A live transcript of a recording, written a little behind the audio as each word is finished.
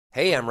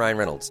Hey, I'm Ryan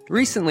Reynolds.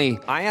 Recently,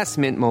 I asked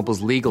Mint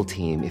Mobile's legal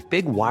team if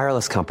big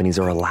wireless companies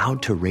are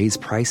allowed to raise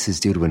prices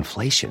due to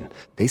inflation.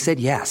 They said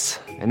yes.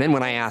 And then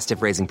when I asked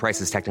if raising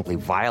prices technically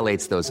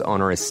violates those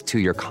onerous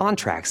two-year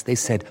contracts, they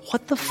said,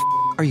 "What the f***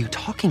 are you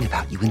talking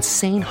about, you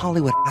insane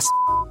Hollywood ass?"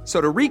 So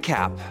to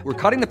recap, we're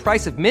cutting the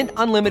price of Mint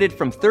Unlimited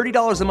from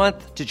 $30 a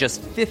month to just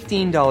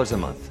 $15 a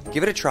month.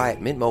 Give it a try at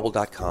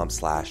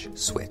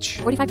mintmobile.com/switch.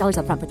 $45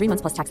 up front for 3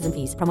 months plus taxes and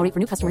fees. Promo rate for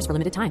new customers for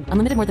limited time.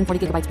 Unlimited more than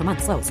 40 gigabytes per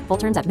month. Slows full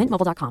terms at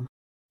mintmobile.com.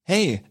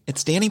 Hey,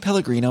 it's Danny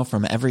Pellegrino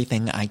from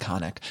Everything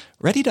Iconic.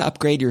 Ready to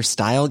upgrade your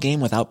style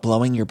game without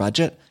blowing your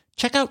budget?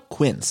 Check out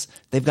Quince.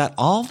 They've got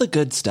all the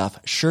good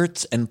stuff,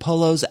 shirts and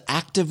polos,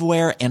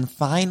 activewear, and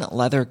fine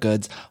leather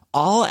goods,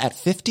 all at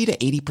 50 to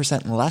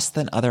 80% less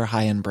than other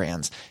high-end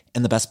brands.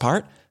 And the best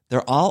part?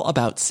 They're all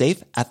about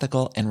safe,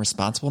 ethical, and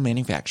responsible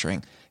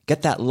manufacturing.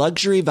 Get that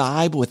luxury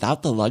vibe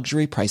without the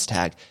luxury price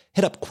tag.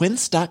 Hit up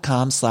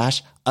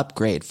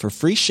quince.com/upgrade for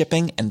free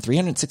shipping and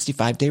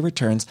 365-day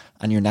returns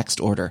on your next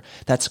order.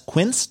 That's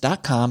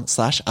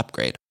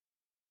quince.com/upgrade.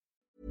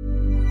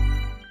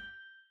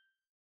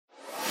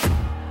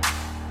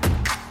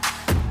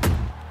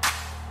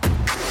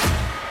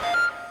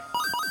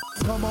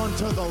 Come on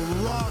to the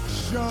Rock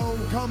Show.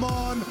 Come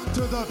on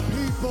to the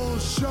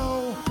People's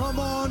Show. Come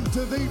on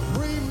to the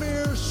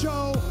premier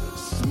show,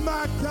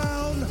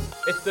 SmackDown.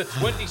 It's the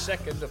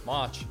 22nd of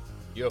March,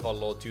 year of our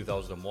Lord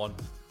 2001.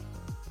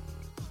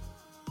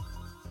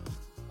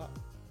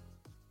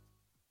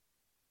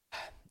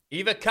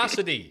 Eva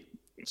Cassidy,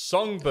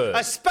 Songbird.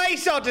 A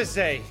Space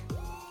Odyssey.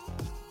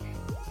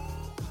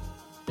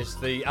 It's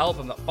the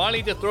album that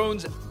finally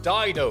dethrones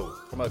Dido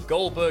from a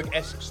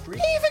Goldberg-esque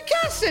streak. Eva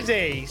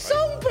Cassidy,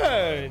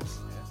 Songbird.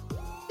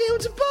 Neil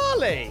to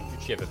Barley.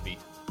 Good shiver beat.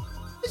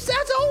 Is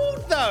that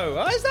old though?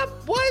 Why is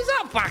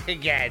that back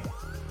again?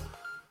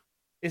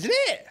 Isn't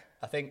it?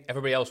 I think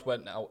everybody else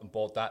went out and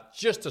bought that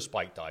just to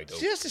spite Dido.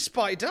 Just to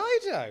spite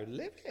Dido.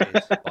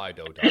 Livid.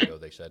 Dido,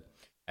 they said.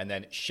 And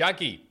then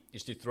Shaggy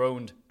is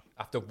dethroned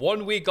after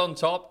 1 week on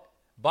top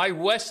by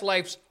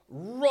Westlife's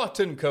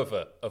rotten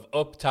cover of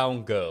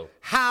Uptown Girl.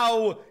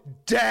 How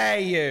dare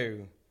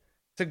you?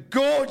 It's a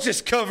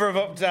gorgeous cover of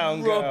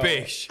Uptown Girl.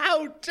 Rubbish.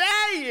 How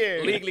dare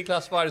you? Legally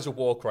classified as a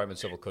war crime in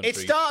several countries.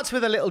 It starts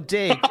with a little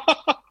dig.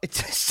 It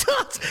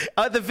starts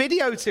the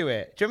video to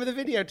it. Do you remember the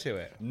video to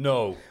it?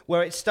 No.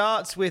 Where it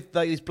starts with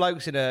like, these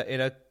blokes in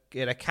a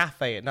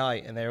cafe at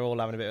night, and they're all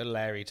having a bit of a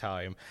Larry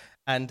time.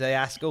 And they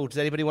ask, "Oh, does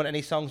anybody want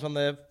any songs on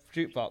the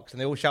jukebox?" And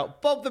they all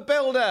shout, "Bob the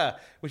Builder,"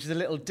 which is a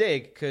little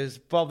dig because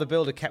Bob the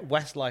Builder kept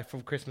Westlife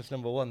from Christmas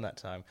 #1 that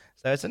time.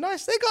 So it's a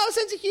nice. They got a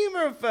sense of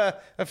humour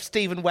of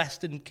Stephen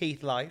West and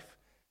Keith Life.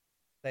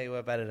 They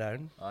were better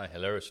known. Aye,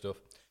 hilarious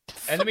stuff.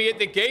 Enemy at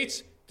the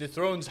Gates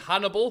dethrones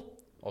Hannibal.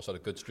 Also had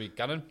a good streak,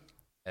 Gannon.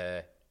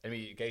 Enemy at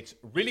the Gates,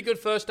 really good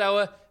first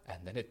hour,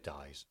 and then it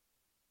dies.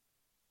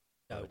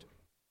 Out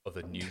of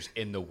the news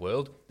in the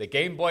world, the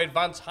Game Boy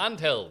Advance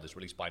handheld is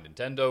released by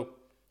Nintendo.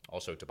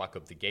 Also, to back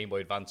up the Game Boy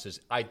Advance's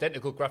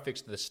identical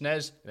graphics to the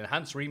SNES, an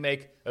enhanced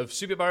remake of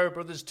Super Mario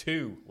Bros.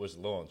 2 was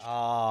launched.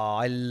 Oh,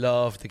 I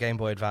loved the Game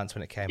Boy Advance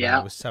when it came out.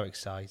 It was so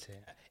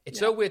exciting. It's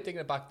so weird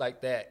thinking back,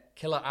 like their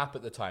killer app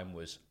at the time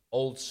was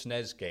old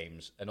SNES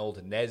games and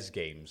old NES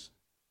games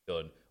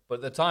done. But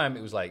at the time,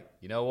 it was like,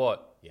 you know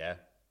what? Yeah.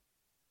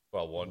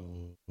 Well,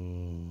 one.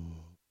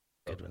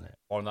 Good, wasn't it?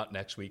 On that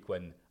next week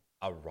when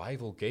a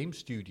rival game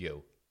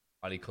studio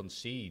finally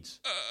concedes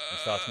and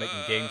starts making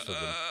games for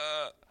them.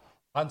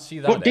 Can't see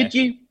that. What did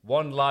you?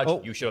 One large.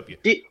 Oh, you shut up.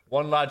 did-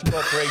 One large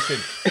corporation.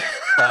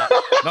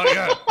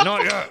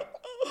 Not yet.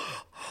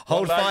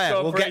 Hold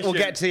fire. We'll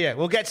get to you.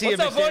 We'll get to you.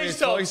 What's that voice,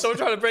 Tom? Someone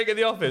trying to break in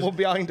the office. All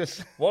behind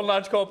us. One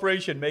large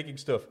corporation making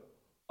stuff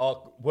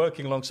are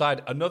working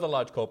alongside another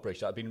large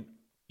corporation that I've been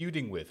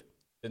feuding with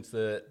since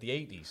the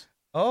 80s.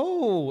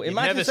 Oh,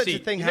 imagine such a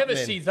thing You'd happening.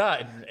 never see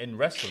that in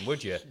wrestling,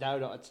 would you? No,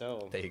 not at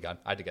all. There you go.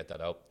 I had to get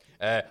that out.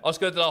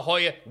 Oscar De La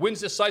Hoya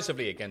wins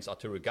decisively against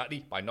Arturo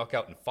Gatti by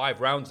knockout in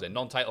 5 rounds in a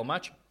non-title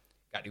match.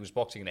 Gatti was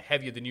boxing in a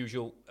heavier than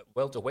usual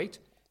welterweight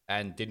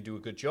and didn't do a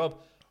good job.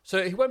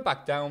 So he went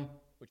back down,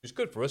 which was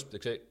good for us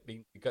because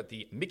we got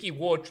the Mickey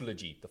Ward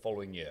trilogy the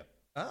following year.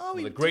 Oh,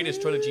 the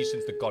greatest trilogy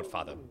since The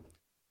Godfather.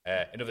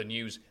 In other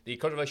news, the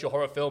controversial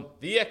horror film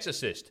The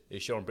Exorcist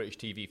is shown on British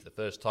TV for the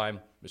first time.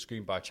 It was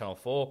screened by Channel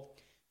 4.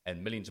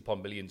 And millions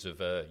upon millions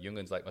of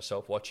young'uns like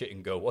myself watch it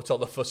and go, "What's all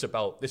the fuss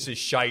about? This is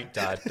shite,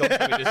 Dad. Don't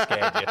tell me this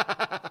scared you."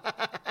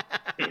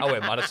 I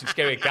went, man. I've seen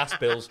scary gas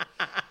bills.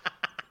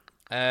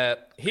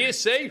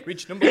 Hearsay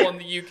reached #1 in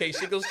the UK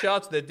singles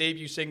charts. Their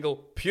debut single,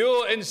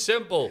 Pure and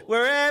Simple.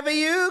 Wherever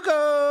you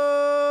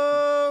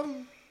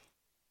go.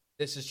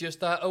 This is just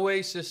that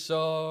Oasis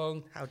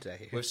song. How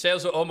dare you? With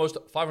sales of almost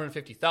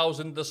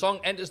 550,000, the song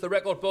enters the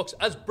record books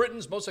as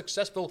Britain's most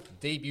successful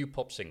debut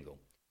pop single.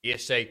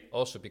 ESA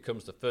also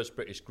becomes the first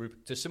British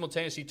group to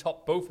simultaneously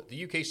top both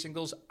the UK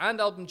singles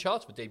and album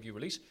charts for debut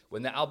release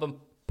when their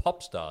album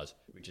Pop Stars,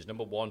 which is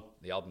number 1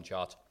 the album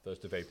chart,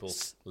 1st of April,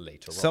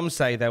 later on. Some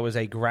say there was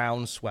a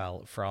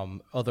groundswell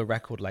from other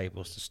record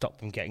labels to stop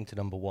them getting to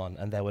number 1,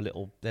 and there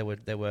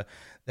were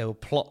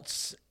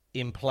plots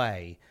in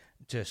play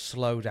to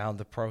slow down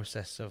the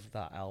process of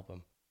that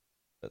album.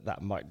 But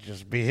that might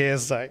just be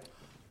hearsay.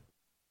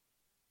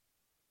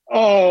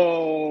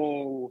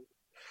 Oh.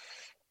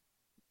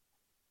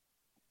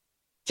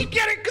 Do you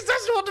get it? Because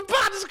that's what the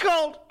band is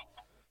called.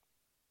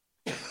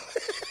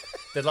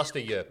 They lost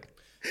a year.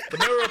 The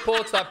Mirror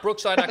reports that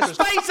Brookside actress...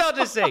 Space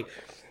Odyssey!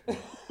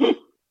 You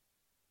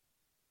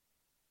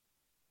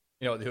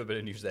know what, the other bit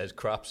of news there is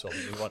crap, so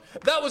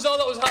that was all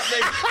that was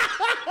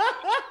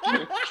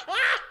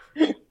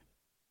happening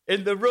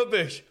in the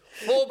rubbish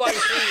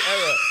 4x3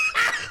 era,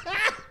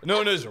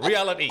 known as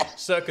reality,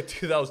 circa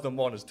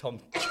 2001, as Tom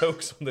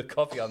jokes on the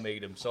coffee I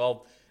made him.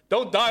 So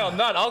don't die on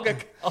that. I'll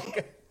get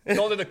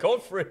called in the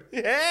court for it.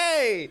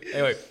 Yay!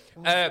 Anyway,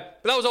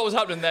 but that was what was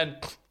happening then.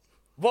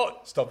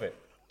 What? Stop it.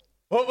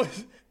 What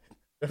was...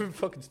 Everyone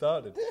fucking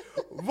started.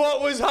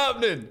 What was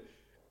happening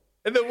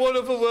in the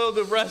wonderful world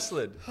of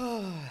wrestling?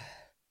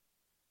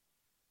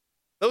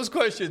 Those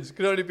questions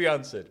can only be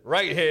answered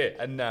right here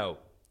and now.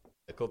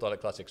 The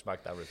Cultaholic Classic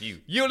SmackDown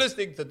review. You're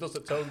listening to the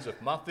dulcet tones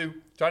of Matthew,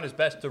 trying his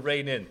best to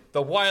rein in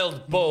the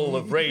wild bull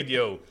of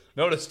radio,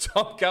 known as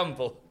Tom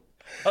Campbell.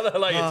 How the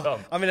hell are you,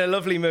 Tom? I'm in a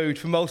lovely mood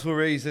for multiple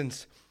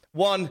reasons.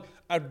 One,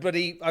 I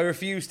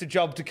refuse to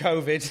job to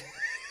COVID.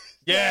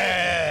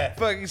 Yeah!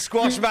 Fucking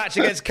squash match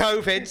against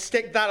COVID.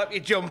 Stick that up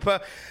your jumper.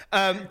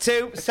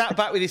 2, sat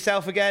back with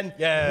yourself again.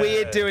 Yeah.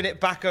 Weird doing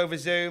it back over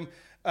Zoom.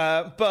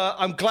 But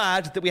I'm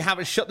glad that we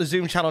haven't shut the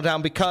Zoom channel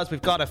down because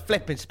we've got a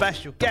flipping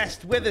special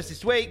guest with us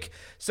this week.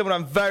 Someone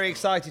I'm very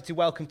excited to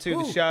welcome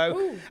to the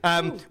show.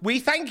 We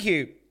thank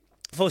you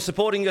for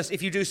supporting us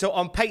if you do so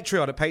on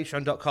Patreon at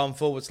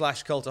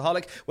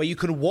patreon.com/cultaholic, where you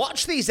can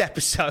watch these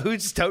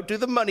episodes. Don't do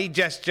the money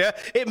gesture.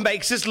 It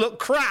makes us look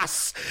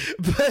crass.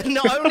 But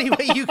not only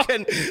you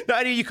can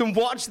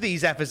watch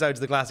these episodes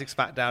of the Classic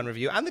SmackDown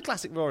review and the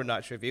Classic Raw and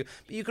Nights review,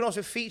 but you can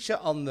also feature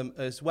on them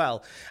as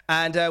well.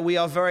 And we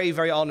are very,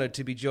 very honoured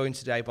to be joined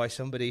today by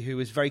somebody who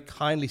has very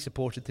kindly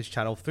supported this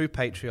channel through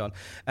Patreon.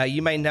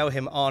 You may know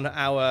him on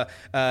our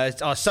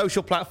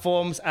social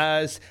platforms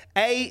as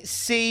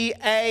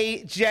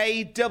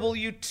ACAJ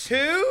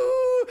W2,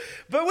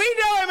 but we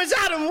know him as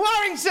Adam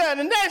Warrington,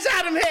 and there's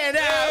Adam here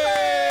now.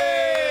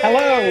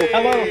 Hello.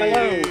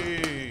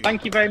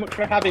 Thank you very much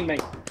for having me.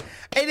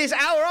 It is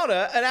our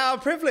honour and our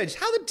privilege.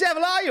 How the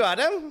devil are you,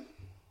 Adam?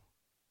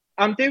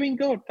 I'm doing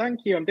good,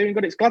 thank you. I'm doing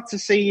good. It's glad to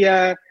see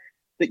that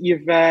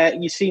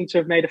you seem to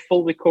have made a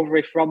full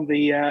recovery from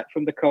the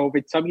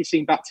COVID. Tom, you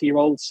seem back to your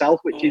old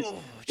self, which is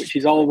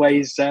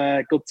always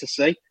good to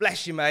see.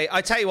 Bless you, mate.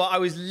 I tell you what, I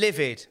was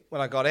livid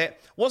when I got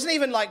it. Wasn't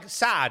even like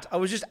sad. I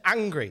was just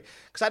angry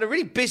because I had a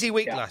really busy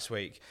week last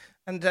week,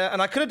 and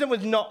I could have done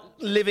with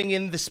not living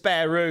in the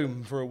spare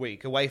room for a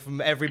week, away from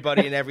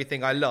everybody and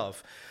everything I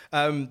love.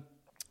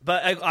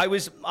 But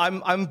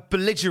I'm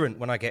belligerent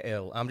when I get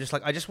ill. I'm just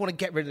like, I just want to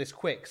get rid of this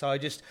quick. So I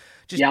just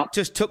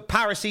took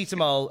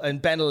paracetamol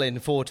and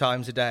Benylin 4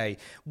 times a day.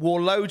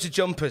 Wore loads of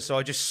jumpers, so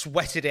I just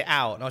sweated it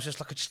out. And I was just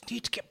like, I just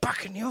need to get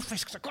back in the office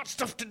because I've got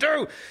stuff to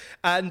do.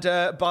 And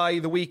by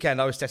the weekend,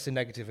 I was testing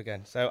negative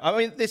again. So, I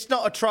mean, it's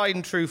not a tried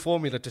and true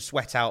formula to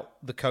sweat out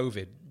the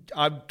COVID.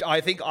 I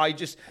think I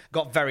just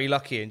got very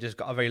lucky and just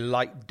got a very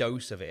light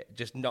dose of it.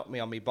 Just knocked me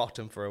on my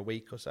bottom for a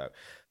week or so.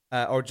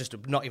 Or just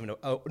not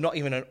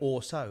even an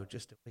or so,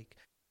 just a week.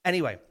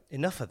 Anyway,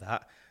 enough of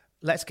that.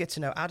 Let's get to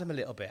know Adam a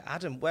little bit.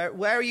 Adam, where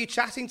are you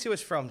chatting to us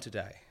from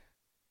today?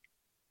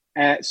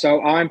 So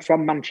I'm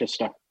from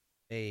Manchester.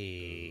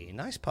 Hey,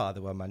 nice part of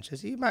the world,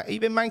 Manchester. You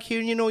been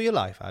Mancunian all your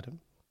life, Adam?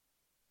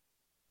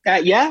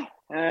 Yeah.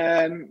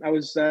 I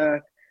was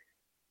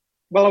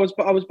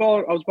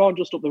born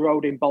just up the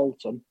road in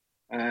Bolton.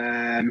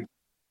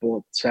 But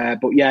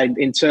yeah,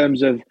 in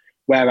terms of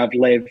where I've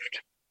lived.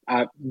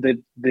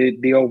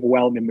 The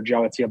overwhelming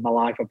majority of my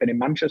life I've been in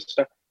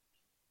Manchester.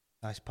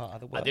 Nice part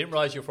of the world. I didn't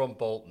realise you're from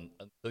Bolton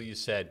until you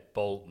said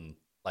Bolton,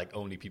 like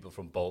only people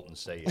from Bolton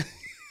say it.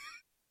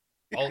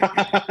 That's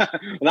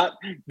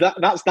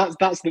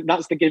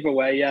the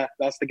giveaway. Yeah,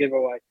 that's the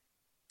giveaway.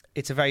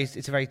 It's a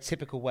very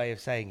typical way of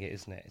saying it,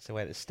 isn't it? It's a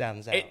way that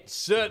stands out. It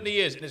certainly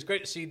is, and it's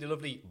great to see the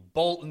lovely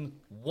Bolton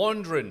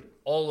wandering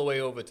all the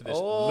way over to this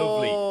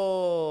lovely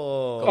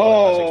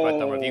Classic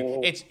SmackDown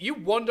review. You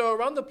wander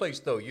around the place,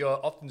 though.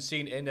 You're often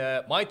seen in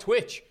my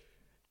Twitch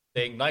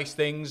saying nice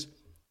things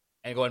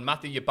and going,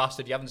 Matthew, you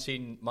bastard, you haven't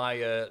seen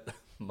my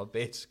my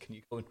bits. Can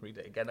you go and read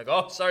it again? I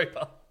go, oh, sorry,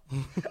 pal.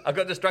 I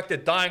got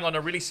distracted dying on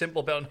a really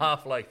simple bit on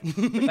Half-Life.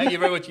 Thank you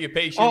very much for your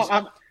patience.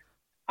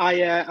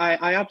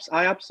 I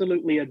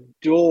absolutely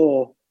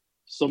adore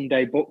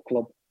Sunday Book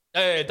Club.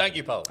 Hey, thank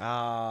you, pal.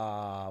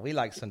 We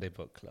like Sunday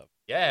Book Club.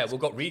 Yeah, we've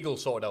got Regal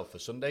sorted out for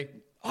Sunday.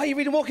 Oh, you're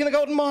reading Walking the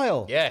Golden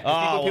Mile? Yeah.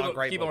 People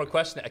keep book. on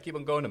requesting it. I keep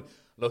on going to them.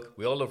 Look,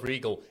 we all love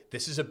Regal.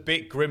 This is a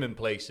bit grim in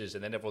places.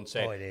 And then everyone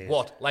said,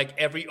 what? Like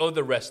every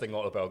other wrestling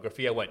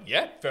autobiography? I went,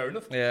 yeah, fair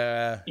enough.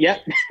 Yeah. Yeah.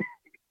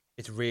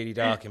 It's really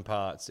dark in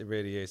parts. It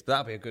really is. But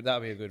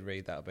that'll be a good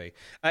read. That'll be.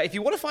 If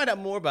you want to find out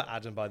more about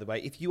Adam, by the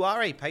way, if you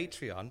are a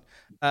Patreon,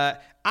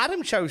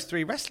 Adam chose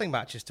 3 wrestling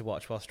matches to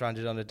watch while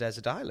stranded on a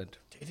desert island.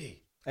 Did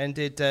he? And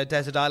did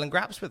Desert Island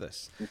Graps with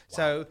us. Wow.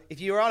 So if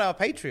you're on our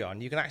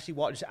Patreon, you can actually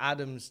watch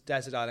Adam's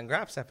Desert Island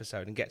Graps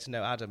episode and get to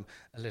know Adam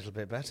a little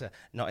bit better.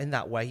 Not in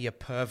that way, you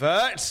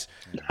pervert.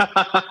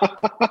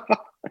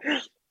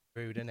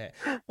 Rude, isn't it?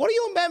 What are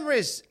your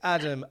memories,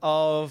 Adam,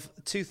 of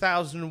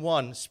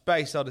 2001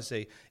 Space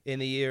Odyssey in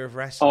the year of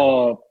wrestling?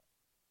 Oh,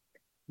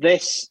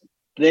 this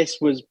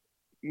was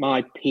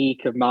my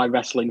peak of my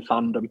wrestling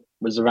fandom,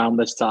 was around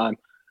this time.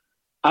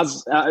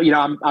 As you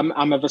know,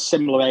 I'm of a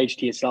similar age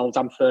to yourselves.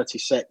 I'm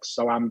 36,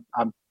 so I'm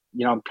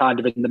kind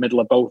of in the middle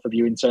of both of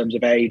you in terms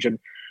of age. And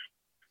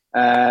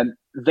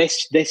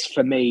this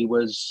for me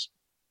was,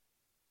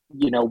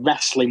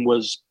 wrestling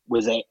was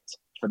it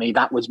for me.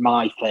 That was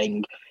my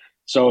thing.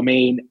 So I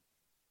mean,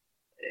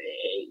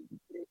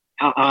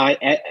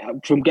 I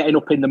from getting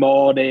up in the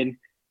morning,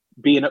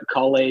 being at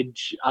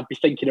college, I'd be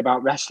thinking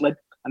about wrestling,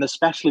 and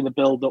especially the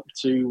build up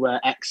to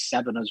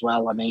X7 as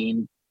well. I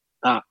mean,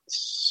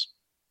 that's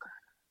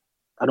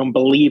an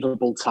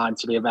unbelievable time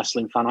to be a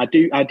wrestling fan. I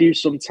do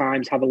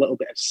sometimes have a little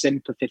bit of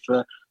sympathy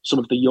for some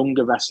of the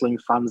younger wrestling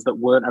fans that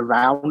weren't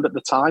around at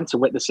the time to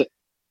witness it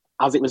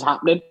as it was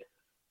happening,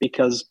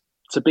 because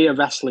to be a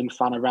wrestling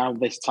fan around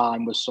this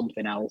time was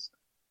something else.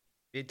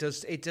 It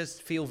does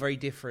feel very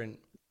different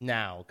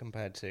now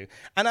compared to,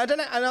 and I don't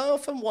know, and I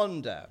often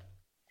wonder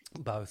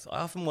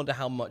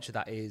how much of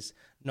that is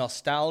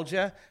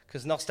nostalgia,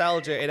 because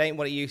nostalgia, it ain't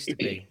what it used to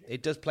be.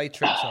 It does play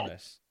tricks on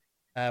us.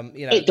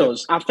 It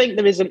does. I think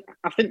there is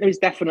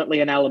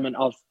definitely an element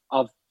of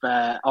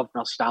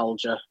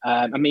nostalgia.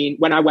 I mean,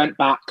 when I went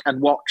back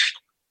and watched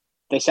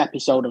this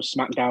episode of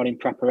SmackDown in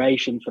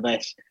preparation for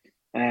this,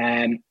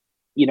 I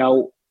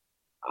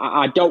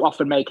don't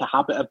often make a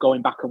habit of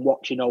going back and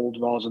watching old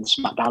Raws and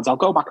SmackDowns. I'll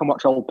go back and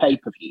watch old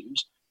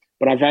pay-per-views,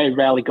 but I very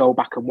rarely go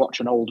back and watch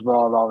an old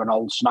Raw or an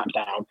old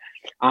SmackDown.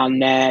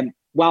 And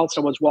whilst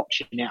I was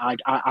watching it,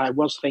 I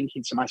was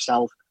thinking to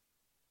myself,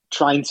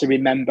 trying to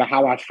remember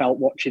how I felt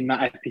watching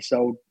that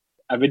episode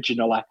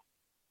originally.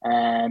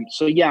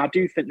 So yeah, I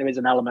do think there is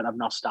an element of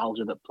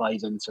nostalgia that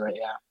plays into it.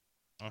 Yeah,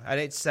 and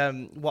it's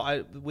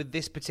with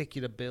this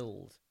particular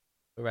build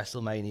for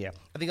WrestleMania,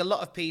 I think a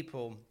lot of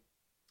people,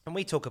 and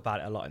we talk about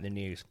it a lot in the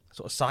news,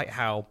 sort of cite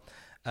how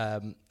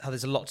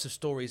there's lots of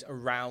stories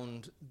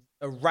around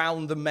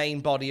the main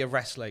body of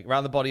wrestling,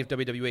 around the body of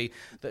WWE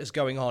that is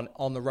going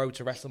on the road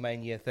to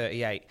WrestleMania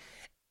 38.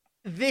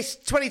 This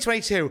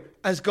 2022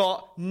 has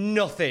got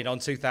nothing on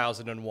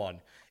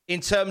 2001 in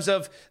terms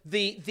of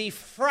the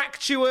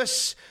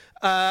fractious,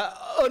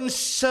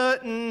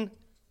 uncertain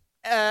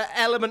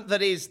element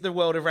that is the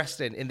world of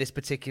wrestling in this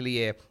particular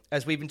year,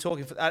 as we've been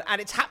talking for, and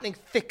it's happening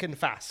thick and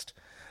fast.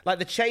 Like,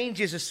 the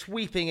changes are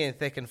sweeping in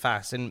thick and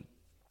fast. And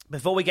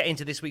before we get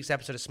into this week's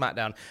episode of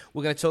SmackDown,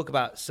 we're going to talk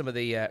about some of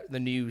the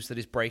news that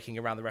is breaking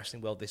around the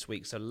wrestling world this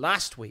week. So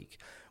last week,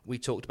 we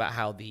talked about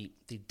how the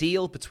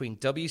deal between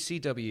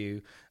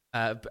WCW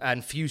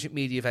and Fusion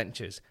Media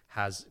Ventures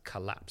has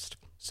collapsed.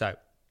 So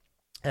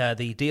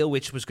the deal,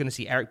 which was going to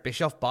see Eric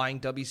Bischoff buying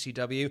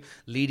WCW,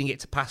 leading it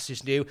to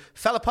pastures new,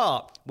 fell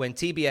apart when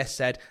TBS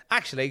said,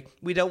 actually,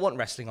 we don't want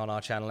wrestling on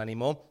our channel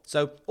anymore.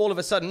 So all of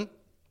a sudden,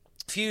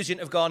 Fusion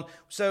have gone,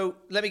 so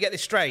let me get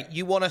this straight.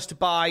 You want us to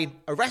buy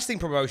a wrestling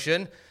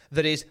promotion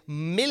that is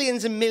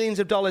millions and millions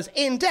of dollars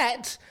in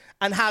debt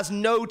and has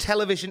no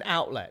television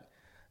outlet.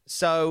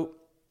 So,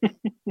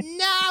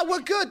 nah, we're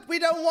good. We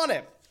don't want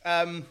it.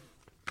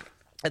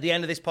 At the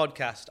end of this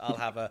podcast, I'll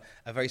have a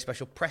very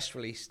special press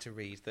release to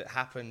read that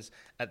happens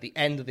at the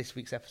end of this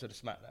week's episode of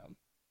SmackDown.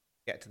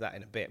 Get to that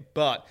in a bit.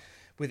 But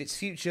with its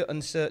future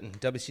uncertain,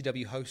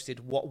 WCW hosted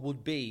what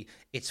would be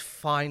its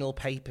final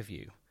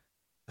pay-per-view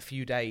a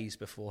few days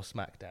before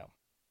SmackDown.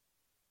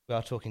 We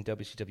are talking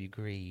WCW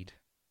Greed.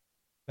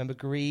 Remember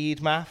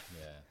Greed, Math?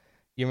 Yeah.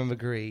 You remember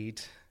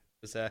Greed?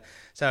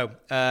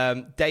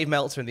 Dave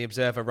Meltzer in The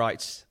Observer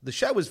writes, the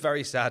show was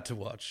very sad to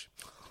watch.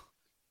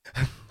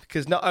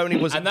 Because not only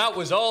was and that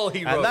was all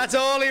he wrote. And that's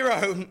all he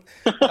wrote.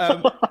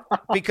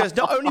 Because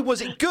not only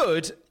was it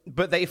good,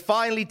 but they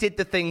finally did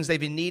the things they've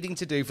been needing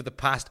to do for the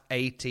past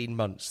 18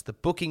 months. The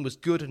booking was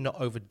good and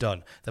not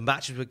overdone. The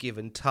matches were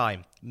given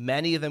time.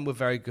 Many of them were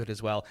very good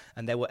as well.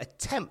 And there were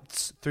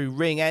attempts through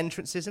ring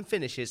entrances and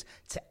finishes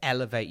to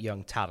elevate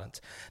young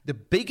talent. The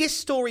biggest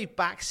story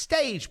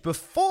backstage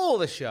before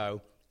the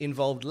show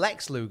involved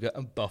Lex Luger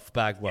and Buff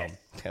Bagwell,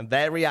 and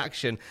their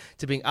reaction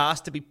to being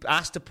asked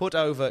to put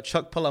over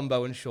Chuck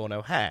Palumbo and Sean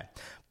O'Haire.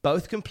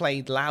 Both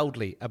complained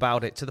loudly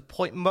about it to the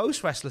point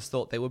most wrestlers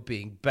thought they were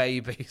being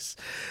babies.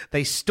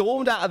 They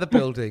stormed out of the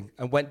building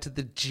and went to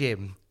the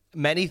gym.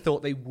 Many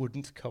thought they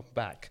wouldn't come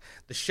back.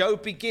 The show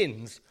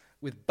begins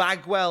with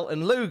Bagwell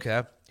and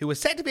Luger, who were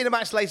set to be in a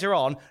match later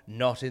on,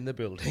 not in the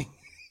building.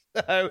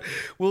 So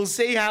we'll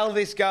see how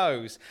this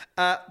goes.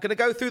 Going to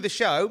go through the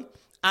show.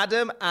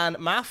 Adam and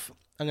Math,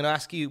 I'm going to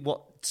ask you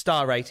what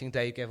star rating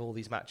Dave gave all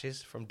these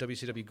matches from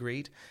WCW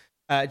Greed.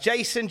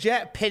 Jason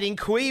Jett pinning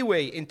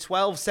Kiwi in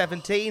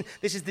 12-17.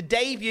 This is the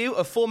debut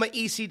of former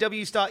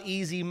ECW star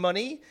Easy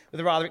Money with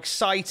a rather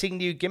exciting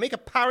new gimmick.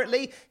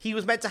 Apparently, he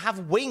was meant to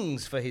have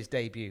wings for his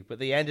debut, but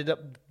they ended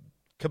up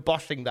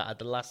kiboshing that at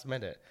the last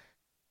minute.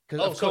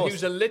 Oh, so he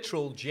was a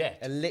literal jet.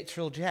 A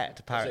literal jet,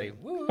 apparently.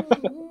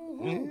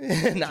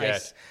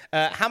 Nice.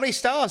 How many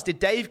stars did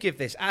Dave give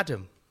this,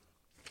 Adam?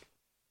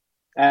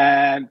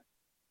 -1.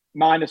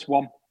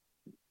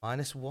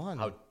 -1.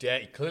 How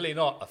dare you? Clearly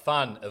not a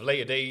fan of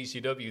later day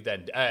ECW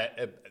then.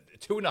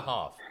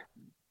 2.5.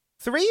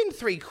 3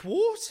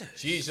 3/4.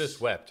 Jesus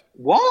wept.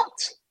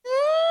 What?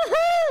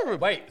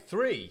 Wait,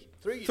 3?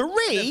 3? 3?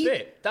 A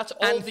bit. That's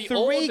all and the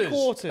 3/4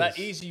 orders that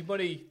Easy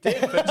Money did.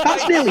 For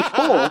That's nearly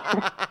 4.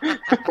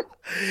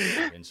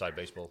 Inside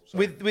baseball.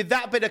 Sorry. With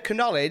that bit of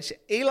knowledge,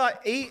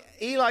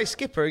 Eli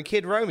Skipper and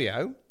Kid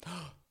Romeo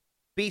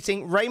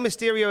beating Rey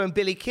Mysterio and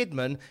Billy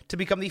Kidman to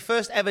become the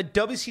first ever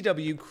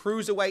WCW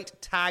Cruiserweight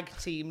Tag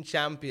Team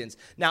Champions.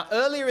 Now,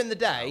 earlier in the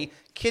day,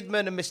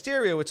 Kidman and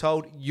Mysterio were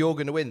told, you're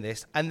going to win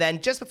this. And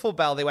then just before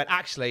bell, they went,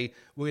 actually,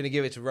 we're going to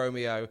give it to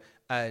Romeo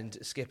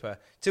and Skipper.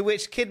 To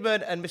which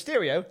Kidman and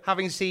Mysterio,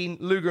 having seen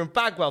Luger and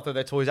Bagwell throw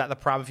their toys at the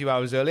pram a few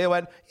hours earlier,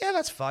 went, yeah,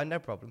 that's fine, no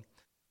problem.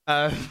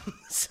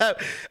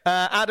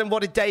 Adam,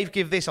 what did Dave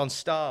give this on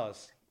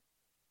stars?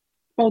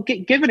 Well,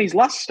 given his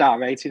last star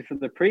rating for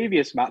the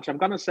previous match, I'm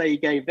going to say he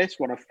gave this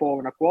one a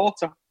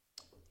 4.25.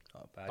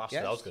 Not bad Bastard,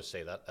 guess. I was going to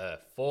say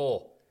that.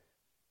 4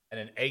 and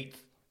an 8th.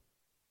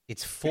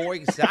 It's 4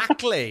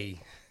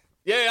 exactly.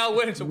 Yeah, I'll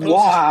win. So close.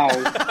 Wow.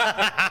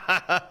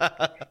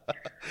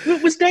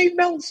 Was Dave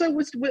Meltzer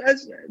was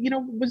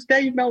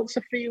Dave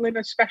Meltzer feeling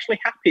especially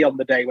happy on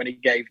the day when he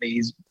gave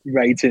these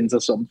ratings or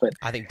something?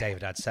 I think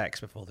David had sex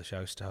before the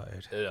show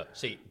started.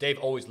 See, Dave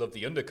always loved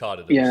the undercard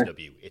of the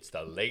WCW. It's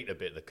the later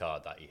bit of the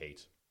card that he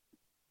hates.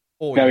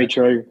 Very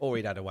true. Or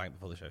he'd had a wank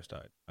before the show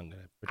started. I'm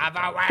going to. Have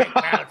a wank,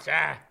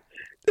 Meltzer.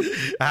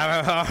 The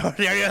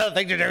other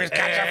thing to do is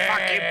catch a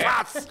fucking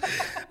bus.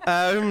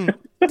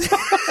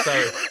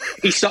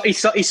 So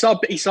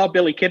he saw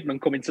Billy Kidman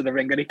come into the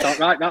ring and he thought,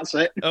 right, that's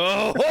it.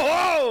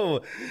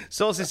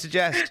 Sources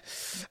suggest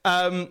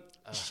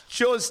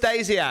Sean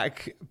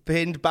Stasiak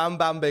pinned Bam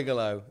Bam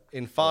Bigelow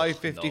in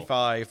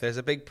 5:55. No. There's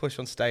a big push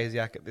on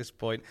Stasiak at this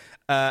point.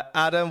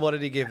 Adam, what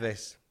did he give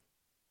this?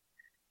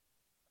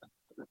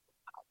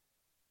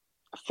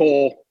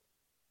 4.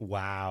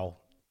 Wow.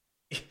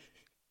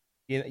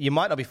 You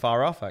might not be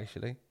far off,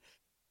 actually.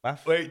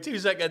 Wait, 2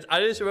 seconds.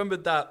 I just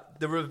remembered that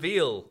the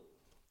reveal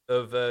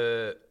of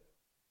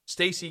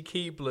Stacy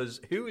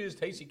Keibler's... Who is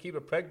Stacy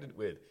Keibler pregnant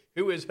with?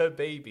 Who is her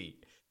baby?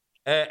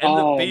 Ended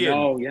up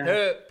being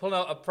her pulling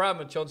out a pram,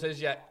 and Sean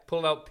says,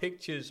 pulling out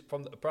pictures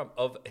from the pram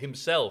of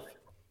himself,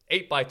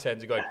 8x10s,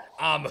 and going,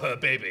 I'm her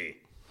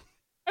baby.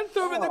 And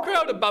throw him in the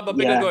crowd, and Bam Bam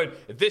Bigelow going,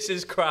 this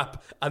is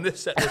crap, and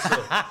this set this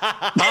up.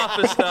 Half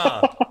a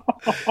star.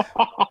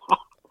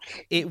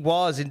 It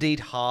was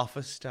indeed half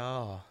a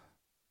star.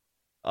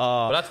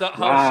 But that's not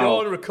how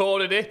Sean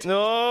recorded it. No.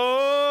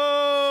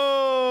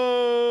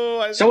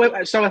 So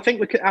I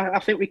think we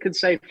could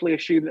safely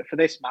assume that for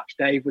this match,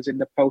 Dave was in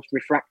the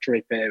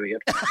post-refractory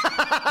period.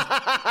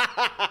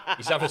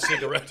 He's having a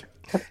cigarette.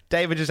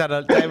 David just had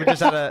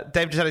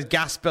his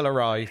gas bill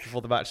arrive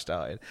before the match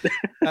started.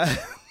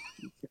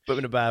 But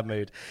in a bad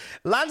mood.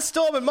 Lance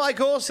Storm and Mike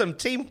Awesome,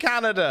 Team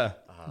Canada,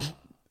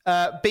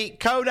 beat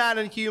Conan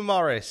and Hugh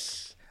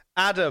Morris.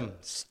 Adam,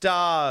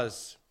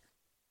 stars.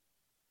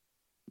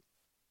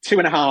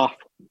 2.5.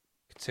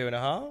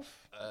 2.5.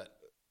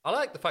 I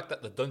like the fact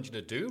that the Dungeon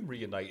of Doom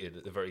reunited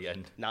at the very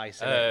end.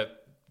 Nice.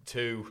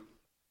 2.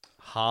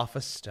 Half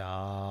a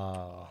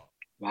star.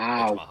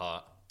 Wow. That's my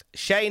heart.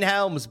 Shane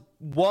Helms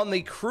won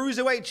the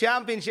Cruiserweight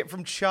Championship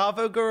from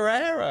Chavo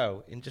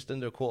Guerrero in just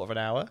under a quarter of an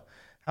hour.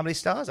 How many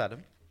stars,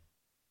 Adam?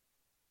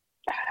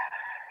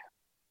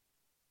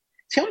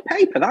 See, on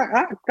paper,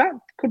 that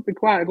could be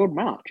quite a good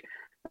match.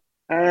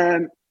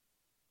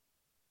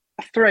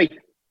 3.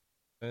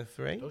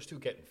 3. Those two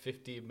getting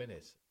 15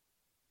 minutes.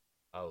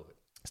 Oh,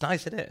 it's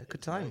nice, isn't it?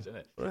 Good time. Nice, isn't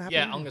it?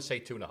 Yeah, I'm going to say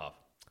 2.5.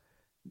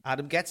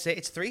 Adam gets it.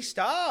 It's 3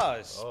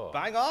 stars. Oh.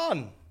 Bang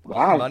on.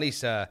 Wow. Money,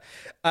 sir.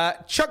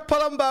 Chuck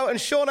Palumbo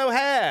and Sean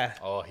O'Hare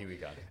Here we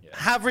go. Yeah.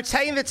 have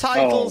retained the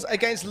titles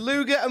against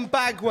Luger and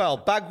Bagwell.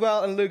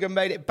 Bagwell and Luger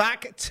made it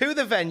back to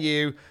the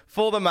venue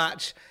for the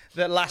match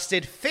that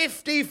lasted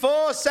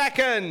 54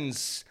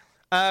 seconds.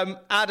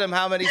 Adam,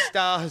 how many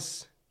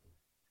stars?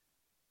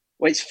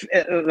 Well, it's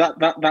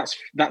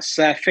that's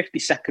 50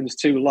 seconds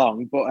too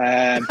long, but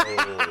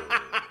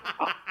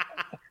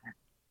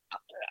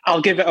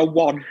I'll give it a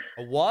 1.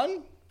 A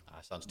 1?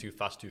 Sounds too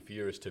fast, too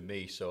furious to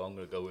me, so I'm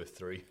going to go with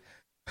 3.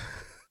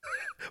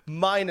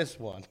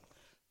 -1.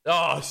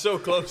 Oh, so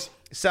close.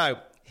 So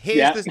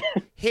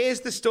here's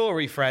the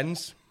story,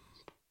 friends.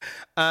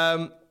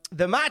 The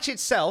match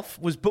itself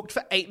was booked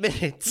for 8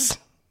 minutes.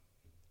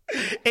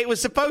 It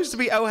was supposed to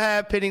be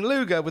O'Hare pinning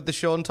Luger with the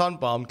Swanton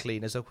bomb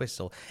clean as a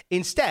whistle.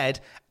 Instead,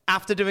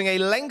 after doing a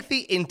lengthy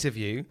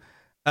interview,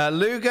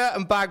 Luger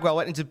and Bagwell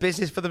went into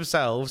business for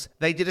themselves.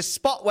 They did a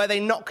spot where they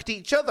knocked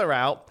each other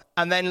out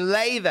and then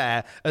lay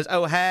there as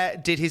O'Haire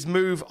did his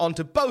move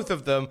onto both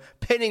of them,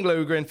 pinning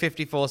Luger in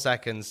 54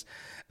 seconds.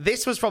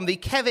 This was from the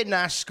Kevin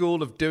Nash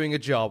school of doing a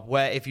job,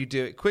 where if you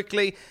do it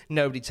quickly,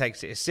 nobody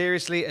takes it as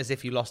seriously as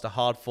if you lost a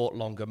hard-fought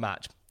longer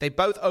match. They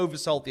both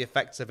oversold the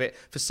effects of it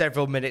for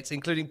several minutes,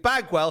 including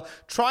Bagwell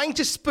trying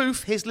to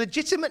spoof his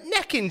legitimate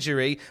neck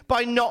injury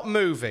by not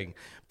moving.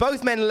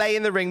 Both men lay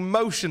in the ring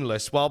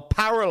motionless while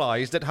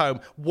paralysed at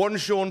home. One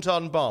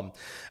Swanton bomb.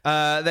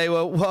 They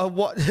were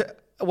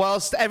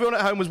whilst everyone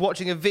at home was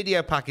watching a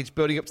video package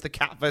building up to the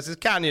Cat versus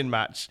Canyon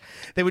match.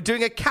 They were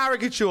doing a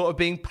caricature of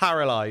being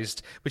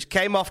paralysed, which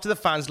came off to the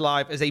fans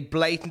live as a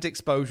blatant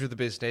exposure of the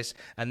business.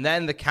 And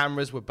then the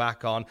cameras were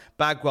back on.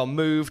 Bagwell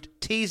moved,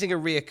 teasing a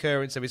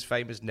reoccurrence of his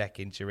famous neck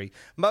injury.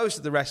 Most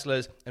of the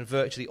wrestlers and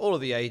virtually all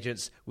of the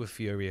agents were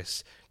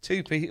furious.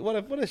 What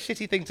a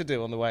shitty thing to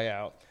do on the way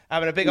out.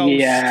 Having a big old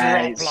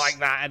strop like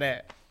that,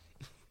 innit?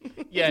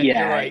 Yeah,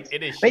 you're right.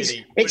 It is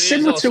shitty. It's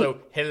similar also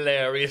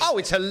hilarious. Oh,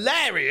 it's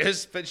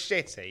hilarious, but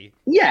shitty.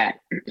 Yeah.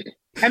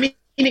 I mean,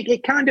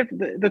 it kind of...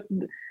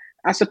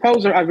 I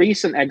suppose a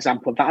recent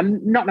example of that,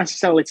 and not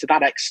necessarily to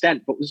that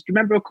extent, but do you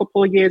remember a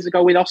couple of years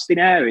ago with Austin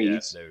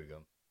Aries? Yeah, there we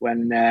go.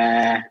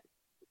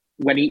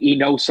 When he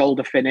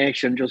no-sold a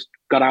finish and just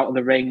got out of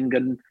the ring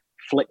and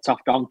flipped off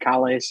Don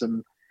Callis,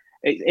 and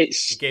he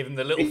gave him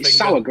the little finger.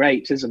 Sour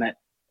grapes, isn't it?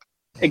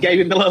 It gave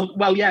him the little,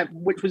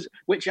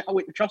 which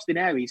Austin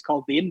Aries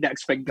called the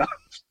index finger.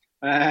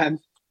 But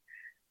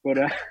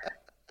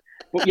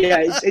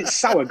yeah, it's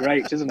sour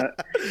grapes, isn't it?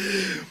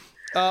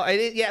 Oh, it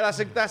is, yeah,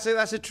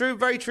 that's a true,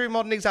 very true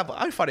modern example.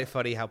 I find it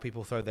funny how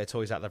people throw their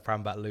toys out the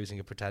pram about losing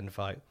a pretend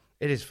fight.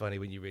 It is funny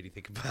when you really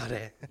think about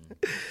it.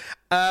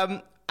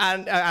 And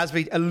as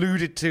we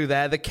alluded to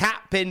there, the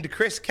Cat pinned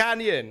Chris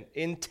Kanyon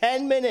in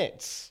 10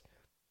 minutes.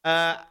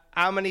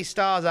 How many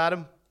stars,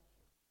 Adam?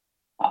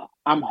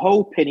 I'm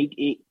hoping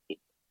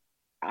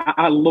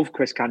I love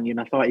Chris Kanyon.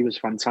 I thought he was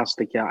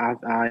fantastic. I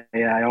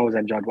always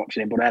enjoyed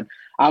watching him. But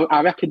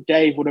I reckon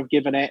Dave would have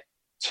given it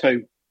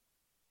 2.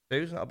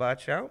 2's not a bad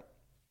shout.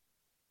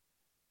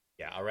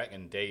 Yeah, I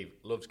reckon Dave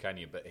loves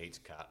Kanyon but hates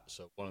Cat.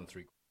 So 1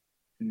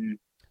 3/4.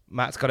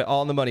 Matt's got it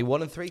all on the money.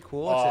 1 3/4.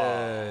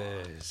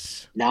 Oh,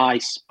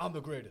 nice. I'm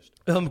the greatest.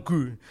 I'm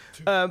good.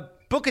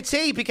 Booker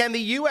T became the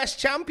US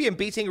champion,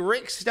 beating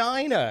Rick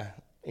Steiner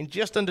in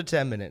just under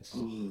 10 minutes.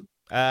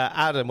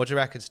 Adam, what do you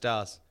reckon,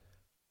 stars?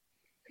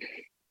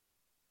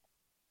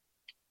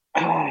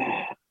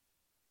 I'm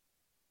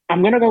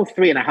going to go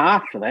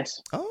 3.5 for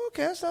this. Oh,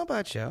 okay, that's not a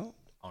bad show.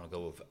 I'm going to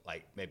go with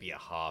maybe a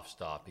half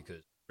star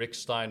because Rick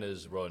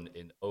Steiner's run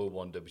in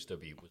 01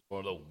 WCW was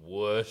one of the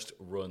worst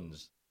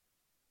runs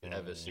you can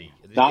ever see.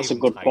 That's a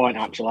good point,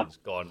 actually.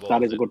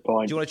 That is a good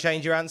point. Do you want to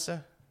change your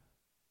answer?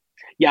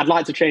 Yeah, I'd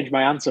like to change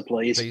my answer,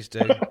 please. Please do.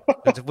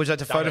 Would you like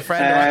to phone a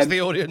friend or ask the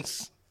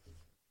audience?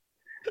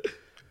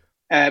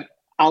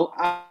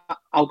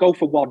 I'll go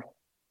for 1.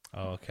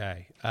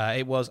 Okay.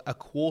 It was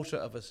 1/4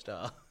 of a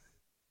star.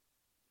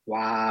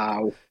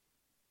 Wow.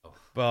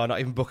 Well, not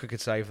even Booker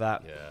could save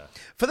that. Yeah.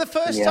 For the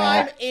first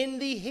time in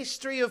the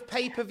history of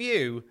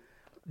pay-per-view,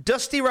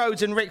 Dusty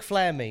Rhodes and Ric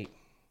Flair meet.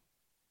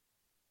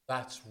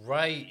 That's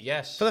right,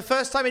 yes. For the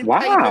first time in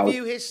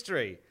pay-per-view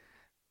history.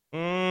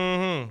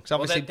 Mm-hmm.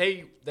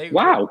 Obviously,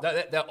 wow.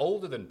 They're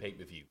older than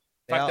pay-per-view.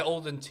 In fact, they're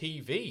older than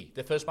TV.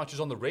 Their first match was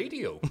on the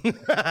radio.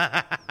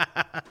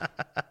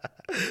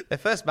 Their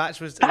first match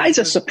was... That is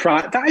a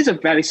surprise. That is a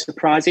very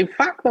surprising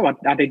fact, though.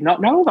 I did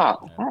not know that.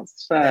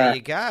 That's, there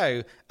you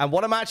go. And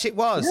what a match it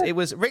was. Yeah. It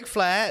was Ric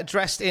Flair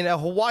dressed in a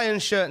Hawaiian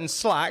shirt and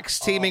slacks,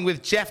 teaming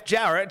with Jeff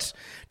Jarrett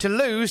to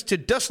lose to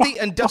Dusty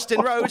and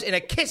Dustin Rhodes in a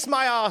Kiss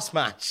My Arse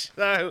match.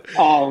 So,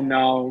 oh,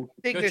 no.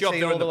 Dignity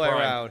all the way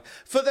around.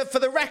 For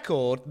the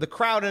record, the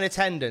crowd in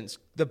attendance,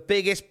 the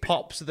biggest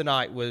pops of the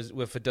night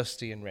were for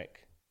Dusty and Rick.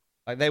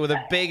 Like, they were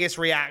the biggest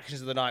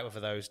reactions of the night were for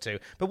those two.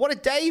 But what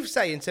did Dave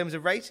say in terms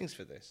of ratings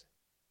for this?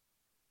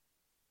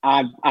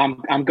 I'm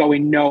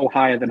going no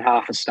higher than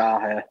half a star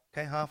here.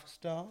 Okay, half a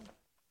star.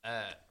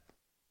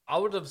 I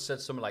would have said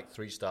something like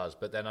 3 stars,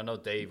 but then I know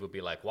Dave would be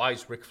like, "Why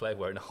is Ric Flair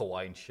wearing a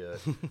Hawaiian shirt?"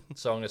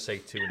 So I'm going to say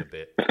 2 and a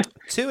bit.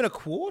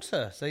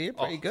 2.25. So you're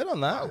pretty good on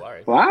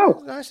that.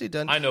 Wow, nicely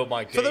done. I know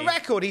my game. For the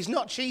record, he's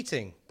not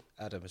cheating,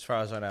 Adam. As far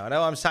as I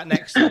know, I'm sat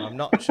next to him. I'm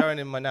not showing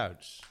him my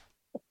notes.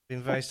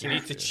 Been very you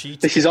need to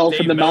cheat. This is all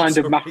from the mind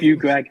of Matthew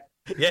Gregg.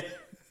 Yeah.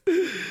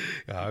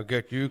 I'll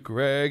get you,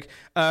 Greg.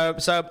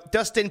 So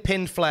Dustin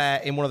pinned Flair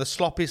in one of the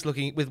sloppiest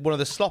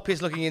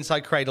looking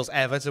inside cradles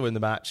ever to win the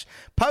match.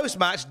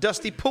 Post-match,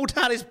 Dusty pulled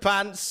down his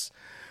pants,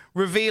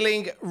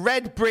 revealing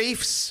red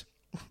briefs,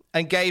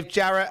 and gave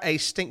Jarrett a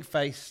stink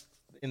face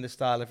in the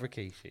style of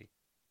Rikishi.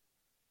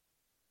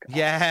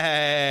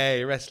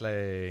 Yay,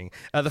 wrestling.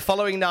 The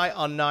following night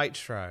on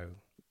Nitro,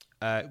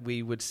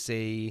 we would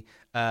see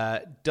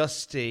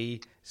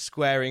Dusty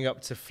squaring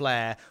up to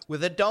Flair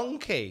with a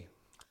donkey.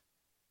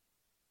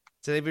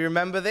 So if you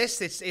remember this,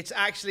 it's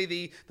actually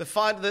the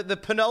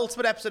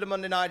penultimate episode of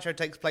Monday Nitro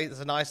takes place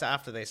the night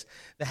after this.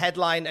 The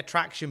headline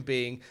attraction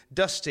being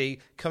Dusty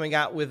coming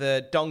out with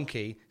a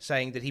donkey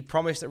saying that he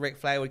promised that Ric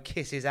Flair would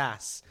kiss his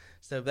ass,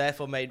 so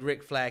therefore made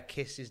Ric Flair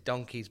kiss his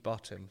donkey's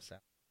bottom. So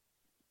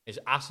his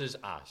ass's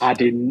ass. I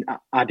do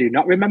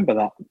not remember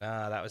that.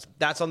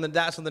 That's on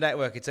the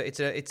network.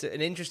 It's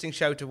an interesting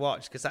show to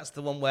watch because that's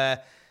the one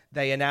where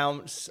they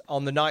announce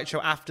on the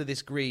Nitro after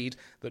this greed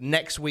that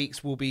next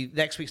week's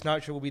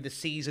Nitro will be the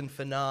season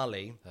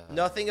finale.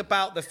 Nothing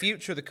about the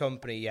future of the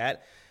company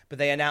yet, but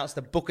they announced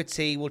that Booker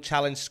T will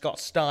challenge Scott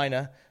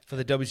Steiner for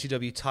the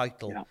WCW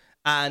title. Yeah.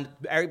 And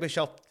Eric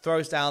Bischoff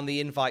throws down the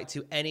invite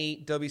to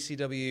any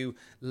WCW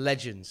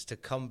legends to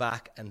come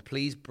back and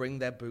please bring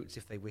their boots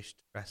if they wish to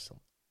wrestle.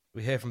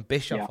 We hear from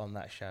Bischoff on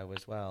that show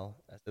as well.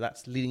 So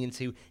that's leading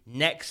into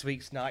next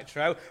week's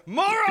Nitro.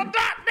 More on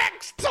that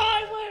next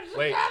time.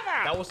 Wait,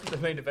 that wasn't the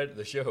main event of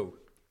the show.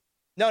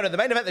 No, the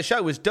main event of the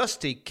show was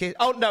Dusty. It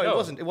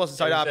wasn't. It wasn't.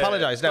 Sorry, I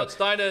apologise. No, Scott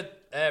Steiner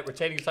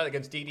retaining his title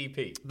against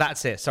DDP.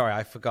 That's it. Sorry,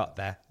 I forgot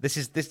there.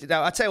 This.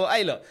 Now, I tell you what.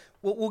 Hey, look,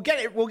 we'll get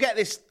it. We'll get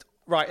this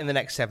right in the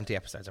next 70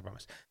 episodes. I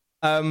promise.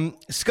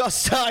 Scott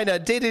Steiner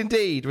did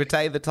indeed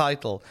retain the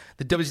title,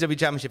 the WCW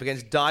Championship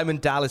against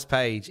Diamond Dallas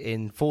Page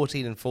in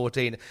 14 and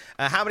 14.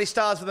 How many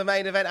stars for the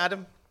main event,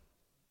 Adam?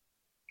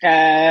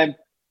 2.5.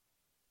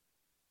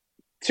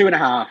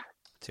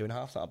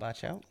 2.5, not a bad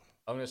shout.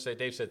 I'm going to say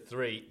Dave said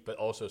 3, but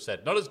also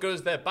said not as good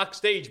as their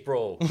backstage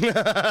brawl.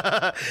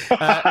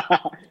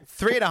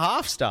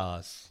 3.5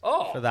 stars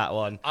for that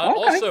one. And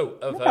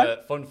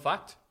also, fun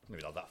fact,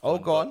 maybe not that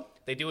fun. Go on.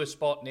 They do a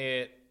spot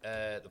near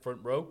the front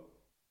row.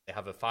 They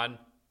have a fan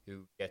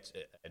who gets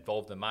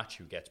involved in the match,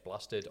 who gets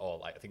blasted, or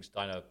I think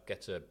Steiner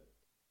gets they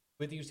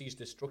use these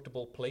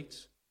destructible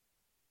plates.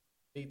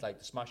 They like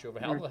to smash over.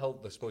 I don't know the hell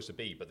they're supposed to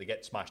be, but they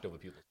get smashed over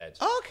people's heads.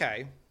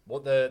 Okay.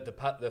 What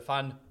the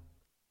fan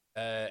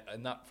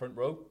in that front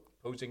row,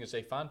 posing as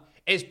a fan,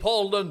 is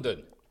Paul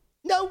London.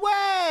 No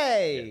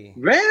way!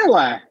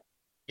 Really?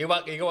 You go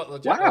out the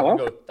wow. and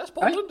go, that's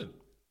Paul London.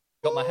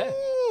 Got my hair.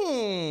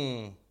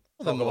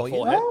 The more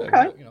you know.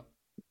 Okay. You know.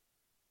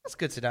 That's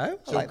good to know.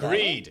 So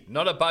Greed,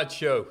 not a bad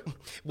show.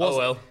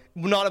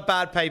 Not a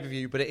bad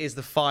pay-per-view, but it is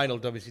the final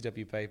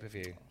WCW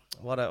pay-per-view.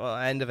 What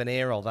an end of an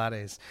era that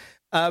is.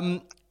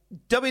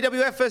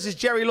 WWF versus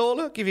Jerry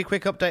Lawler. Give you a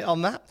quick update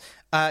on that.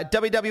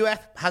 WWF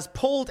has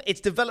pulled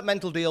its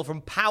developmental deal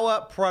from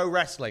Power Pro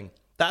Wrestling.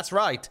 That's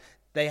right.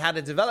 They had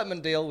a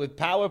development deal with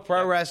Power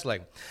Pro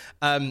Wrestling.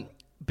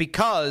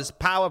 Because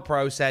Power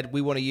Pro said, we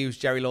want to use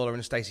Jerry Lawler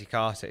and Stacey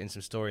Carter in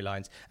some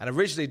storylines. And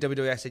originally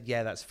WWF said,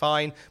 yeah, that's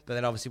fine. But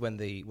then obviously when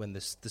the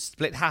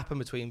split happened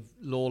between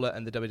Lawler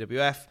and the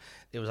WWF,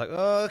 it was like,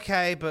 oh,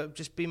 okay, but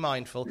just be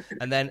mindful.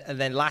 And then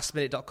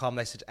lastminute.com,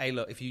 they said, hey,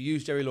 look, if you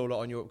use Jerry Lawler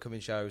on your upcoming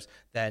shows,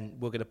 then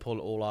we're going to pull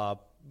all our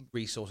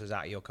resources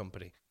out of your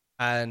company.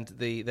 And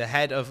the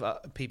head of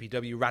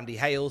PPW, Randy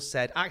Hales,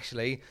 said,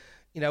 actually,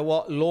 you know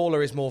what?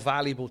 Lawler is more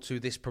valuable to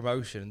this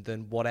promotion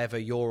than whatever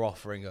you're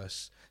offering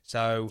us.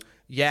 So,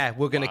 yeah,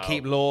 we're going to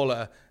keep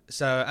Lawler.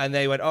 So, and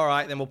they went, all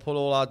right, then we'll pull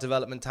all our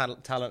development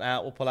talent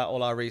out. We'll pull out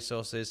all our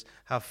resources.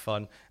 Have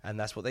fun. And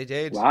that's what they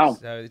did. Wow.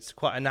 So it's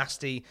quite a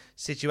nasty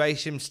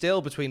situation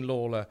still between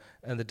Lawler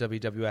and the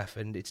WWF,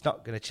 and it's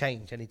not going to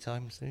change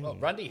anytime soon. Well,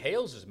 Randy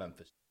Hales is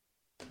Memphis,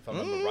 if I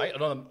remember right. I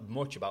don't know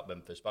much about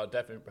Memphis, but I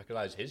definitely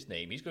recognize his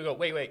name. He's going to go,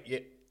 wait, you're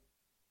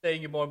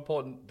saying you're more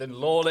important than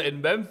Lawler in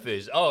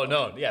Memphis? Oh,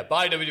 no. Yeah,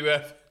 bye,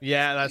 WWF.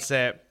 Yeah, that's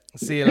it.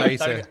 See you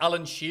later.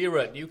 Alan Shearer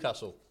at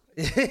Newcastle.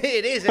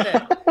 It is, isn't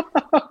it?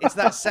 It's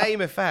that same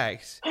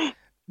effect. The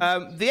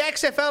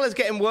XFL is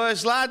getting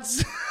worse,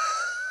 lads.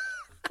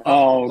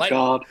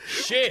 God.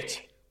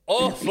 Shit.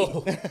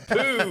 Awful.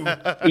 Poo.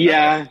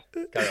 Yeah.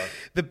 Carry on.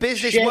 The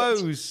business Shit.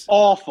 woes.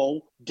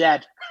 Awful.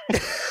 Dead.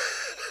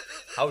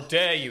 How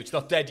dare you? It's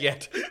not dead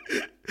yet.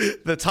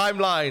 The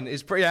timeline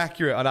is pretty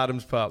accurate on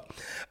Adam's part.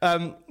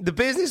 The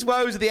business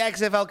woes of the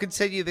XFL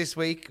continue this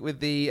week with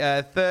the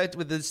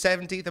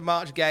 17th of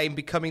March game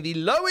becoming the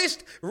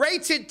lowest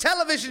rated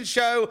television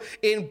show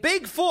in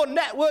Big Four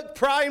Network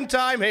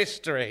primetime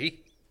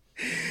history.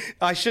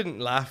 I shouldn't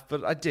laugh,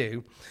 but I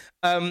do.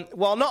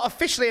 While not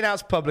officially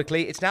announced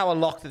publicly, it's now a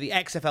lock that the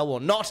XFL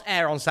will not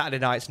air on Saturday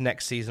nights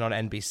next season on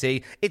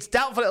NBC. It's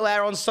doubtful it'll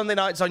air on Sunday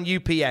nights on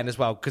UPN as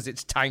well, because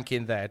it's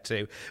tanking there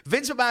too.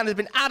 Vince McMahon has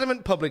been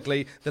adamant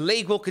publicly the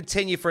league will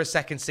continue for a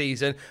second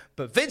season,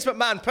 but Vince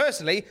McMahon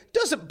personally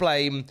doesn't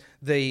blame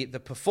the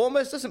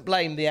performers, doesn't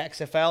blame the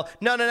XFL.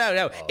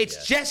 No.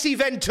 It's Jesse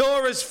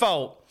Ventura's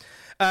fault.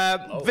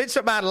 Vince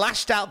McMahon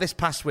lashed out this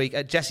past week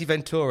at Jesse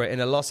Ventura in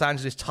a Los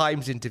Angeles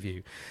Times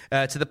interview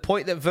to the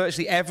point that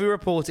virtually every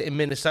reporter in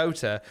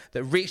Minnesota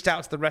that reached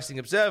out to the Wrestling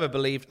Observer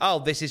believed,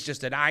 this is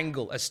just an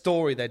angle, a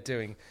story they're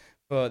doing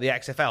for the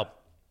XFL.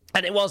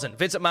 And it wasn't.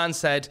 Vince McMahon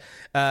said,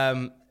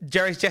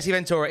 Jesse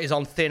Ventura is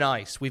on thin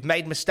ice. We've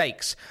made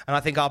mistakes. And I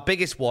think our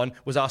biggest one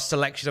was our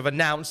selection of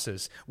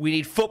announcers. We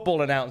need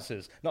football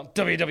announcers, not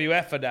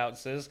WWF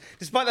announcers.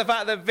 Despite the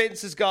fact that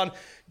Vince has gone,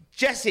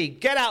 Jesse,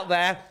 get out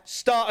there,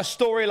 start a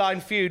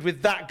storyline feud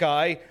with that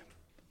guy.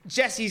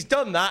 Jesse's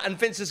done that, and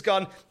Vince has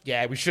gone,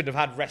 yeah, we shouldn't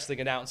have had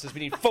wrestling announcers. We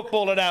need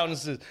football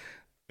announcers.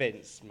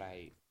 Vince,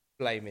 mate.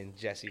 Blaming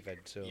Jesse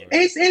Ventura.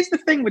 Here's the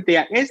thing with the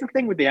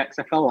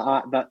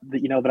XFL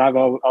that I've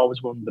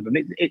always wondered,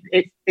 and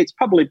it's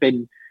probably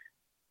been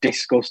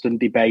discussed and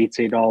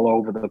debated all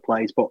over the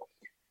place. But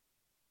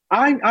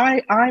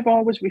I've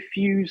always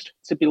refused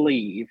to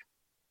believe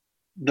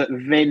that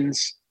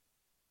Vince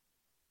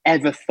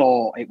ever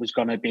thought it was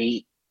going to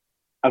be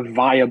a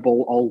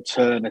viable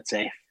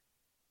alternative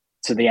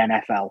to the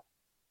NFL.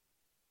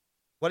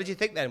 What did you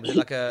think then? Was it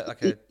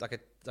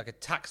like a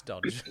tax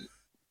dodge,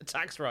 a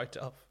tax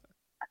write-off?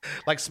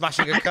 Like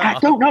smashing a car? I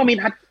don't know. I mean,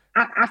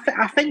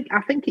 I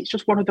think it's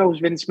just one of those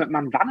Vince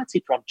McMahon vanity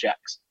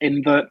projects.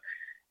 In that,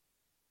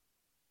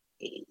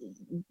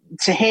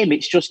 to him,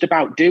 it's just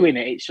about doing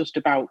it. It's just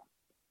about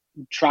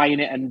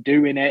trying it and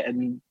doing it.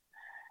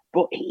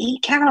 But he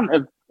can't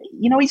have.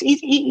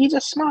 He's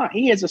a smart.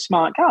 He is a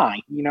smart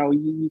guy.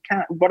 You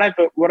can't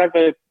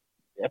whatever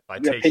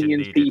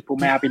opinions people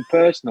may have him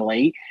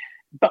personally.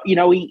 But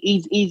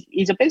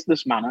he's a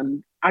businessman,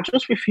 and I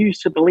just refuse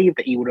to believe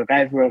that he would have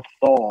ever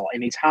thought,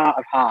 in his heart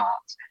of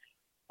hearts,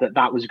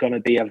 that was going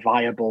to be a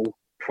viable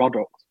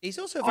product. He's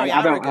also a very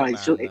arrogant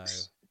man.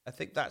 I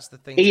think that's the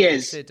thing to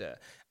consider.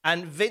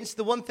 And Vince,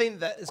 the one thing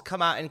that has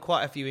come out in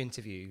quite a few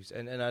interviews,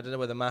 and I don't know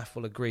whether Math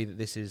will agree that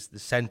this is the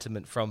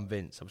sentiment from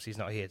Vince. Obviously, he's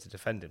not here to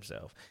defend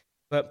himself,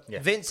 but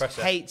Vince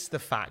hates the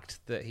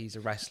fact that he's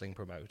a wrestling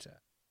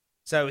promoter.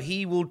 So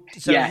he will.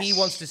 So he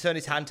wants to turn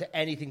his hand to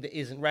anything that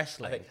isn't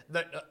wrestling. I think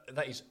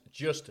that is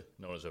just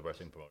known as a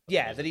wrestling promoter.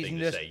 Yeah, that he's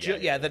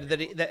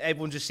that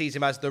everyone just sees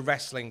him as the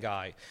wrestling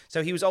guy.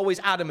 So he was always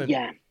adamant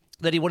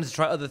that he wanted to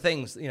try other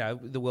things.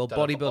 The World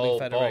Bodybuilding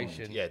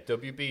Federation. Bombed. Yeah,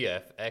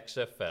 WBF,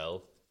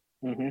 XFL,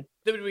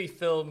 WWE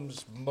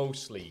films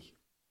mostly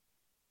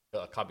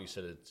that can't be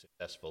considered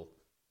successful.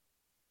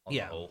 On the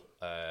whole.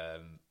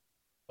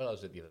 What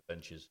else did the other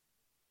ventures?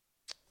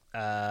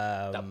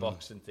 That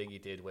boxing thing he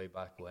did way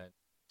back when.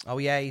 Oh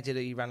yeah, he did.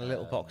 He ran a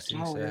little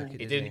boxing circuit.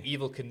 He did an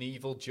Evil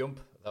Knievel jump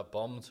that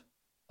bombed,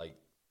 like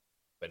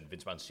when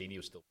Vince Mancini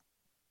was still.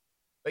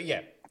 But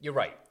yeah, you're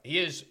right. He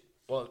is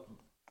arguably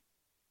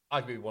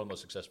one of the most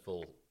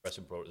successful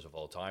wrestling promoters of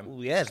all time.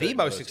 Well, yeah, the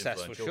most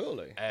successful,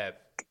 surely.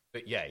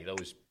 But yeah, when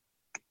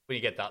you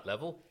get that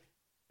level,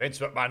 Vince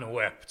McMahon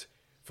wept.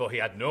 For he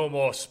had no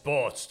more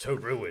sports to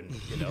ruin,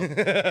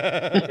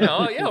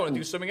 I want to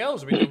do something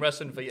else. We've been doing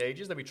wrestling for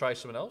ages. Let me try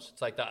something else.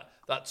 It's like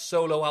that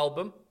solo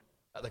album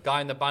that the guy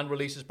in the band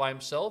releases by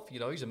himself.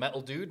 He's a metal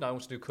dude. Now he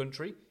wants to do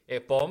country.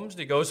 It bombs, and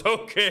he goes,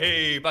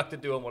 okay, back to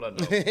doing what I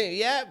know.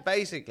 Yeah,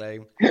 basically.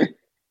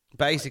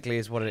 Basically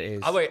is what it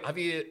is. Oh, wait,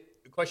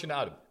 question to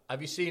Adam.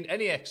 Have you seen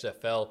any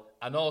XFL?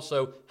 And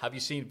also, have you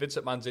seen Vince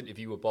McMahon's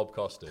interview with Bob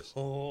Costas?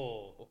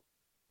 Oh,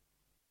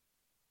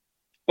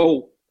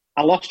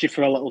 I lost you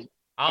for a little...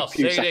 I'll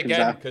say it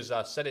again because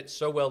I said it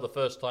so well the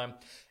first time.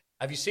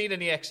 Have you seen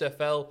any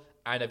XFL,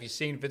 and have you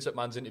seen Vince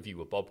McMahon's interview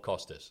with Bob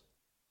Costas?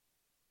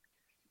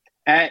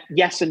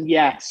 Yes and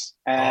yes.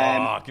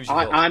 Gives you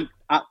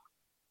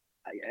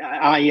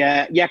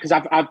because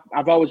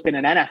I've always been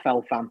an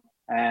NFL fan,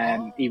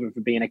 even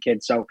from being a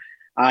kid. So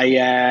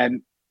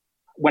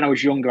when I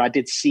was younger, I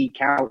did seek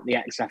out the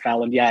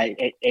XFL, and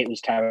it was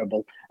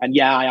terrible. And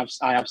I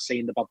have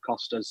seen the Bob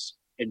Costas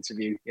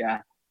interview.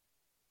 Yeah.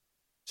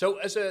 So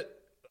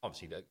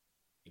obviously,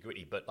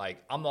 gritty, but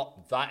I'm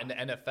not that in the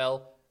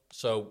NFL.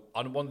 So,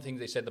 on one of the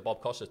things they said, the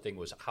Bob Costas thing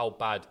was how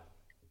bad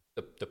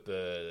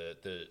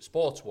the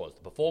sports was,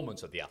 the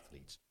performance of the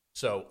athletes.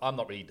 So, I'm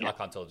not really, I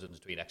can't tell the difference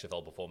between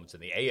XFL performance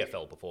and the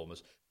AFL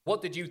performance.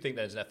 What did you think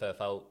then as an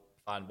FFL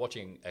fan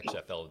watching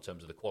XFL in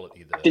terms of the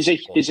quality of the?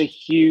 There's a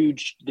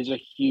huge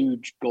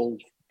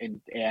gulf in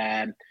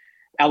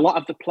a lot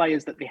of the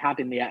players that they had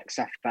in the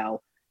XFL.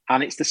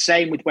 And it's the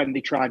same with when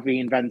they tried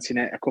reinventing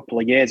it a couple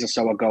of years or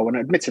so ago. And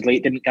admittedly,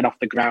 it didn't get off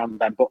the ground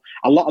then. But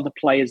a lot of the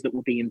players that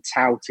were being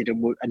touted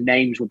and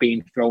names were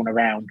being thrown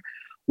around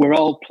were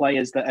all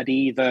players that had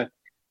either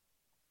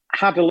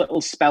had a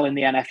little spell in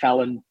the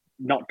NFL and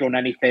not done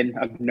anything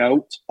of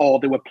note, or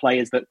they were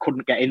players that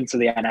couldn't get into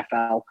the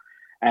NFL.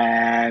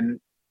 And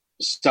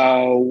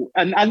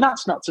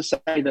that's not to say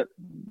that,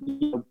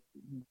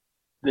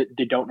 that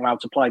they don't know how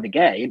to play the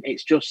game.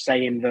 It's just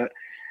saying that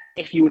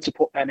if you were to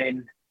put them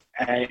in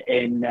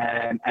an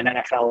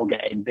NFL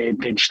game,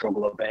 they'd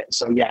struggle a bit.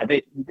 So yeah,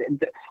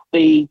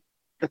 the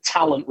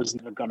talent was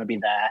never going to be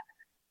there.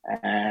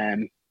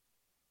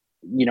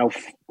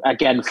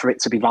 Again, for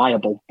it to be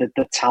viable,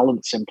 the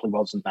talent simply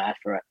wasn't there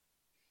for it.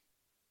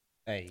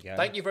 There you go.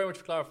 Thank you very much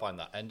for clarifying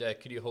that. And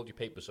could you hold your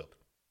papers up?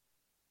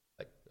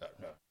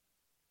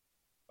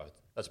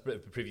 That's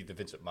preview the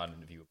Vince McMahon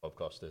interview with Bob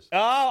Costas.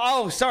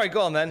 Oh, sorry.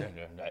 Go on then.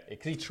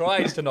 Because he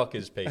tries to knock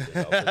his papers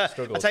off, but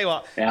struggles. I'll tell you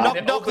what. Yeah.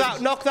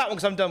 Knock that one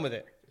because I'm done with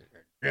it.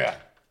 Yeah.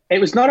 It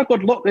was not a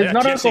good look. It was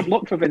not Jesse. a good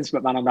look for Vince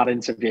McMahon on that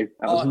interview.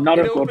 That was not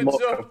a good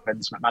look for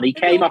Vince McMahon. He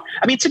came off.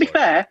 I mean, to be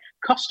fair,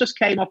 Costas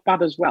came off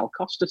bad as well.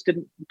 Costas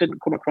didn't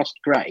come across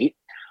great,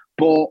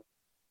 but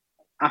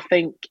I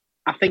think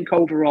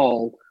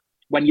overall,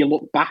 when you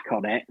look back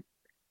on it,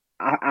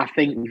 I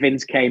think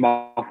Vince came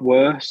off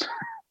worse.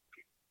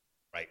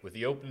 Right, with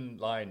the open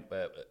line,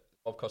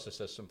 Bob Costa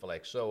says something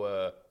like,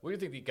 so what do you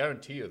think the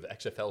guarantee of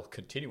XFL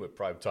continue at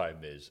prime time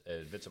is?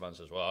 And Vince McMahon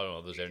says, well, I don't know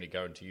if there's any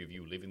guarantee of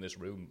you leaving this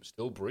room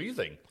still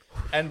breathing.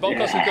 And Bob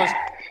Costa goes,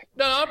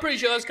 no, I'm pretty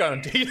sure that's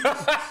guaranteed.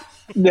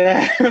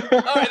 Yeah.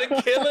 All right,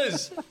 the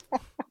Killers.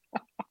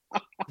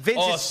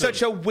 Vince is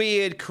such a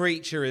weird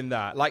creature in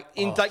that,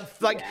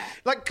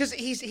 because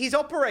he's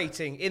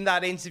operating in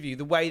that interview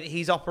the way that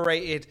he's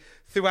operated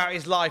throughout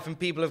his life, and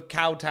people have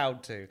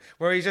kowtowed to,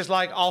 where he's just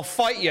like, "I'll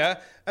fight you,"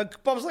 and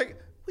Bob's like,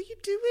 "What are you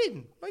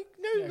doing? Like,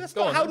 no, that's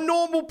not how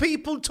normal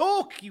people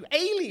talk. You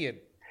alien!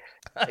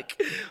 Like,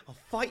 I'll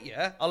fight you.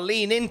 I'll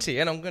lean into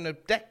you, and I'm gonna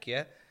deck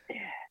you."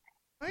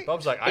 Right?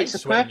 Bob's like, It's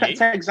a perfect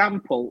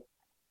example.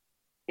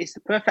 It's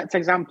the perfect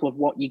example of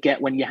what you get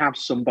when you have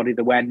somebody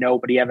where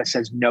nobody ever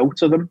says no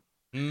to them.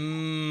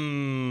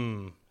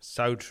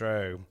 So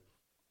true.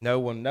 No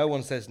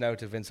one says no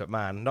to Vince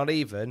McMahon, not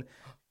even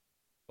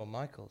Shawn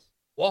Michaels.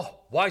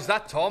 What? Why is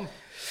that, Tom?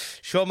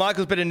 Shawn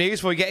Michaels, bit of news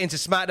before we get into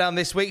SmackDown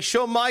this week.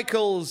 Shawn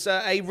Michaels,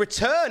 a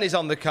return is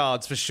on the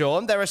cards for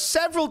Shawn. There are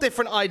several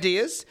different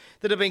ideas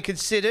that have been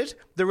considered.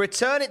 The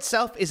return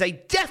itself is a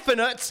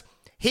definite.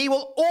 He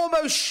will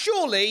almost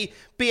surely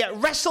be at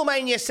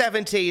WrestleMania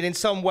 17 in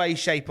some way,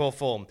 shape, or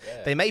form.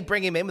 Yeah. They may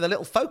bring him in with a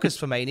little focus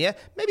for Mania,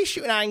 maybe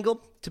shoot an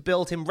angle to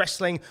build him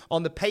wrestling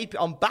on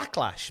on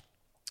Backlash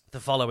the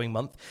following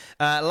month.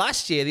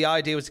 Last year, the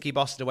idea was to keep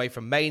Austin away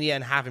from Mania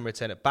and have him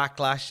return at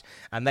Backlash,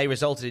 and they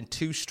resulted in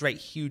 2 straight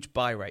huge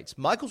buy rates.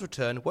 Michael's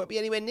return won't be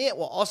anywhere near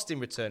what Austin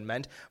return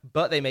meant,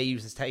 but they may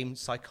use the same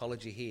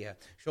psychology here.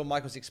 Shawn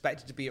Michaels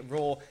expected to be at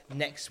Raw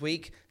next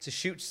week to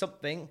shoot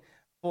something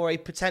for a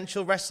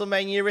potential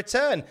WrestleMania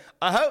return.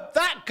 I hope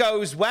that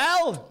goes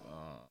well.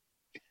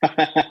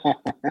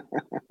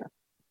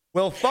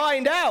 We'll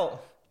find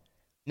out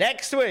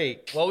next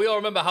week. Well, we all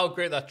remember how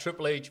great that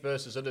Triple H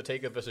versus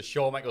Undertaker versus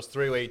Shawn Michaels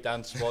 3-way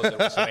dance was at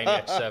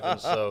WrestleMania 7.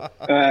 So,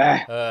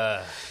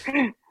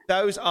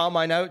 those are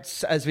my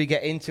notes as we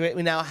get into it.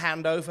 We now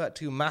hand over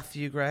to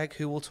Matthew Gregg,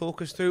 who will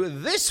talk us through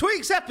this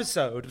week's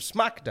episode of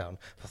SmackDown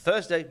for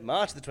Thursday,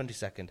 March the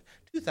 22nd,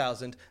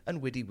 2000,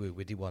 and Widdy Woo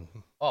Widdy 1.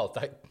 Oh,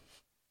 thank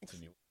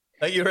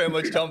you very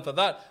much, Tom, for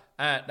that.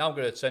 Now I'm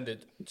going to send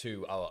it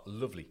to our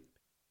lovely.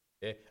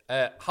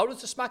 How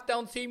does the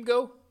SmackDown theme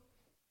go?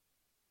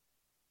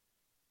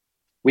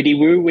 Widdy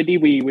woo, widdy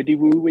wee, widdy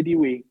woo, widdy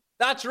wee.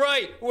 That's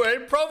right. We're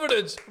in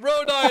Providence,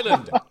 Rhode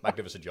Island.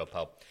 Magnificent job,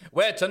 pal.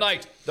 Where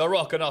tonight, The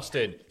Rock and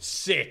Austin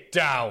sit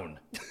down.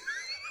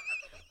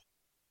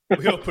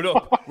 We open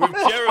up with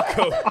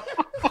Jericho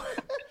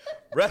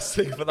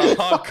wrestling for the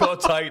hardcore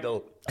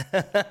title.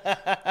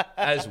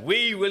 As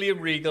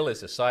William Regal is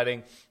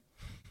deciding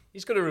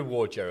he's going to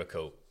reward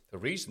Jericho for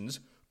reasons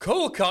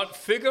Cole can't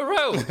figure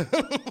out.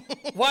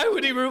 Why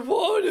would he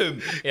reward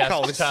him?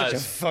 Cole is such a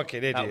fucking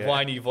idiot. That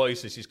whiny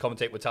voice as he's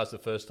commentating with Taz the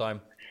first time.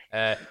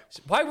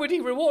 Why would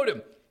he reward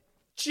him?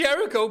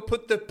 Jericho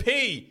put the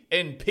P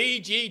in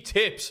PG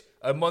tips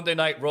on Monday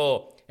Night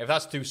Raw. If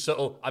that's too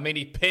subtle, I mean,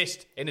 he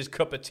pissed in his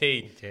cup of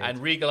tea, and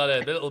Regal had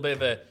a little bit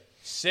of a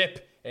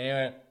sip, and he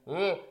went,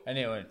 oh, and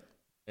he went,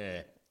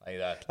 yeah, like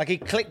that. Like he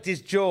clicked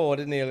his jaw,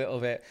 didn't he, a little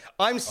bit?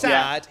 I'm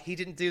sad he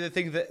didn't do the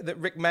thing that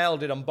Rick Mail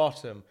did on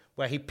Bottom,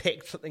 where he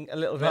picked something a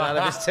little bit out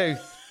of his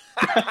tooth.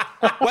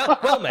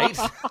 well, mate.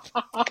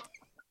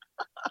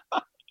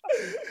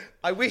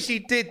 I wish he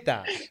did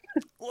that.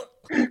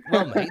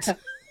 Well, mate.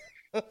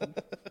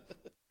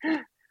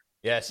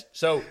 Yes,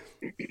 so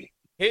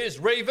here's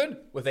Raven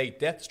with a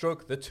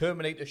Deathstroke the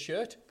Terminator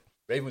shirt.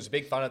 Raven was a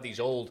big fan of these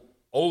old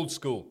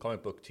school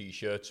comic book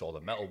T-shirts, or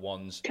the metal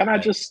ones. Can I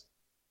just...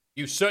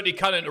 You certainly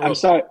can interrupt. I'm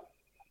sorry.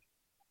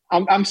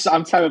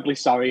 I'm terribly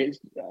sorry.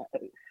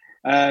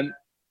 I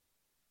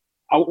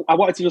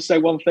wanted to just say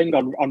one thing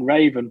on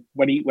Raven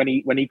when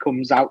he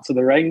comes out to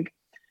the ring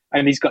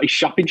and he's got his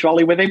shopping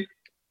trolley with him.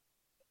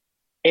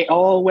 It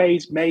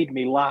always made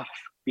me laugh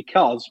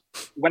because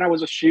when I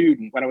was a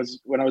student, when I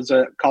was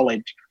at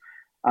college,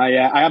 I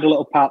had a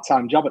little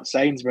part-time job at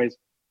Sainsbury's,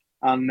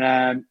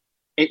 and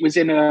it was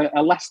in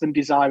a less than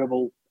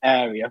desirable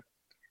area,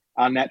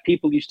 and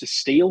people used to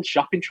steal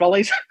shopping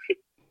trolleys.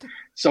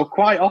 So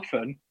quite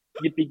often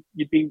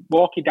you'd be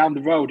walking down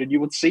the road and you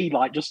would see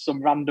like just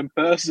some random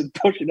person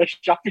pushing a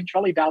shopping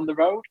trolley down the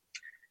road,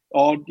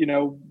 or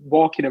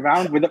walking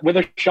around with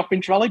a shopping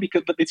trolley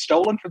because they'd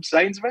stolen from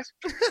Sainsbury's.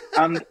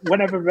 And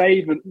whenever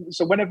I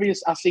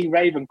see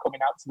Raven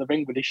coming out to the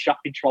ring with his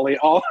shopping trolley, it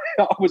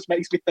always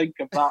makes me think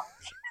of that.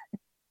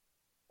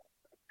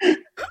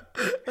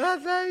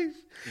 That's nice.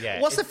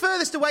 Yeah. What's the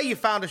furthest away you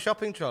found a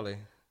shopping trolley?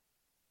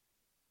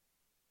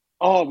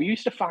 Oh, we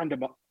used to find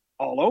them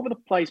all over the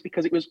place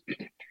because it was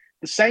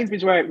the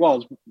Sainsbury's where it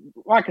was.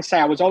 Like I say,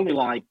 I was only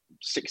like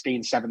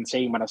 16,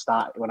 17 when I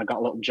got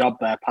a little job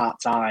there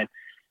part-time.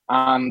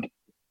 And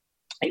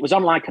it was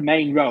on like a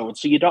main road.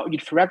 So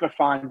you'd forever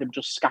find them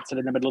just scattered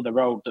in the middle of the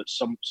road that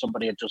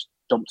somebody had just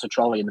dumped a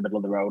trolley in the middle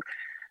of the road.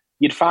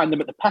 You'd find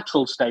them at the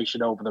petrol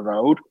station over the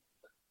road.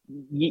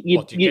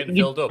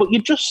 Filled up? But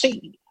you'd just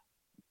see...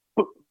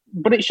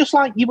 But it's just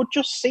like you would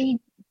just see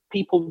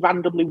people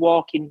randomly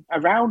walking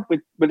around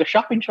with a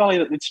shopping trolley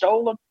that they'd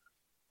stolen.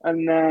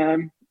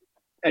 And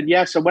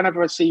yeah, so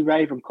whenever I see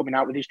Raven coming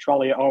out with his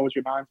trolley, it always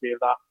reminds me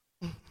of that.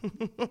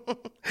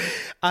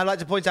 I'd like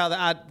to point out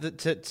that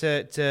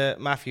to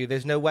Matthew,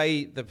 there's no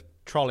way the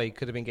trolley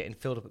could have been getting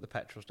filled up at the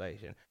petrol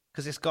station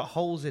because it's got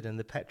holes in it and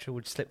the petrol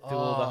would slip through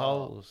all the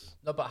holes.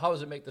 No, but how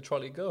does it make the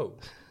trolley go?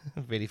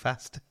 Really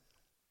fast.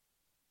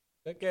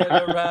 Get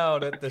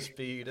around at the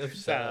speed of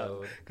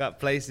sound. Got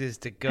places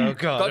to go.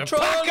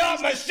 Control up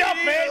my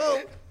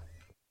shopping!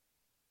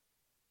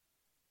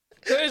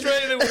 So he's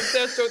ready with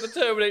Deathstroke the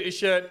Terminator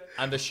shirt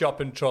and a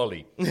shopping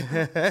trolley.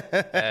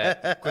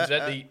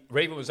 Coincidentally,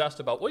 Raven was asked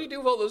about, what do you do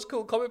with all those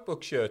cool comic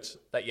book shirts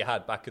that you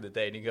had back in the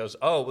day? And he goes,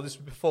 oh, well, this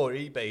was before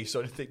eBay, so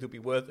I didn't think they'd be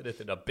worth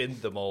anything. I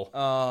binned them all.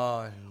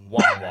 Oh,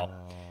 Wah.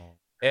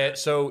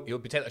 So he'll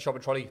be taking a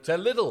shopping trolley to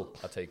Lidl,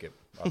 I take it,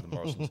 rather than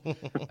Morrison's.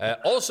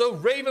 Also,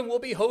 Raven will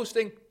be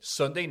hosting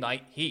Sunday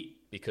Night Heat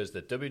because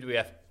the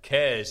WWF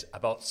cares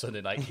about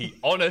Sunday Night Heat.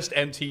 Honest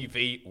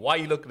MTV, why are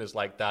you looking at us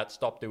like that?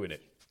 Stop doing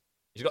it.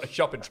 He's got a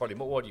shopping trolley.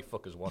 What do you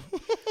fuckers want?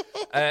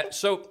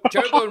 So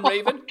Jericho and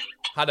Raven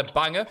had a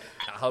banger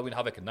at Halloween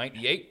Havoc in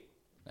 98,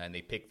 and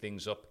they picked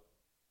things up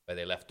where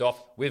they left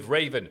off, with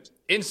Raven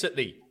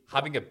instantly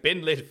having a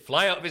bin lid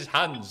fly out of his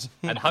hands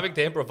and having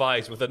to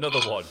improvise with another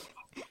one.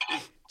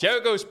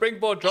 Jericho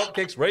springboard drop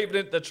kicks Raven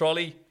into the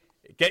trolley.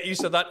 Get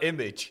used to that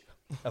image.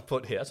 I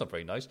put here, that's not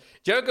very nice.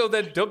 Jericho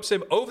then dumps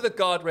him over the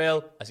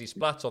guardrail as he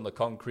splats on the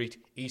concrete.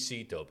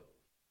 EC dub.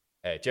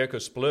 Jericho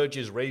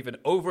splurges Raven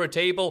over a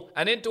table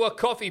and into a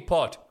coffee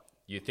pot.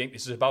 You think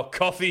this is about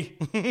coffee?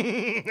 Is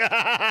it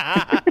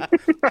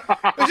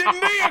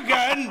me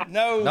again?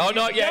 No,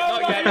 not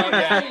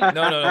yet.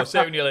 No.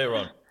 Saving you later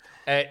on.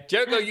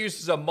 Jericho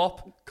uses a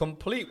mop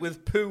complete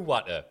with poo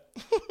water.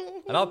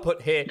 And I'll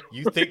put here,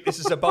 you think this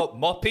is about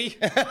moppy?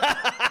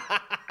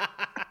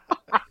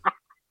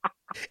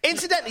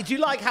 Incidentally, do you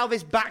like how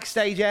this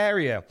backstage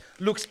area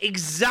looks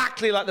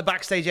exactly like the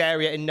backstage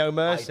area in No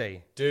Mercy?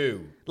 I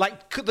do.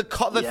 Like the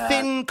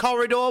thin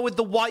corridor with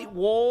the white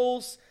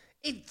walls.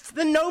 It's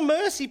the No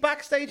Mercy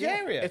backstage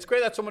area. It's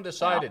great that someone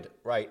decided,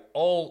 right,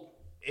 all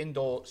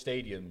indoor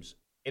stadiums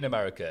in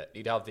America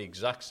need to have the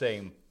exact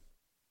same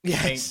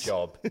paint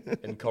job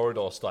in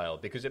corridor style,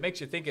 because it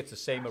makes you think it's the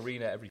same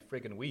arena every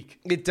friggin' week.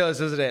 It does,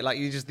 doesn't it? Like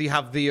you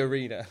have the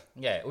arena.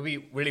 Yeah, it would be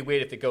really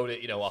weird if they go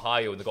to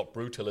Ohio and they got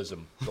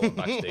brutalism going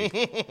backstage.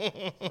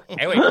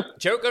 Anyway,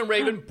 Jericho and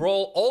Raven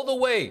brawl all the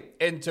way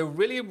into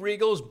William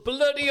Regal's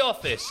bloody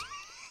office,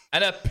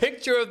 and a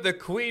picture of the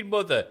Queen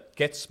Mother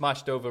gets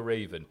smashed over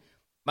Raven.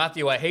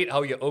 Matthew, I hate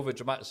how you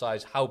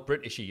over-dramatise how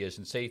British he is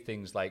and say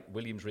things like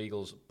Williams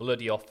Regal's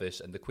bloody office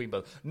and the Queen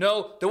Mother.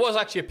 No, there was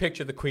actually a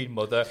picture of the Queen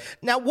Mother.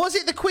 Now, was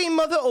it the Queen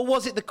Mother or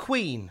was it the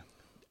Queen?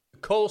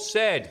 Cole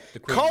said the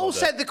Queen Mother. Cole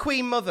said the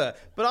Queen Mother,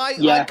 but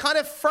I kind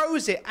of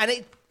froze it,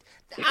 and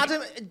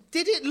Adam,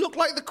 did it look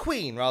like the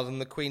Queen rather than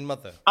the Queen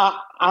Mother?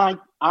 I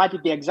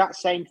did the exact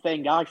same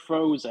thing. I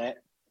froze it.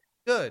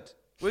 Good.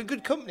 We're in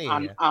good company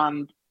here.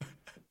 And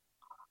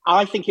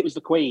I think it was the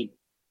Queen.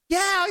 Yeah,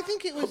 I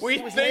think it was. We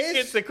think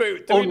it's the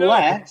Queen.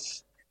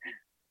 Unless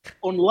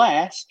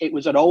it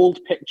was an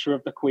old picture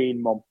of the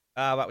Queen mum.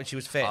 About when she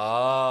was fit.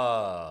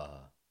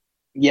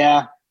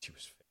 Yeah. She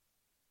was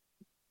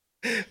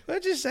fit. We're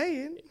just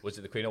saying. Was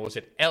it the Queen or was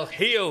it El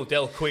Hijo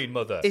del Queen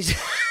Mother?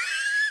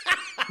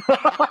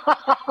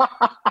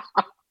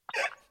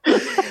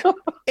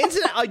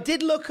 Internet, I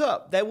did look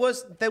up. There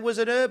was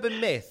an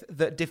urban myth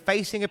that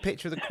defacing a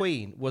picture of the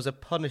Queen was a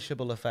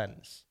punishable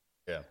offence.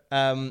 Yeah.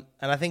 And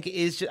I think it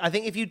is. I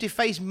think if you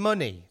deface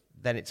money,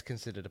 then it's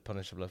considered a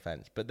punishable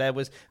offence. But that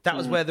was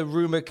where the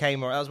rumour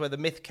came, or that was where the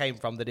myth came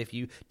from, that if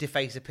you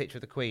deface a picture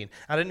of the Queen,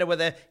 I don't know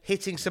whether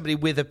hitting somebody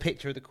with a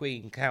picture of the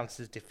Queen counts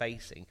as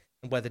defacing,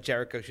 and whether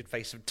Jericho should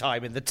face some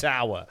time in the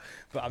Tower,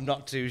 but I'm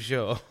not too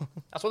sure.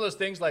 That's one of those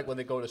things like when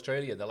they go to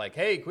Australia, they're like,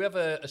 hey, can we have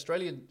an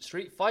Australian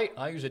street fight?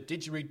 I use a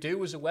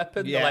didgeridoo as a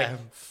weapon. Yeah. They're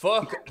like,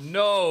 fuck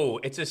no,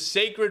 it's a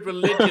sacred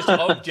religious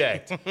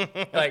object.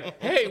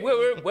 Like, hey,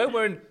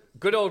 we're in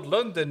good old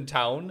London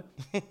town.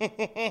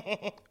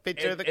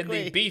 Picture of the in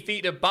Queen. the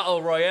Beefeater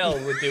Battle Royale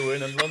we're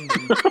doing in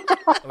London.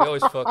 We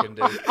always fucking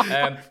do.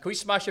 Can we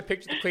smash a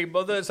picture of the Queen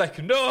Mother? It's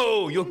like,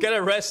 no, you'll get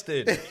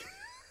arrested.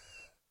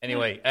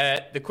 Anyway,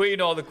 the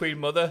Queen or the Queen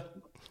Mother,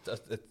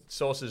 the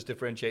sources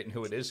differentiating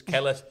who it is.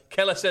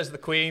 Keller says the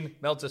Queen,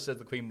 Meltzer says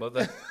the Queen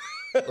Mother.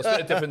 We'll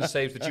split a difference,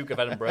 saves the Duke of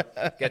Edinburgh.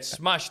 Gets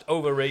smashed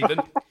over Raven.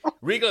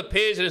 Regal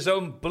appears in his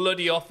own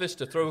bloody office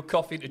to throw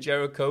coffee to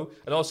Jericho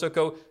and also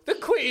go, the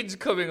Queen's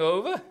coming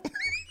over.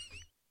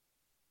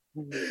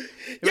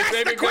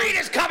 Yes, the Queen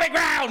is coming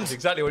round! That's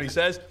exactly what he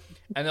says.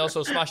 And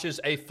also smashes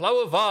a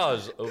flower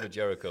vase over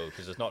Jericho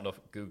because there's not enough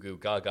goo goo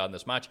gaga in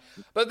this match.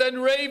 But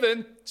then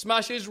Raven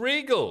smashes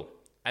Regal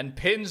and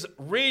pins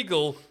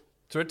Regal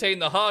to retain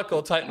the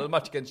hardcore title of the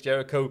match against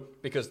Jericho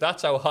because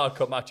that's how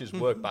hardcore matches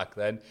work back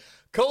then.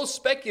 Cole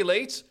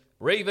speculates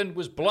Raven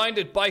was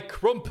blinded by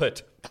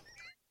Crumpet.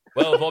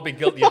 Well, we've all been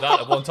guilty of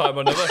that at one time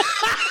or another.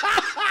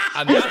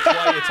 And that's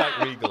why he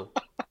attacked Regal.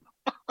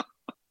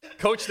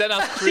 Coach then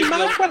asked Regal.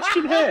 My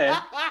question here.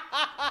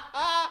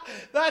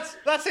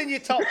 That's in your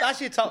top. That's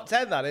your top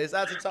 10. That is.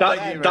 That's a top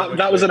 10.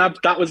 That was an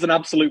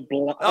absolute.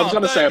 I was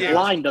going to say a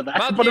blinder there.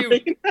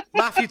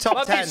 Matthew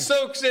top 10. Matthew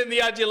soaks in the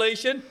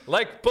adulation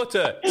like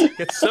butter.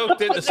 Gets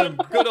soaked into some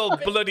good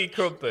old bloody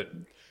Crumpet.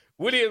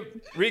 William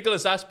Regal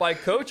is asked by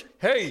Coach,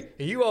 "Hey,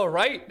 are you all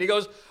right?" And he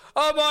goes,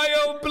 "Am I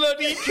own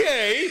bloody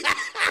K?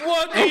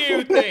 What do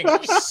you think?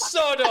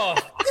 Sod off."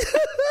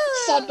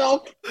 Sod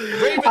off.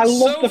 Raven's I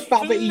love so the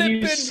fact that you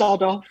used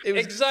sod off.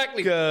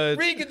 Exactly. good.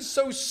 Regan's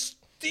so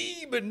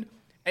steaming,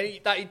 and he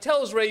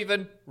tells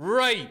Raven,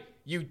 "Right,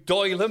 you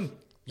Doylem,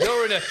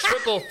 you're in a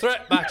triple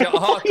threat match at a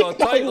hardcore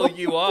title,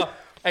 you are,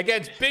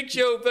 against Big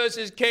Show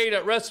versus Kane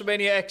at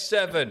WrestleMania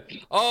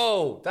X7.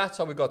 Oh, that's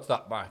how we got to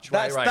that match.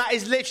 Right. That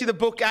is literally the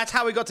book. That's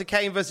how we got to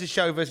Kane versus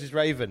Show versus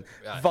Raven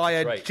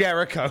via right.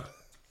 Jericho.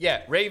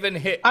 Yeah, Raven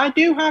hit. I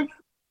do have.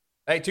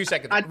 Hey, 2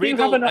 seconds. I do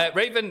have enough.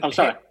 Raven. Oh,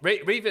 sorry.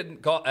 Raven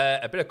got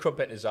a bit of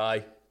Crumpet in his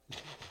eye,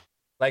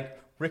 like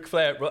Ric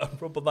Flair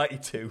at Rumble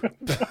 '92.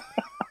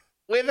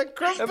 With a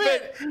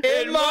Crumpet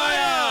in my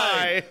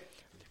eye.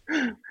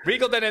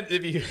 Regal then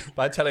interviewed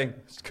by telling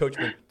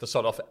Coachman to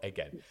sod off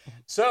again.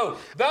 So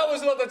that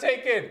was a lot to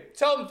take in.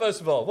 Tom, first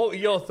of all, what were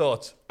your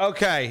thoughts?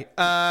 Okay.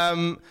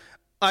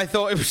 I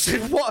thought it was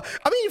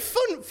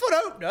fun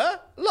opener.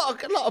 A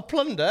lot of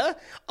plunder.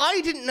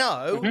 I didn't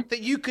know that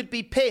you could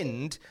be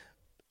pinned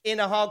in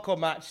a hardcore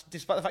match,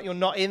 despite the fact you're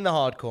not in the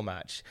hardcore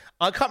match.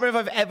 I can't remember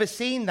if I've ever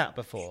seen that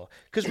before.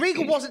 Because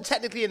Regal wasn't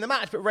technically in the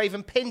match, but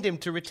Raven pinned him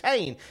to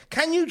retain.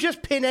 Can you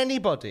just pin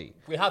anybody?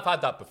 We have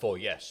had that before,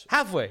 yes.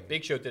 Have we?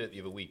 Big Show did it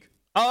the other week.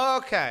 Oh,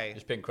 okay.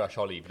 Just pin Crash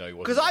Holly, even though he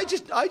wasn't.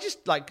 Because I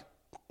just like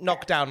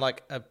knock down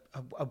like a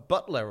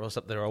butler or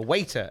something, or a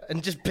waiter,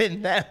 and just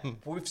pin them.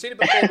 Well, we've seen it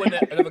before when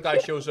another guy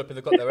shows up and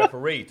they've got their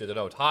referee to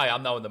denote, "Hi,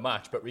 I'm now in the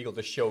match," but Regal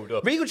just showed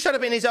up. Regal showed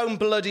up in his own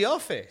bloody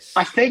office.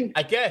 I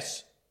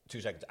guess 2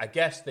 seconds. I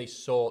guess they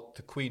saw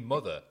the Queen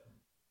Mother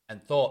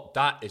and thought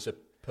that is a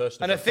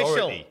person An of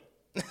authority.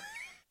 official.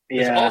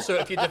 Yeah. Also,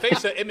 if you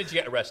deface her image,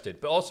 you get arrested.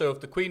 But also,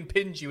 if the Queen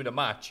pins you in a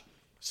match,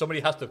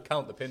 somebody has to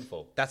count the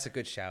pinfall. That's a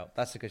good shout.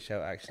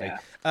 Actually.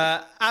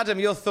 Yeah. Adam,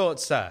 your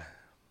thoughts, sir?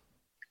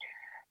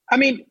 I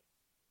mean,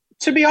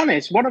 to be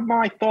honest, one of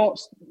my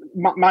thoughts,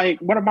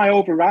 one of my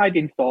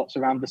overriding thoughts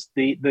around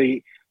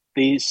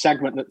the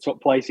segment that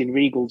took place in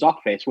Regal's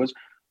office was,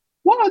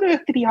 what on earth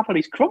did he have on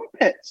his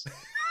crumpets?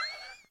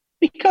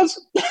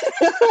 Because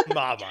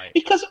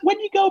when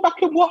you go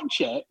back and watch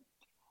it,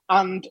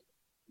 and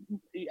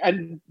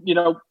you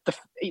know,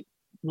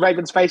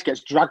 Raven's face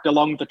gets dragged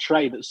along the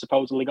tray that's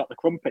supposedly got the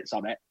crumpets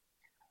on it,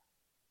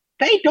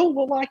 they don't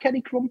look like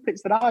any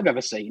crumpets that I've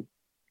ever seen.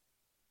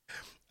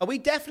 Are we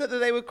definite that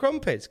they were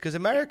crumpets? Because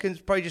Americans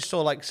probably just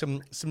saw like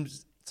some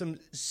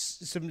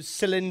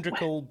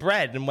cylindrical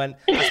bread and went,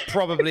 "That's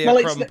probably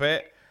a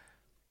crumpet."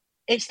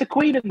 It's the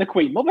Queen and the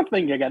Queen Mother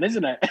thing again,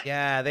 isn't it?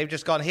 Yeah, they've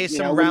just gone, "Here's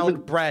some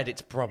round bread.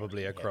 It's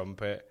probably a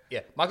crumpet."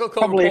 Yeah, Michael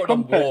Cole reported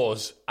on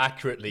Wars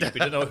accurately. We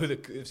don't know who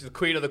if it's the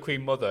Queen or the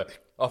Queen Mother,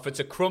 or if it's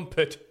a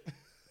crumpet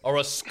or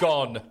a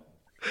scone.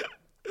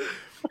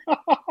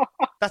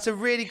 That's a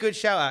really good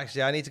shout,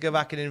 actually. I need to go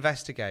back and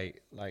investigate,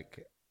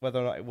 like, whether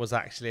or not it was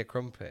actually a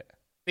crumpet.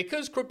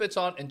 Because crumpets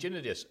aren't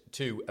indigenous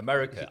to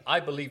America,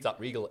 I believe that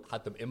Regal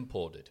had them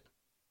imported.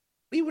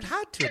 He would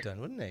have to have done,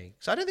 wouldn't he?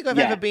 So I don't think I've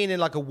ever been in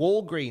like a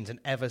Walgreens and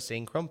ever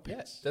seen crumpets.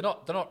 Yes, they're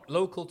not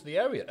local to the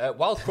area.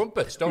 Wild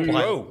crumpets don't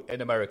grow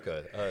in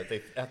America.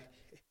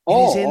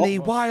 He's in the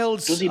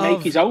wilds. Does he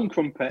make his own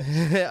crumpet?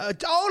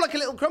 Like a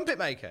little crumpet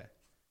maker.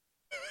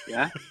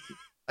 Yeah.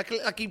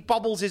 like he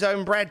bobbles his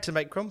own bread to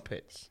make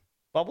crumpets.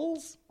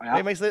 Bubbles? Yeah.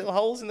 He makes little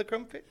holes in the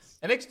crumpets.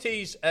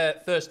 NXT's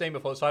first name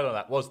before the title on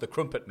that was the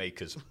Crumpet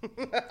Makers.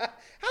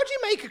 How do you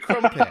make a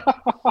crumpet?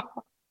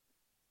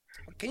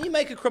 Can you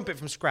make a crumpet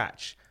from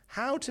scratch?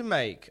 How to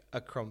make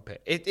a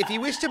crumpet? If you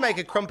wish to make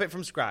a crumpet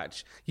from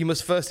scratch, you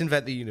must first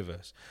invent the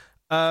universe.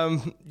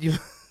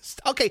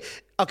 Okay.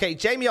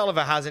 Jamie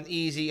Oliver has an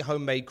easy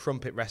homemade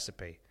crumpet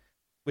recipe,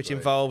 which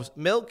involves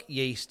milk,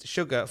 yeast,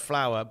 sugar,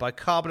 flour,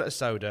 bicarbonate of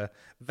soda,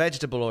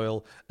 vegetable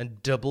oil,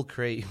 and double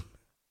cream.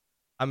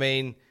 I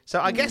mean,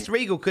 so I guess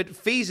Regal could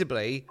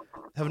feasibly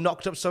have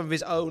knocked up some of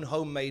his own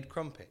homemade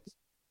crumpets.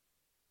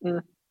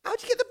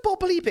 How'd you get the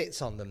bobbly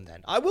bits on them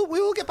then? We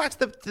will get back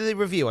to the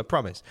review, I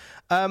promise.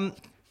 I'm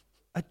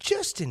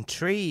just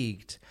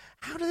intrigued.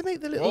 How do they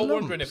make the little lumps? We're all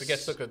wondering if it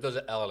gets stuck on a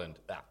desert island.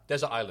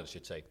 Desert island, I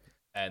should say.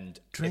 And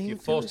if you're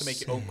forced to make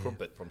your own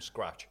crumpet from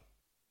scratch.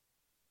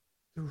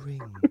 The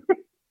ring.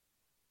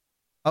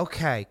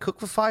 Okay, cook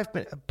for 5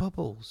 minutes.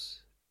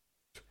 Bubbles.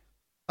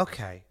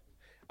 Okay.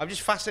 I'm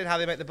just fascinated how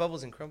they make the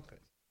bubbles in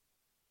crumpets.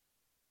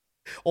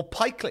 Or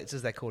pikelets,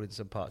 as they're called in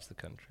some parts of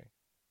the country.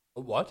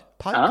 What?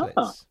 Pikelets.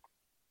 Ah.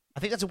 I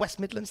think that's a West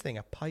Midlands thing,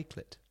 a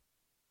pikelet.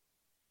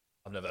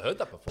 I've never heard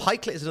that before.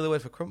 Pikelet is another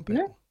word for crumpet.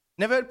 Yeah.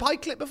 Never heard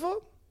pikelet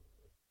before?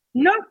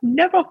 No,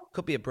 never.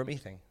 Could be a Brummie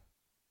thing.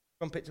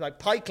 Crumpet, like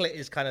pikelet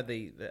is kind of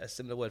a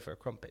similar word for a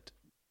crumpet.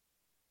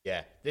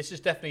 Yeah, this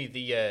is definitely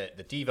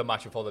the diva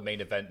match before the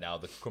main event now,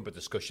 the crumpet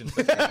discussions.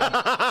 Recap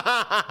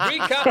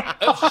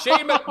of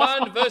Shane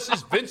McMahon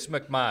versus Vince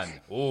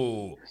McMahon.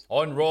 Ooh,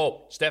 on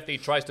Raw, Stephanie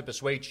tries to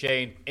persuade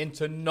Shane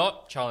into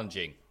not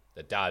challenging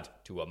the dad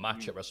to a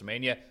match at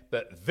WrestleMania,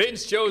 but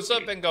Vince shows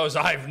up and goes,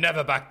 I've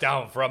never backed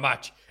down for a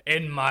match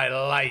in my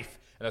life.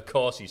 And of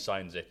course he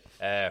signs it.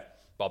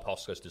 Bob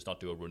Hoskins does not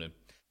do a run-in.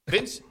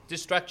 Vince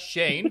distracts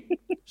Shane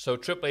so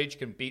Triple H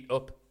can beat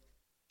up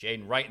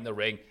Shane right in the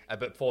ring. But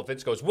before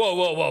Vince goes, whoa,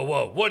 whoa, whoa,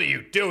 whoa, what are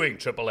you doing,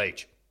 Triple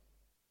H?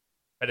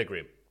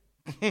 Pedigree.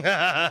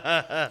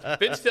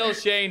 Vince tells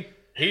Shane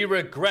he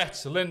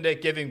regrets Linda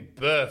giving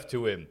birth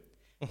to him.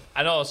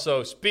 And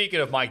also, speaking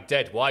of my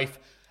dead wife,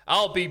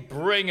 I'll be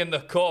bringing the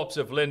corpse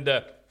of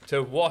Linda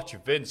to watch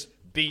Vince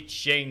beat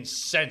Shane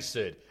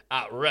censored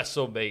at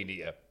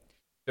WrestleMania.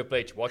 Triple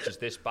H watches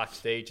this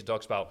backstage and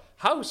talks about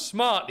how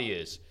smart he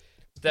is.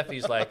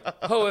 Stephanie's like,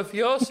 oh, if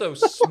you're so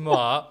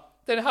smart,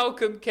 then how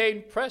come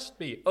Kane pressed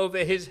me over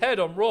his head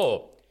on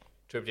Raw?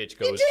 Triple H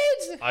goes,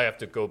 I have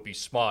to go be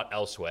smart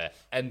elsewhere,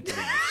 and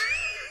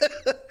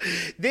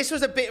leaves. This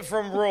was a bit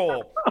from Raw,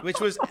 which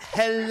was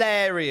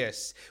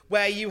hilarious,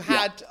 where you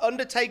had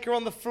Undertaker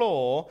on the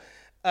floor,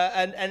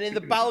 and in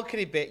the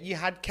balcony bit, you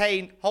had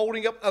Kane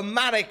holding up a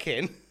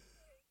mannequin,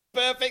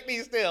 perfectly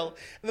still.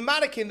 And the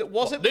mannequin that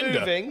wasn't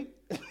moving.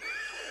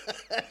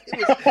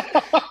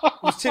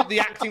 The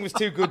acting was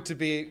too good to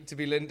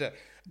be Linda.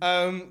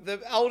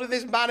 Holding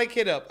this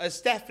mannequin up as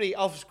Stephanie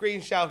off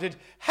screen shouted,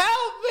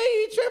 "Help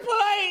me, Triple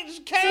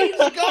H! Kane's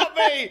got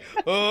me!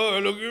 Oh,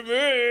 look at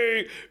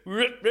me!"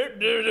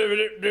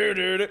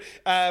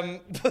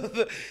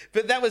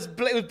 But it was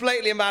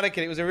blatantly a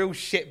mannequin. It was a real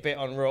shit bit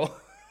on Raw.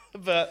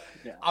 But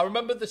I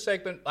remember the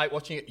segment, like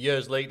watching it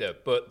years later,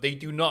 but they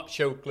do not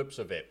show clips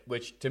of it,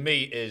 which to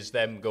me is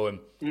them going,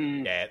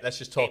 yeah, let's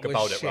just talk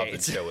about it rather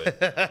than show it.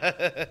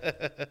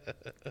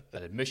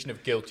 An admission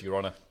of guilt, Your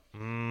Honor.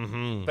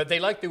 Mm-hmm. But they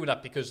like doing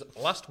that because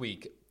last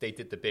week they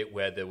did the bit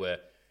where they were,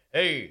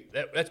 hey,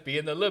 let's be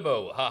in the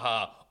limo,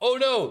 haha. Oh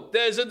no,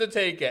 there's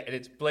Undertaker. And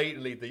it's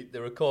blatantly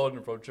the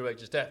recording from Triple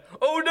H's death.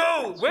 Oh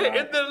no, we're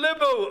in the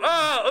limo.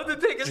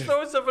 Undertaker's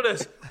throwing stuff at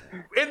us.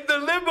 In the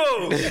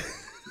limo.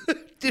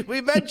 Did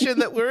we mention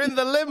that we're in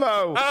the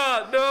limo?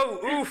 No,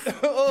 oof.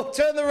 Oh,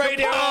 turn the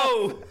radio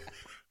off.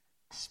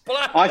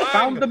 Splat, I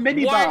found the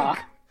minibar.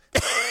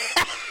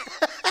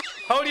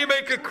 How do you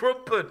make a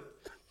crumpet?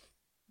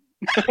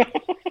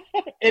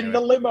 In the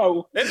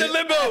limo. In the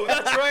limo,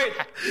 that's right.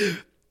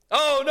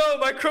 Oh no,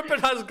 my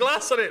crumpet has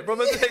glass on it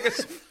from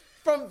Undertaker's.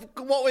 From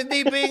what with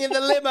me being in the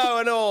limo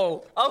and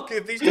all. I'll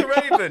give these to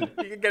Raven.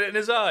 He can get it in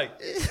his eye.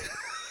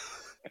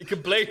 He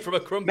can blade from a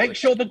crumpet. Make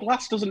sure the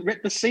glass doesn't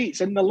rip the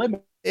seats in the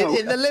limo.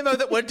 In the limo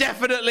that we're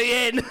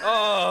definitely in.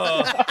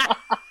 Oh.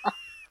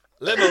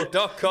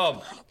 Limo.com.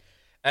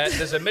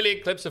 There's a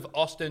million clips of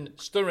Austin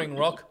stirring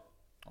Rock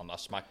on that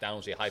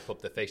SmackDowns. They hype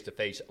up the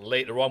face-to-face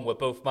later on where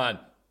both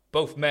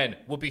men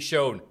will be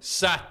shown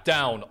sat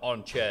down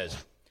on chairs.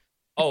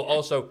 Oh,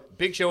 also,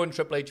 Big Show and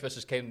Triple H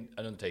versus Kane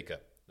and Undertaker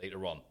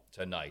later on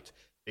tonight.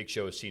 Big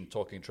Show is seen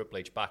talking Triple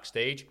H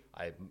backstage.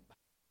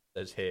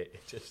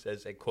 It just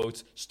says, in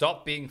quotes,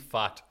 stop being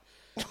fat.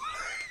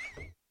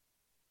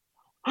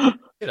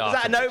 Is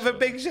that a note for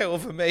Big Show or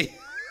for me?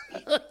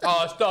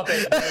 Oh, stop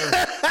it.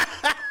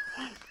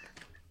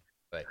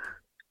 Right.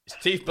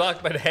 Steve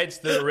Blackman heads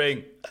to the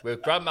ring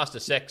with Grandmaster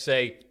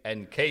Sexay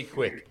and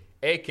K-Quick,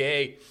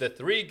 a.k.a. the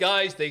three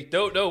guys they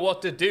don't know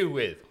what to do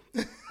with.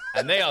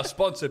 And they are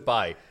sponsored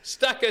by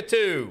Stacker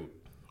 2,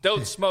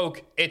 Don't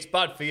Smoke, It's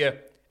Bad For You,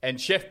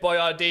 and Chef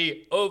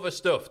Boyardee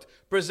Overstuffed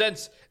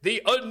presents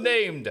the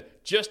unnamed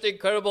Just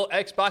Incredible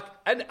X-Pac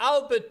and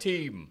Albert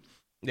team.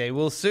 They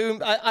will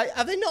soon.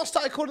 Have they not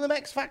started calling them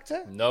X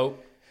Factor? No.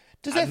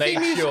 Does I their made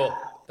theme music... sure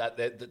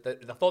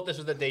that I thought this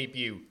was the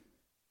debut.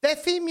 Their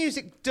theme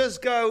music does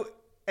go,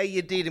 hey,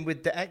 you're dealing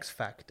with the X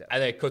Factor.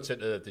 And then it cuts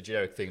into the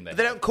generic thing. They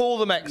don't call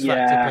them X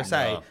Factor per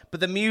se, but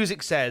the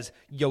music says,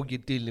 yo, you're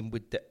dealing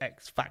with the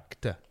X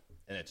Factor.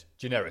 And it's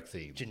generic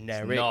theme.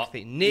 Generic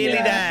theme. Nearly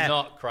there.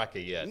 Not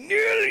cracky yet.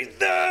 Nearly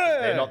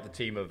there. They're not the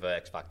team of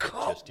X Factor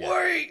just yet.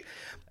 Wait.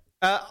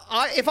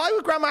 If I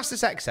were Grandmaster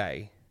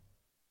Sexay,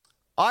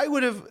 I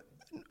would have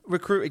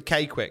recruited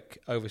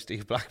K-Quick over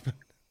Steve Blackman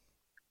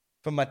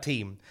for my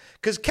team.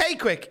 Because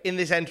K-Quick in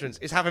this entrance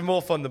is having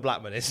more fun than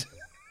Blackman is.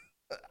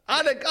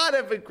 I'd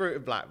have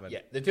recruited Blackman. Yeah,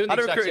 they're doing the I'd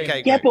have exact recruited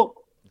same. K-Quick.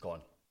 Yeah, Go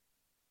on.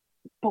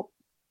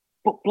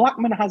 but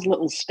Blackman has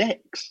little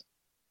sticks.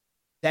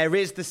 There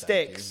is the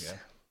sticks. Yeah.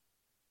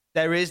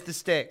 There is the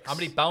sticks. How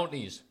many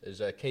bounties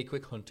has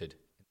K-Quick hunted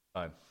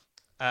in time?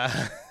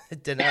 I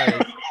don't know.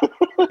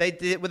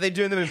 Were they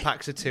doing them in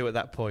packs of 2 at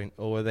that point,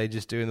 or were they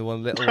just doing the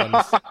one little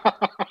ones?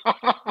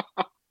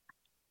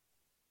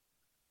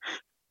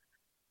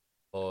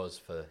 Pause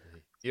for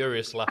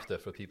furious laughter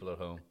for people at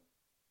home.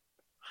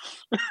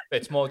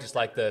 It's more just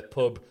like the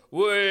pub,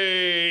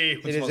 way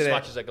when someone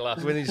smashes a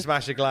glass. When you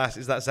smash a glass,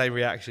 it's that same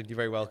reaction. You're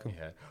very welcome.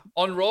 Yeah.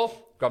 On Raw,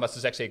 Grandmaster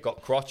Sexay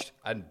got crotched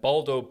and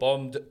Baldo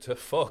bombed to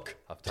fuck.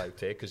 I've typed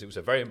here because it was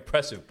a very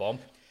impressive bomb.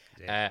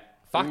 Yeah.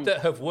 Factor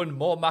have won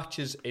more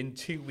matches in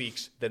 2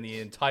 weeks than the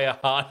entire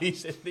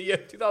Hardys in the year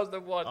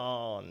 2001.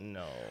 Oh,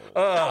 no.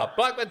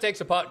 Blackman takes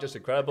apart Just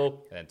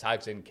Incredible and then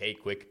tags in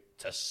K-Quick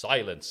to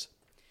silence.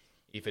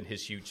 Even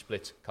his huge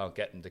split can't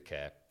get him to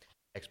care.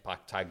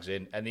 X-Pac tags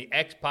in, and the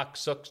X-Pac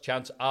sucks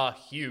chants are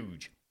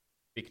huge.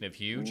 Speaking of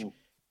huge,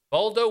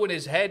 Baldo in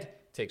his head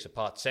takes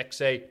apart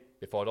Sexay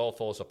before it all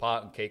falls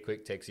apart and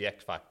K-Quick takes the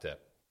X-Factor.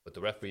 But the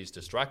referee is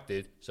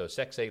distracted, so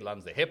Sexay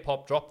lands the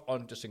hip-hop drop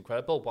on Just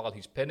Incredible while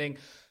he's pinning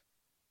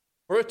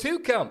for a 2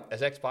 count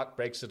as X-Pac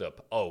breaks it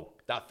up. Oh,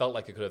 that felt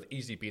like it could have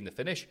easily been the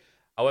finish.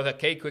 However,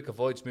 K-Quick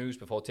avoids moves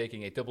before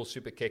taking a double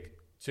super kick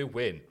to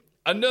win.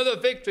 Another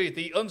victory,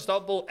 the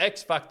unstoppable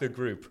X-Factor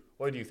group.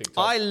 What do you think,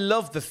 Tom? I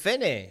love the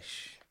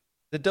finish.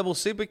 The double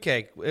super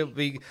kick. It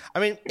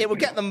would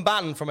get them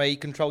banned from a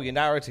Control Your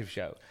Narrative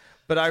show,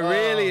 but I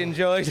really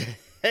enjoyed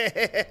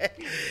it.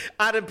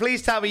 Adam,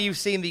 please tell me you've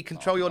seen the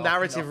Control Your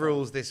Narrative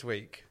rules this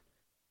week.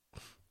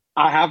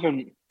 I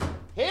haven't.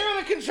 Here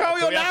are the Control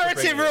Your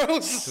Narrative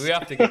rules. Do we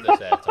have to get this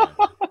airtime?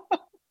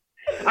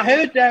 I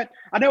heard,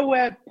 I know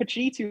where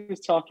Pacitti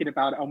was talking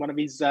about it on one of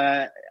his,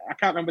 I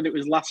can't remember if it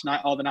was last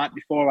night or the night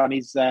before on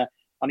his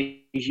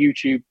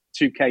YouTube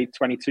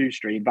 2K22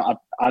 stream, but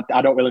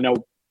I don't really know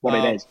what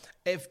it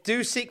is.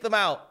 Do seek them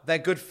out. They're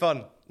good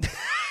fun.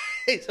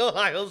 It's all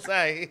I will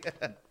say.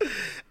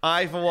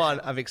 I, for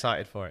one, I'm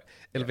excited for it.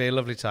 It'll be a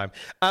lovely time.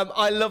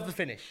 I love the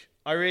finish.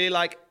 I really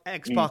like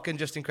X-Pac and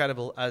Just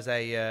Incredible as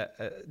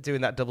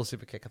doing that double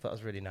super kick. I thought it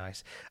was really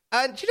nice.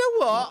 And do you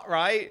know what,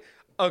 right?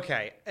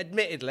 Okay,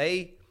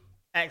 admittedly,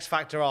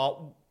 X-Factor are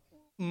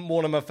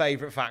one of my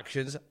favourite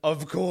factions.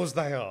 Of course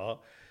they are.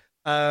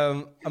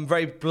 I'm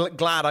very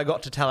glad I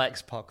got to tell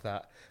X-Pac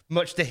that,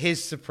 much to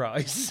his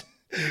surprise,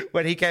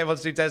 when he came on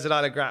to do Desert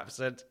Island Graps,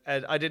 and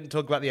I didn't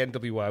talk about the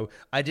NWO.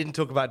 I didn't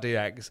talk about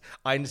DX.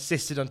 I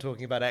insisted on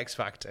talking about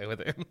X-Factor with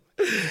him.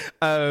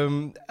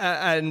 And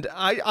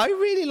I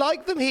really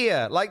like them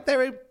here. Like,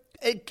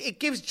 it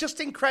gives Just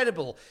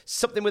Incredible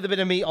something with a bit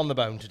of meat on the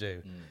bone to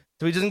do.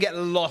 So he doesn't get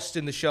lost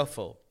in the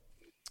shuffle.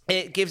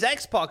 It gives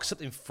X-Pac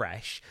something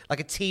fresh, like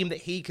a team that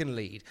he can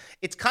lead.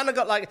 It's kind of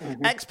got like,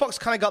 X-Pac's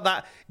kind of got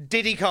that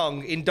Diddy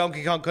Kong in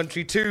Donkey Kong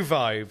Country 2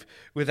 vibe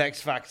with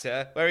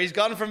X-Factor, where he's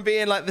gone from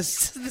being like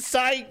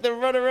the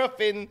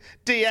runner-up in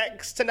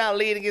DX to now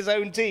leading his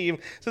own team.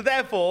 So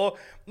therefore,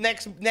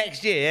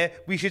 next year,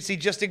 we should see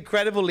Just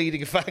Incredible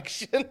leading a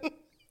faction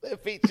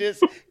that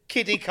features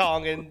Kiddy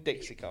Kong and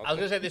Dixie Kong. I was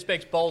going to say this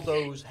makes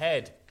Baldo's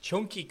head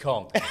Chunky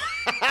Kong.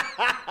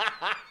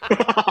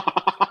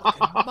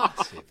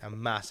 A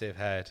massive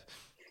head.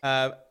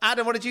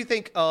 Adam, what did you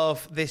think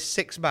of this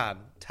 6-man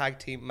tag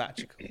team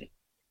match?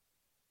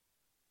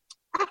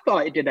 I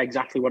thought it did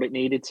exactly what it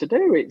needed to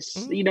do. It's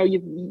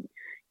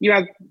you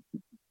have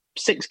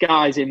 6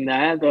 guys in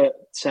there that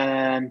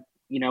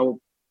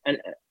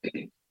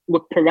were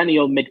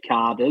perennial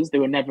mid-carders. They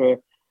were never.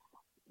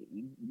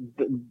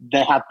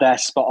 They had their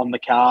spot on the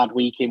card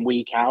week in,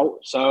 week out.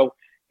 So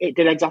it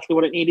did exactly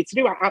what it needed to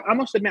do. I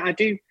must admit, I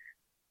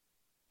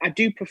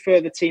do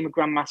prefer the team of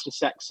Grandmaster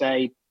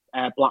Sexay,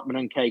 Blackman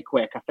and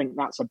K-Quick. I think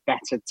that's a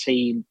better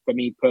team for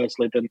me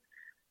personally than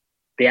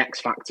the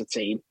X-Factor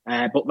team.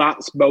 But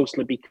that's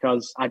mostly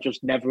because I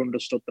just never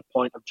understood the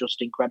point of Just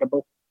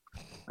Incredible.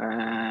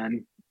 I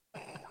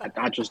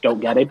just don't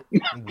get him.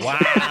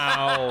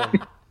 Wow.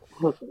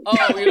 Oh,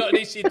 you're not an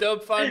EC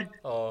Dub fan?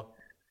 Oh.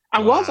 I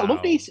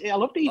loved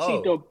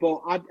EC Dub, but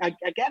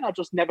I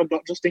just never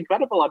got Just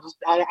Incredible.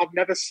 I've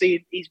never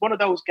seen. He's one of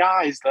those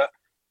guys that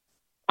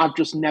I've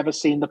just never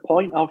seen the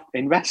point of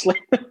in wrestling.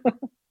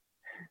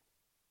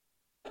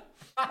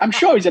 I'm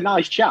sure he's a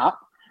nice chap.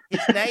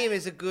 His name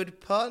is a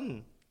good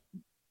pun.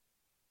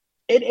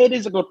 It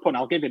is a good pun.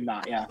 I'll give him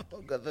that. Yeah.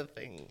 Other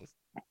things.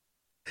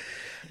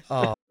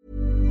 Oh.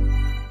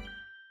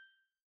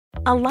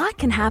 A lot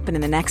can happen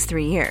in the next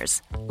 3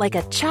 years. Like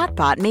a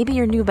chatbot may be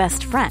your new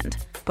best friend.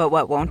 But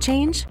what won't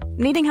change?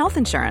 Needing health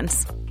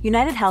insurance.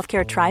 United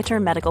Healthcare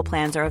Tri-Term Medical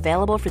Plans are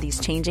available for these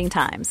changing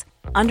times.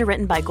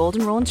 Underwritten by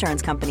Golden Rule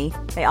Insurance Company,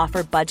 they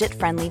offer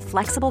budget-friendly,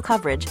 flexible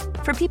coverage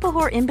for people who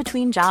are in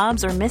between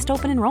jobs or missed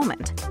open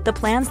enrollment. The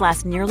plans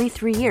last nearly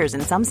 3 years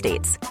in some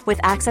states, with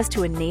access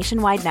to a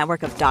nationwide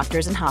network of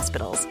doctors and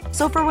hospitals.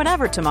 So for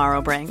whatever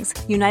tomorrow brings,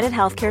 United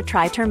Healthcare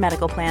Tri-Term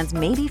Medical Plans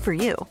may be for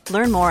you.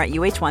 Learn more at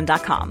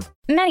uh1.com.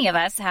 Many of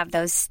us have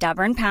those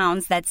stubborn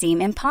pounds that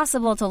seem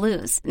impossible to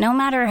lose, no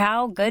matter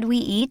how good we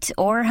eat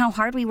or how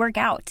hard we work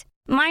out.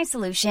 My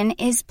solution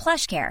is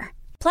PlushCare.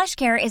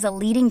 PlushCare is a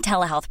leading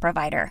telehealth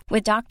provider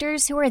with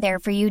doctors who are there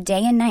for you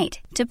day and night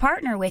to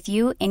partner with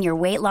you in your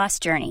weight loss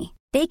journey.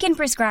 They can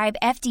prescribe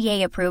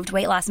FDA-approved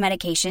weight loss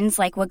medications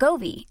like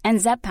Wegovy and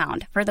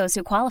Zepbound for those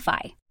who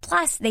qualify.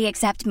 Plus, they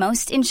accept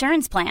most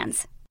insurance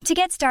plans. To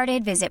get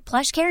started, visit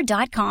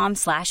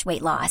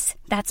plushcare.com/weightloss.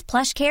 That's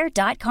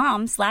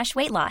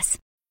plushcare.com/weightloss.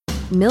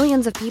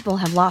 Millions of people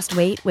have lost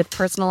weight with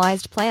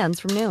personalized plans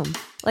from Noom.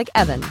 Like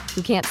Evan,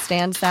 who can't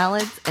stand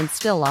salads and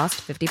still lost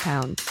 50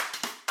 pounds.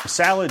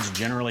 Salads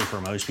generally for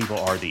most people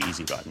are the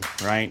easy button,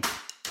 right?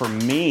 For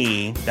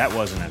me, that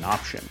wasn't an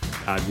option.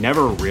 I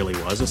never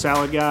really was a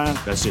salad guy.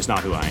 That's just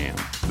not who I am.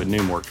 But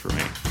Noom worked for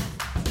me.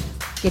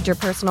 Get your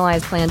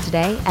personalized plan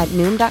today at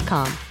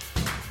Noom.com.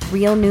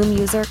 Real Noom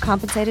user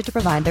compensated to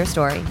provide their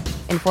story.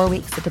 In 4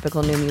 weeks, the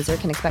typical Noom user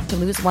can expect to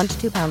lose 1 to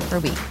 2 pounds per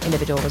week.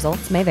 Individual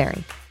results may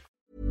vary.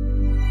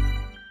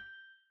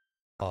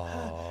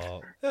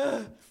 Oh,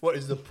 what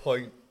is the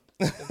point?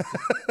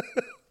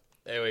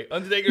 Anyway,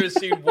 Undertaker is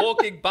seen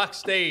walking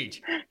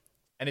backstage,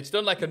 and it's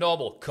done like a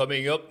normal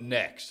coming up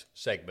next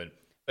segment.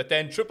 But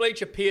then Triple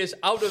H appears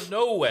out of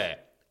nowhere,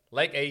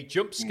 like a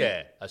jump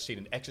scare, as seen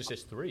in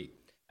Exorcist 3,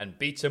 and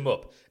beats him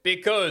up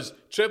because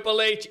Triple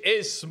H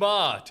is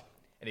smart.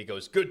 And he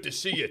goes, "Good to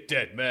see you,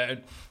 dead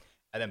man."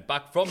 And then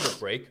back from the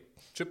break,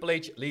 Triple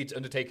H leads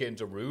Undertaker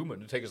into a room.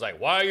 Undertaker's like,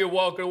 "Why are you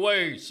walking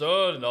away,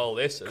 son?" And all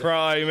this.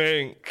 Crime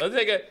Inc.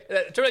 Undertaker,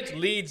 Triple H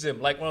leads him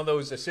like one of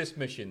those assist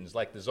missions,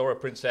 like the Zora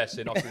Princess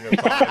in Ocarina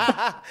of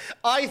Time.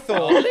 I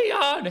thought...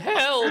 Leon,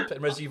 help!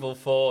 And Resident Evil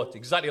 4,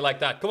 exactly like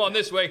that. Come on,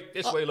 this way,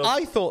 look.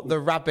 I thought the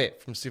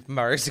rabbit from Super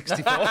Mario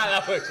 64.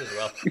 That works as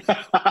well.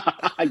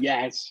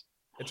 Yes.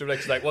 And Triple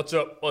H is like, what's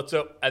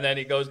up? And then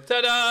he goes,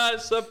 ta-da,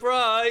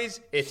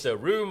 surprise! It's a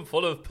room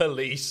full of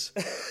police.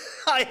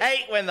 I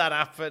hate when that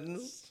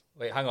happens.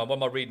 Wait, hang on. What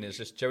am I reading? Is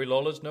this Jerry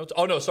Lawler's notes?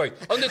 Oh, no, sorry.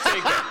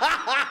 Undertaker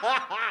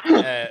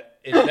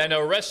is then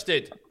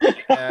arrested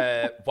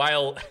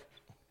while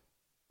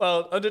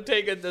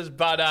Undertaker does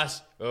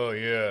badass, oh,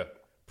 yeah,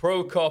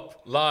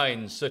 pro-cop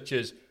lines such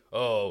as,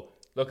 oh,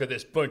 look at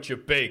this bunch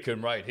of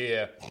bacon right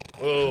here.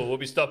 Oh, we'll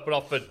be stopping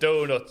off for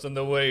donuts on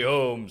the way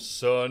home,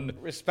 son.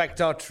 Respect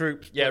our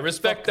troops. Yeah,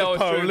 respect our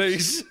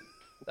police. Troops.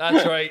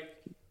 That's right.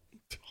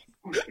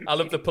 I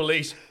love the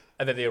police.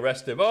 And then they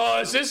arrest him.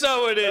 Oh, is this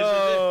how it is?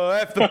 Oh,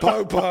 F the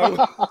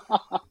popo.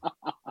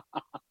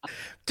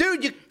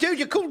 Dude,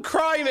 you're called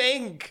Crime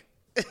Inc.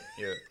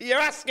 Yeah. You're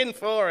asking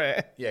for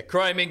it. Yeah,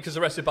 Crime Inc. is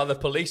arrested by the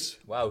police.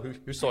 Wow,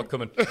 who saw it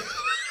coming?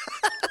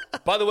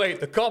 By the way,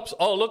 the cops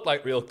all look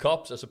like real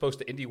cops as opposed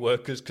to indie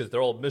workers because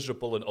they're all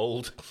miserable and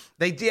old.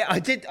 They did. I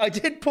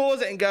did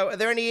pause it and go, are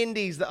there any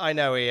indies that I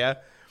know here?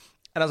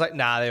 And I was like,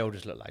 nah, they all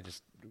just look like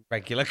just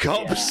regular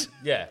cops.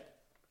 Yeah.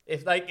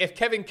 If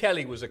Kevin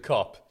Kelly was a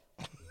cop,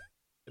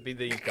 it'd be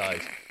these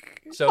guys.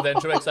 So then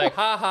Triple H's like,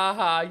 ha ha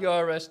ha,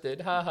 you're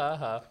arrested, ha ha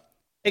ha.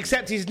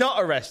 Except he's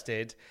not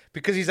arrested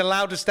because he's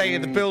allowed to stay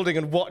in the building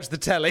and watch the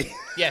telly.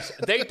 Yes,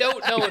 they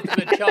don't know if they're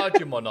going to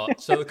charge him or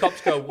not. So the cops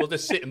go, we'll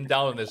just sit him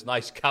down on this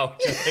nice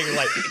couch. And they're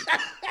like,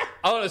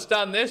 I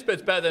understand this, but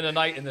it's better than a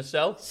night in the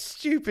cell.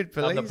 Stupid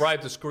police. I'm to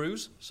bribe the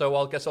screws, so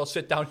I guess I'll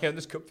sit down here on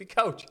this comfy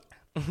couch.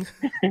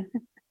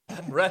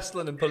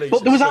 Wrestling and police.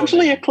 But there was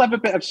actually a clever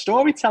bit of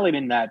storytelling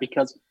in there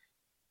because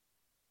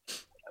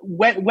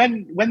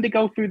when they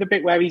go through the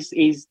bit where he's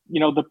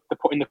they're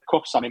putting the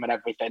cuffs on him and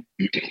everything,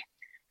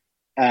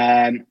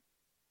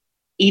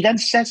 he then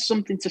says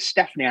something to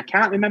Stephanie. I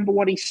can't remember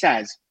what he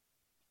says,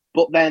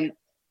 but then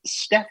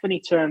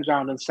Stephanie turns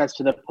around and says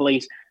to the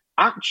police,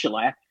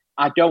 actually,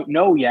 I don't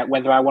know yet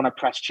whether I want to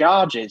press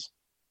charges.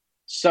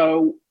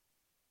 So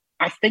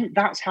I think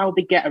that's how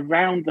they get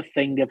around the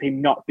thing of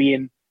him not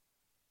being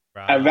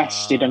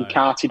arrested and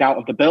carted out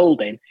of the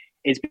building,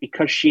 is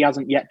because she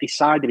hasn't yet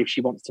decided if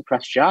she wants to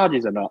press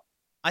charges or not.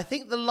 I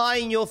think the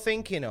line you're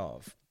thinking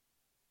of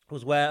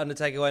was where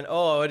Undertaker went,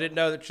 oh, I didn't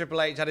know that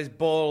Triple H had his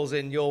balls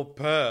in your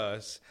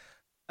purse.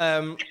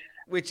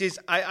 Which is,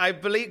 I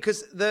believe,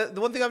 because the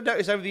one thing I've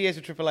noticed over the years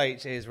with Triple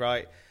H is,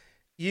 right,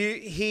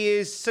 he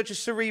is such a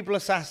cerebral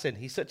assassin.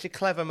 He's such a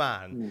clever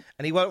man.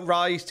 And he won't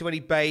rise to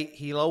any bait.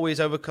 He'll always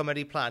overcome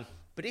any plan.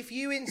 But if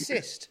you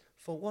insist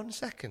for 1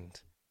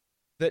 second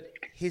that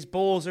his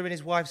balls are in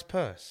his wife's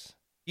purse,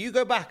 you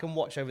go back and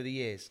watch over the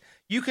years.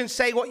 You can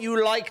say what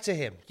you like to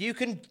him. You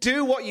can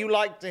do what you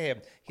like to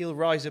him. He'll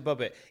rise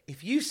above it.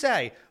 If you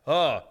say,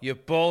 oh, your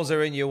balls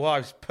are in your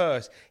wife's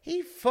purse,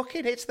 he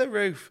fucking hits the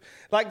roof.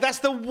 Like, that's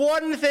the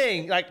one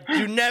thing. Like,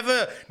 you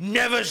never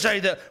say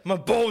that my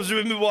balls are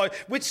in my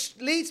wife, which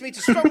leads me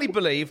to strongly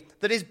believe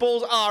that his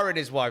balls are in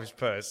his wife's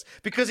purse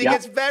because he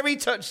gets very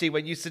touchy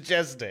when you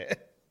suggest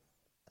it.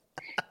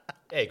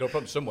 Yeah, you got to put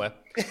them somewhere.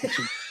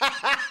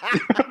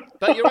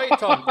 But you're right,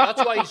 Tom.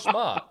 That's why he's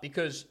smart,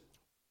 because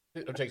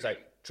Undertaker's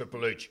like,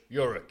 Triple H,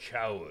 you're a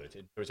coward.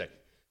 And he's like,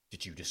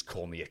 did you just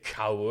call me a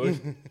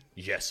coward?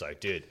 Yes, I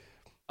did.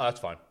 Oh, that's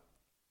fine.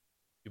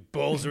 Your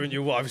balls are in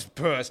your wife's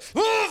purse.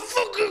 Oh,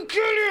 fucking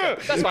kill you!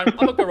 That's fine.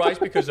 I'm not going to rise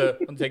because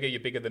Undertaker, you're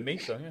bigger than me,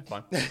 so yeah,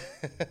 fine. I'm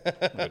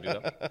going to do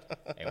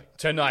that. Anyway,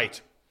 tonight,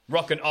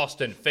 Rock and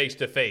Austin face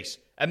to face.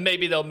 And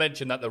maybe they'll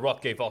mention that The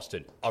Rock gave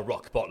Austin a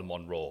rock bottom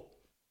on Raw.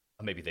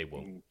 Or maybe they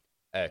won't.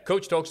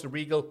 Coach talks to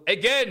Regal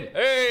again.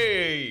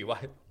 Hey! I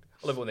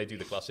love it when they do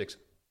the classics,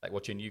 like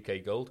watching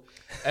UK Gold.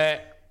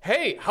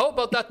 Hey, how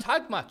about that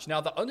tag match now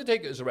that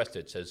Undertaker is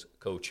arrested, says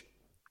Coach.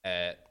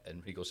 And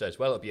Regal says,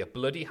 well, it'll be a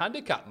bloody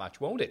handicap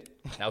match, won't it?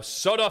 Now,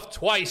 sod off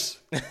twice.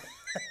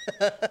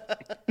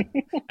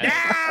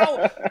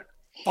 Now!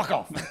 Fuck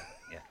off.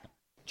 Yeah.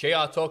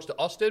 JR talks to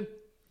Austin,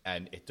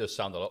 and it does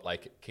sound a lot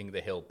like King of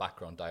the Hill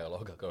background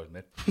dialogue, I've got to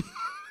admit.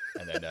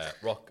 And then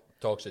Rock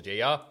talks to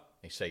JR.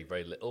 They say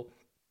very little.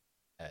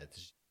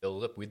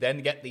 Build up. We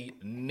then get the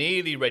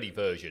nearly ready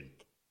version,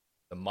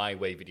 the My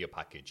Way video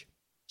package.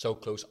 So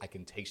close I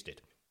can taste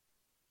it.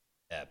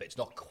 But it's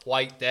not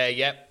quite there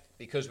yet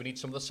because we need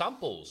some of the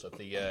samples of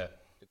the to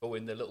go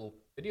in the little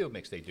video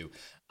mix they do.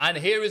 And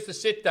here is the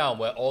sit down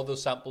where all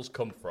those samples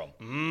come from.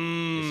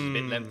 This is a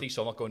bit lengthy,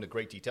 so I'm not going into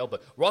great detail.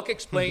 But Rock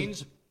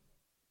explains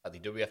that the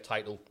WWF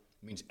title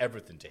means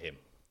everything to him.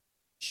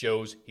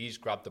 Shows he's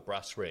grabbed the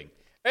brass ring.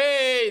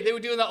 Hey, they were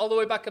doing that all the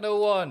way back in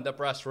 01, the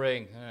brass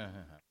ring.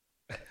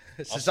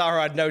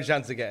 Cesaro had no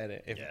chance of getting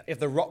it if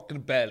The Rock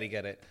could barely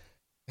get it.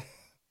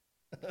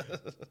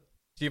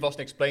 Steve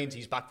Austin explains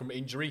he's back from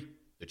injury.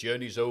 The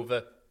journey's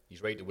over.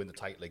 He's ready to win the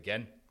title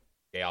again.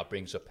 JR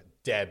brings up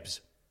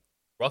Debs.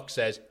 Rock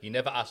says he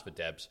never asked for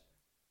Debs.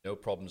 No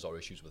problems or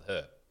issues with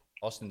her.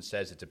 Austin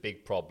says it's a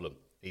big problem.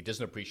 He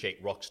doesn't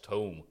appreciate Rock's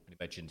tone when he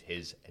mentioned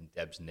his and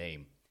Debs'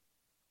 name.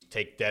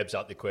 Take Debs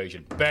out the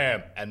equation.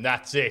 Bam! And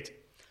that's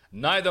it.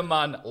 Neither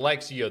man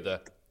likes the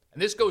other.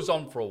 And this goes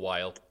on for a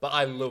while, but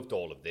I loved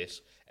all of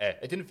this.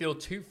 It didn't feel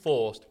too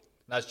forced.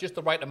 And has just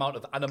the right amount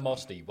of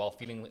animosity while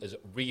feeling as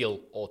real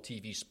or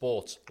TV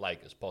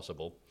sports-like as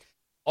possible.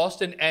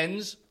 Austin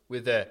ends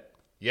with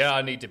yeah,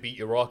 I need to beat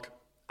you, Rock.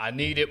 I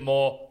need it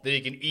more than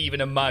you can even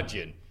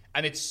imagine.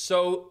 And it's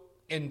so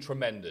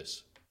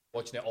tremendous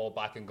watching it all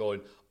back and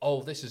going,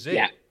 oh, this is it.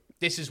 Yeah.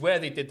 This is where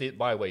they did the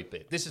My Way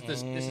bit. This is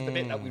the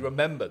bit that we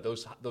remember,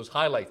 those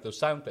highlights, those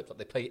sound clips that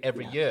they play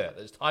every year.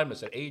 It's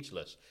timeless and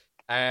ageless.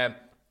 I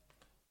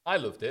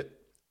loved it.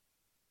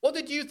 What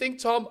did you think,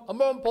 Tom? And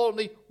more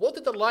importantly, what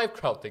did the live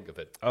crowd think of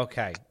it?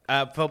 Okay.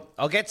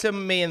 I'll get to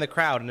me and the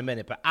crowd in a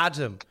minute, but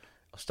Adam,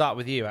 I'll start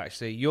with you,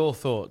 actually. Your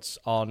thoughts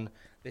on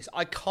this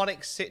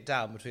iconic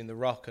sit-down between The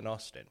Rock and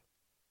Austin.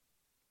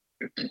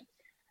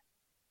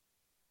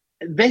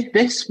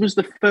 This was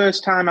the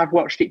first time I've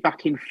watched it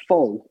back in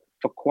full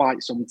for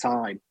quite some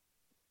time.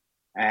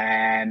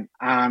 And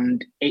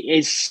it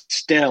is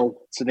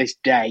still, to this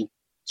day,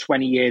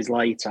 20 years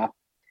later,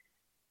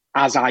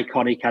 as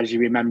iconic as you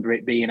remember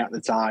it being at the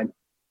time.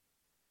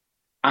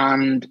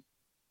 And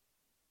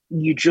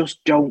you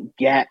just don't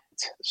get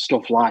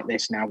stuff like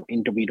this now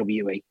in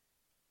WWE.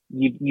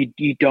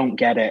 You don't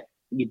get it.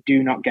 You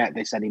do not get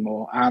this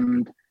anymore.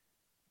 And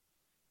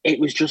it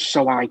was just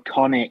so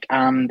iconic.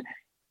 And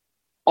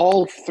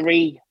all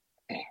three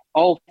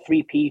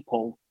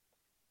people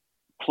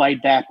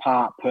played their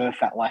part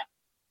perfectly.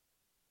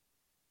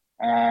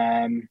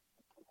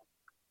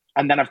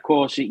 And then, of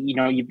course,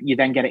 you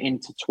then get it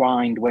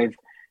intertwined with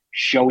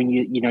showing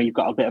you've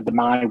got a bit of the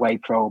My Way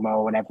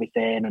promo and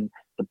everything and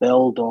the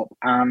build-up.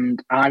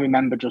 And I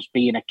remember just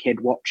being a kid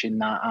watching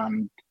that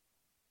and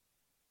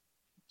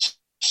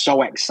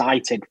so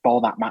excited for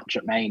that match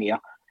at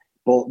Mania.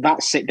 But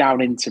that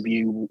sit-down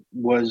interview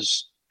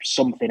was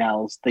something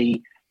else.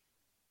 The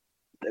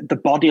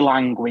body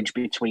language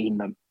between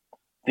them,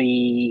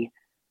 the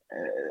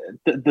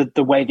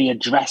way they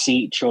address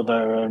each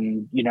other,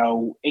 and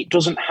it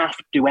doesn't have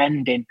to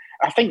end in.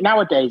 I think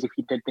nowadays, if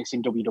you did this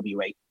in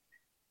WWE,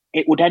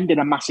 it would end in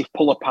a massive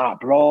pull-apart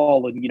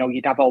brawl, and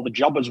you'd have all the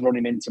jobbers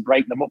running in to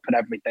break them up and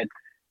everything.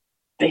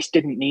 This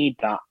didn't need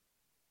that,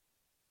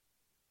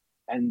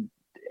 and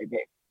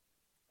it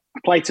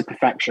played to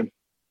perfection.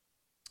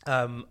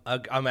 I'm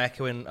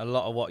echoing a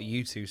lot of what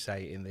you two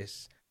say in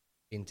this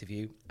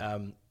interview.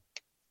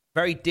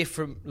 Very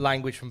different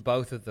language from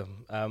both of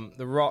them.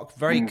 The Rock,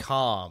 very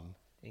calm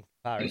in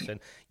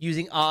comparison,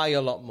 using I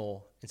a lot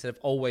more instead of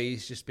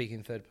always just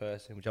speaking third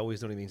person, which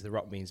always only means The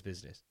Rock means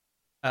business.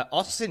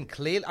 Austin,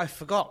 clearly, I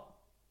forgot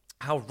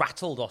how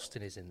rattled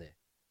Austin is in there.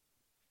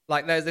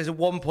 Like, there's a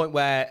one point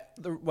where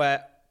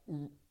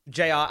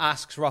JR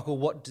asks Rock, well,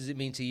 what does it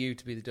mean to you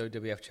to be the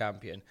WWF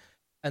champion?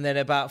 And then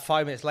about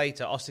 5 minutes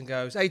later, Austin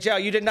goes, hey, JR,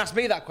 you didn't ask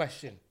me that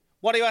question.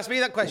 Why do you ask me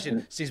that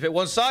question? Seems a bit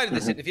one-sided in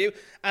this interview.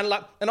 And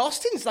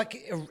Austin's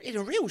in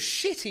a real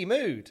shitty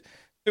mood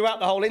throughout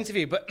the whole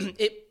interview. But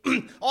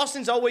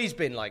Austin's always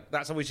been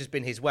that's always just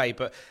been his way,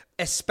 but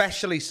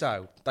especially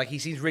so. He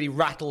seems really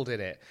rattled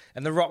in it.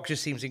 And The Rock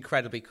just seems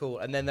incredibly cool.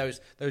 And then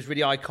those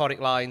really iconic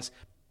lines,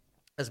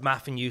 as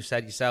Matt and you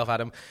said yourself,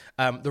 Adam,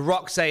 The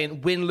Rock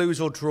saying, win,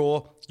 lose or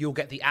draw, you'll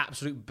get the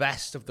absolute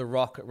best of The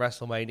Rock at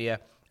WrestleMania.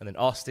 And then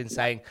Austin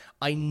saying,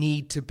 I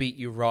need to beat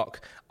you,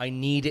 Rock. I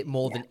need it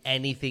more than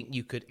anything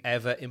you could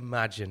ever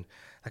imagine.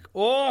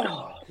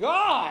 Oh,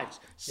 God,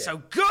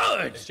 so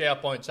good. As JR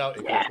points out,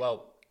 it goes,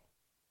 well,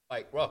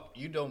 Rock,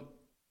 you don't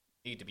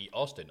need to beat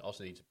Austin.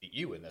 Austin needs to beat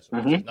you in this.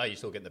 Now you're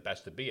still getting the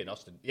best to be in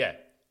Austin. Yeah,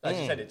 as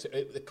you said,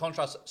 it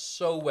contrasts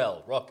so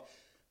well. Rock,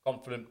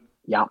 confident,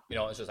 Yeah. You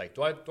know, it's just like,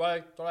 do I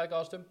like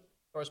Austin?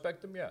 Do I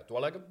respect him? Yeah. Do I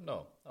like him?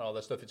 No. And all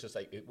that stuff. It's just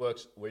like, it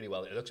works really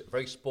well. It looks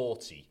very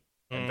sporty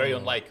and very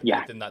unlike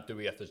anything that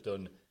WF has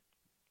done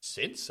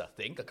since, I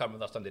think. I can't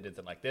remember last time they did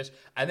anything like this.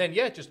 And then,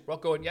 just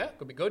Rock going,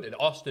 could be good. And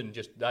Austin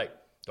just like,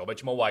 don't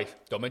mention my wife.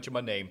 Don't mention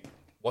my name.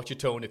 Watch your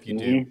tone if you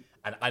do.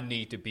 And I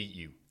need to beat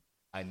you.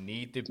 I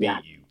need to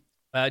beat you.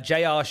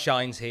 JR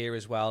shines here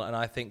as well, and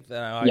I think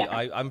that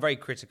I'm very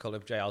critical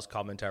of JR's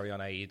commentary on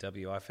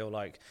AEW. I feel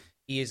like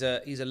he's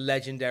a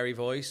legendary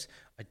voice.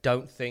 I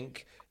don't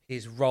think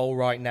his role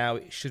right now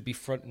should be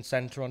front and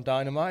center on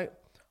Dynamite.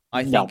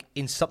 I think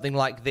in something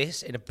like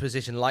this, in a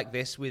position like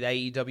this with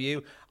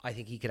AEW, I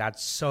think he could add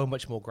so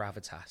much more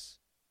gravitas.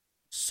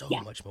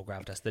 Much more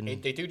gravitas than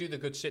they do the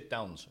good sit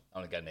downs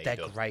on again. They're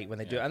great when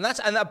they do it,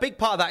 and a big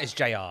part of that is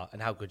JR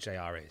and how good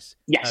JR is.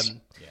 Yes,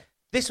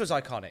 this was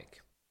iconic.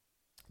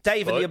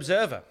 Dave and the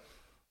Observer.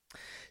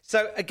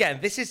 So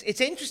again,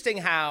 it's interesting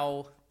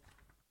how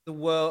the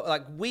world,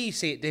 like, we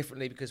see it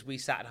differently because we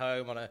sat at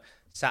home on a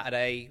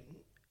Saturday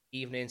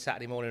evening,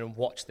 Saturday morning, and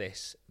watched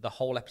the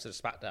whole episode of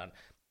SmackDown,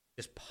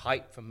 just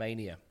hyped for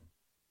Mania.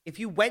 If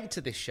you went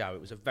to this show,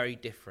 it was a very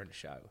different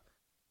show.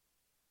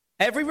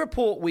 Every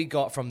report we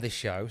got from this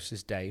show,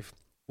 says Dave,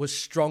 was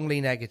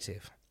strongly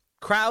negative.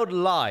 Crowd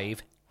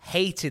Live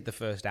hated the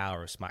first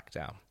hour of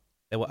SmackDown.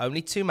 There were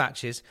only 2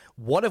 matches,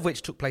 one of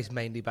which took place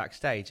mainly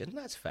backstage, and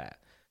that's fair.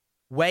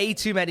 Way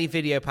too many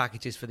video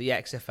packages for the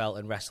XFL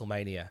and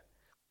WrestleMania.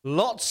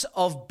 Lots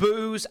of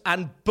booze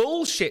and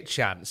bullshit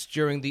chants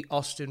during the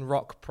Austin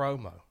Rock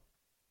promo.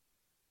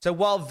 So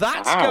while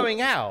that's going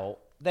out,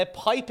 they're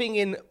piping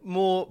in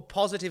more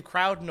positive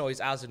crowd noise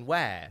as and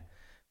where,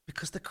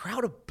 because the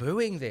crowd are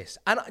booing this.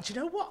 And do you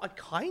know what? I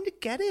kind of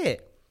get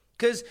it.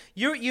 Because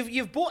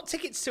you've bought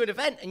tickets to an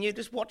event and you're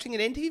just watching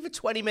an interview for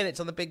 20 minutes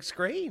on the big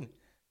screen.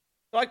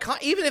 So I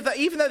can't, even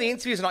though the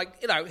interviews are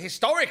like,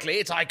 historically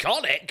it's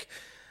iconic.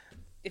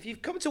 If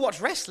you've come to watch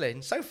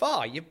wrestling so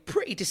far, you're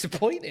pretty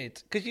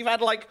disappointed because you've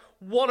had like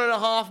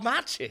 1.5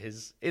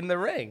 matches in the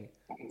ring.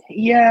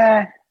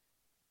 Yeah.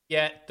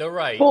 Yeah, they're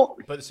right.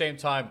 But at the same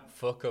time,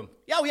 fuck them.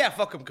 Oh, yeah,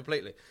 fuck them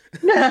completely.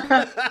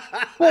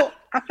 Well,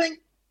 I think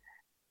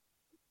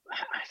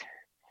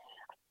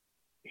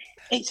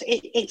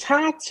it's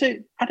hard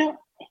to. I don't.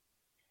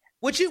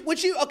 Would you?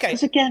 Okay.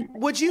 Again,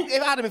 would you,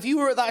 Adam, if you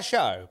were at that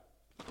show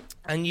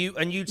and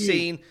you'd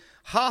seen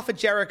half a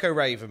Jericho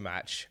Raven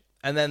match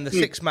and then the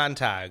 6-man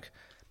tag,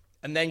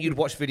 and then you'd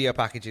watch video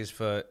packages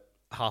for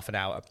half an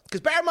hour?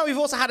 Because bear in mind, we've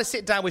also had a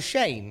sit down with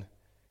Shane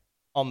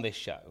on this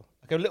show.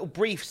 Like a little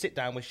brief sit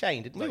down with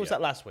Shane, didn't we? Or was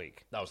that last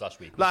week? That was last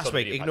week. Last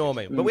week, ignore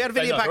me. But we had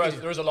video packages.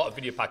 There was a lot of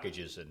video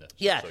packages in there.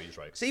 Yeah. So he's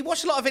right. So you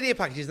watched a lot of video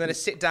packages and then a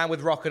sit down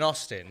with Rock and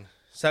Austin.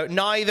 So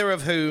neither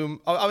of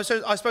whom, I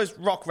suppose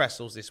Rock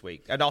wrestles this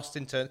week, and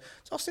Austin does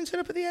Austin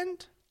turn up at the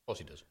end? Of course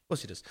he does. Of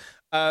course he does.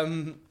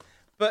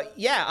 But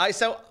yeah,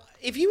 so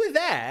if you were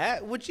there,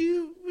 would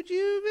you have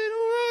been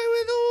all right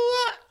with all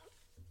that?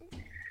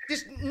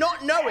 Just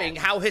not knowing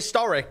how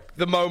historic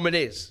the moment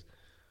is.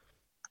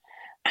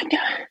 You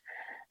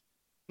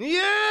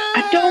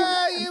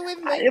with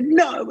me?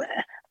 No,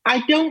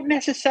 I don't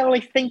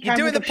necessarily think you're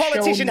doing the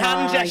politician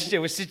hand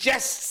gesture, which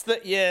suggests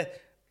that you're.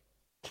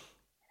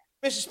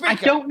 Mr. Speaker. I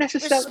don't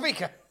necessarily. Mr.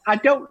 Speaker. I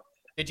don't.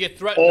 Did you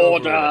threaten?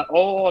 Order.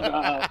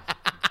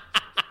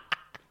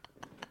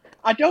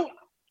 I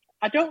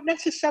don't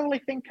necessarily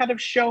think I'd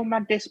have shown my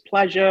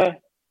displeasure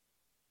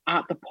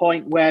at the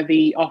point where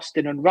the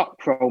Austin and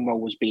Rock promo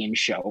was being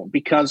shown,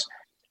 because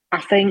I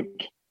think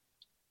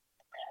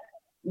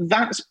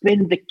that's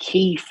been the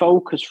key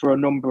focus for a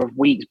number of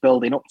weeks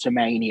building up to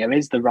Mania,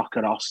 is the Rock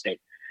and Austin.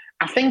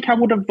 I think I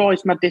would have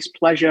voiced my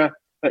displeasure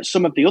at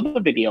some of the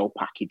other video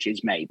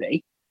packages,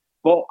 maybe.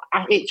 But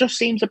it just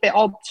seems a bit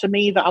odd to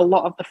me that a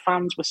lot of the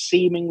fans were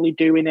seemingly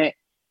doing it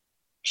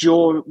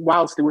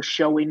whilst they were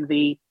showing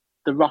the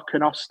Rock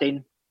and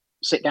Austin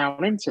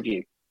sit-down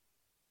interview.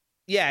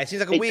 Yeah, it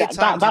seems like a weird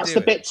time That's the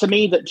bit to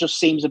me that just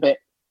seems a bit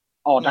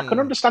odd. I can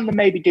understand them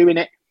maybe doing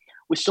it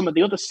with some of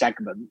the other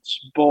segments,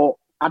 but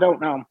I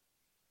don't know.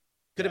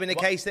 Could have been a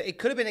case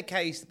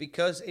that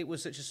because it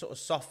was such a sort of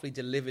softly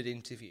delivered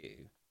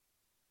interview,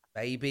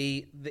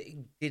 maybe it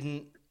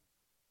didn't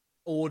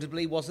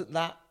audibly, wasn't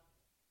that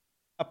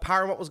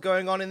apparent what was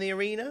going on in the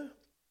arena?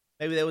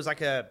 Maybe there was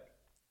like an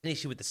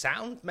issue with the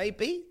sound,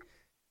 maybe,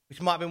 which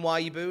might have been why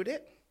you booed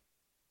it.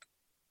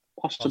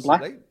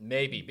 Possibly.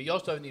 Maybe. But you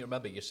also need to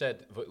remember, you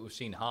said we've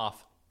seen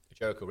half the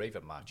Jericho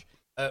Raven match.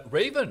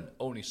 Raven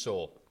only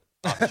saw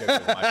half the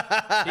Jericho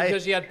match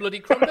because he had bloody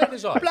crumpet in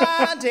his eye.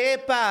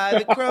 Blinded by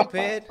the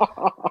crumpet.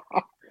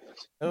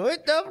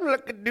 What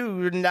the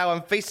dude? Now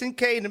I'm facing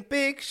Kane and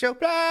Big Show.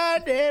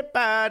 Blinded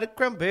by the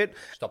crumpet.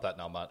 Stop that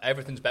now, man.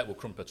 Everything's better with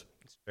crumpets.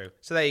 True.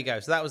 So there you go.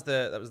 So that was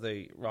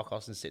the Rock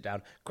Austin sit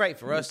down. Great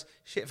for us.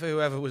 Shit for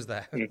whoever was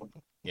there.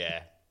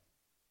 Yeah.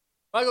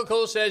 Michael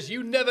Cole says,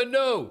 you never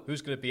know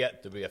who's going to be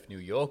at WF New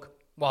York.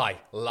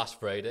 Why? Last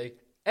Friday,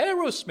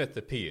 Aerosmith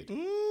appeared.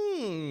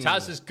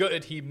 Taz is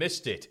gutted he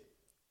missed it.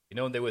 You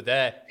know, when they were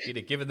there, he'd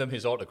have given them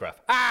his autograph.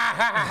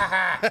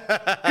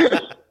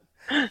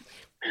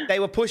 They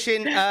were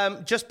pushing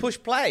Just Push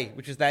Play,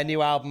 which is their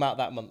new album out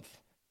that month.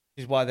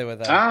 Which is why they were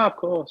there. Ah, of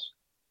course.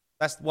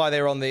 That's why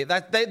they were on the...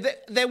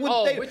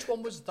 Which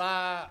one was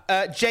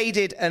that?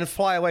 Jaded and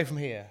Fly Away From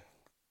Here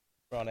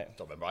were on it.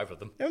 Don't remember either of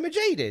them. Remember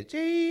Jaded?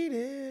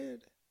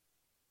 Jaded.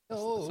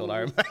 That's all I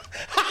remember.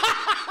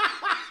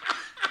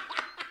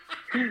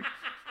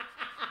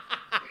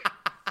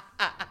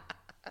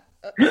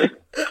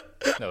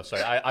 No,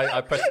 sorry.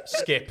 I pressed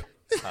skip.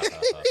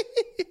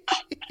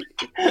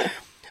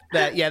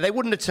 They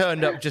wouldn't have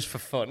turned up just for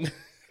fun.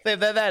 They're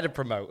there to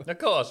promote. Of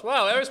course.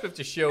 Wow, Aerosmith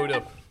just showed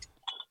up.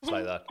 It's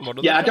like that.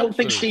 Yeah, I don't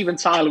think Steven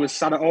Tyler was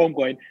sat at home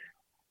going,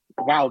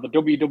 wow, the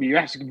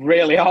WWF's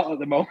really hot at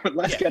the moment.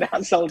 Let's get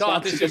ourselves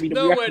God, back to there's just WWF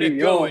nowhere to New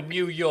go York. in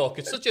New York.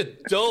 It's such a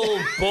dull,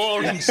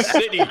 boring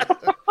city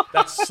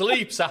that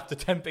sleeps after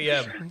 10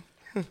 p.m.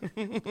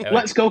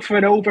 Let's go for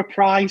an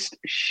overpriced,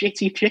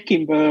 shitty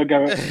chicken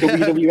burger at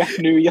WWF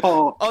New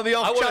York. On the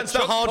off chance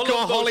that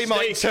Hardcore Holly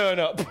might turn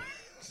up.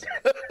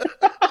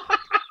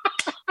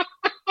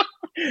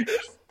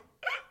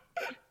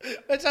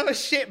 Let's have a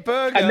shit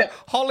burger.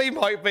 Holly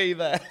might be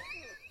there.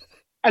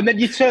 And then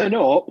you turn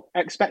up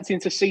expecting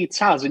to see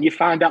Taz and you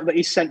find out that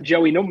he sent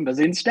Joey numbers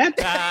instead.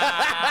 Hey,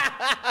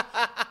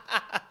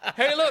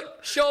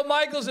 look, Shawn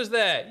Michaels is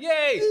there.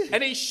 Yay!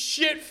 And he's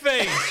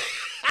shit-faced.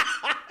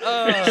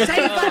 Save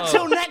that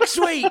till next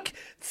week.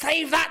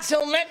 Save that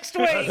till next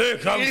week.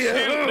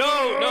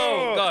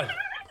 No, God.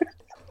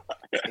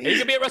 He's going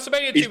to be at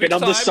WrestleMania 2 He's been weeks'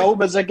 on the time.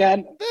 sobers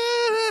again.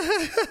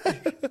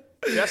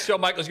 Yes, Shawn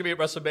Michaels going to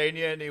be at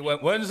WrestleMania, and he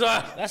went, when's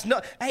that? That's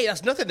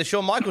nothing. The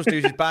Shawn Michaels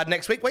dude is bad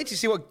next week. Wait to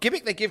see what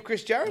gimmick they give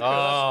Chris Jericho.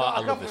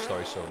 I love this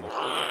story so much.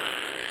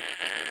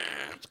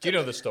 Do you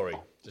know the story?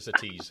 Just a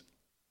tease.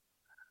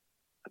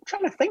 I'm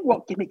trying to think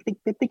what gimmick did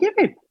they give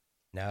him.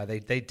 No, they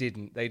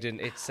didn't. They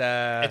didn't. It's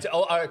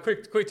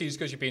quick tease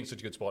because you've been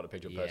such a good sport, a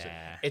Patreon person.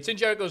 It's in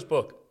Jericho's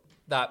book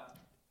that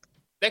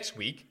next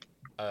week,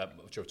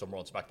 which is on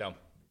Raw and SmackDown,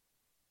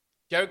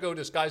 Jericho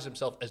disguised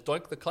himself as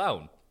Doink the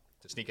Clown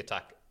to sneak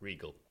attack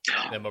Regal.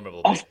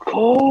 Memorable. Of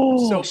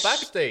course. So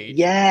backstage,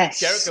 yes,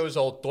 Jericho's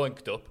all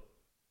doinked up,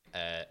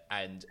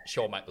 and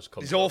Shawn Michaels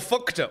comes. He's all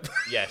fucked up.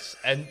 Yes,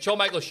 and Shawn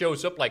Michaels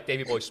shows up like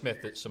Davey Boy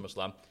Smith at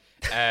SummerSlam.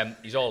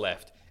 He's all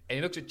left, and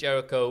he looks at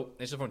Jericho.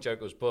 This is from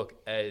Jericho's book,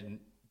 and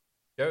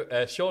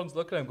Shawn's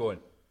looking at him, going,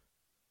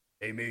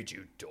 "They made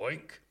you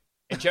doink."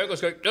 And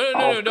Jericho's going,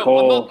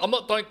 "No, I'm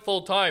not doink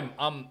full time.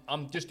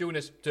 I'm just doing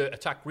this to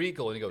attack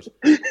Regal." And he goes,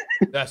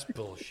 "That's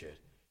bullshit.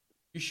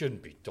 You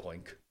shouldn't be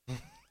doink."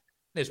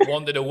 And it's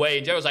wandered away,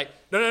 and Jericho's like,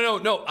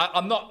 "No,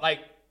 I'm not like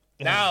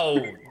now."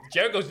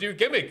 Jericho's new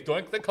gimmick,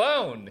 Doink the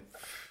Clown.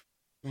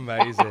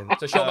 Amazing.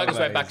 So Shawn Michaels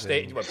went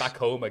backstage, he went back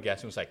home, I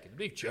guess, and was like,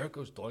 "Big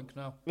Jericho's Doink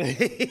now."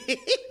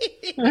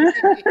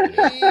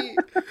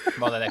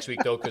 More than next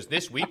week though, because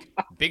this week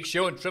Big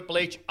Show and Triple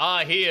H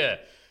are here.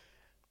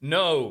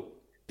 No,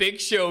 Big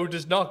Show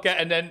does not get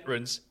an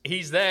entrance.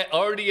 He's there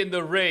already in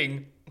the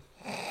ring,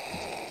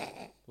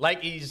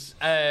 like he's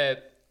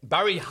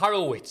Barry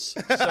Horowitz,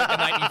 circa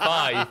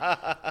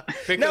 95.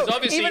 Because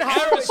obviously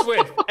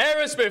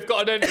Aerosmith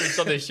got an entrance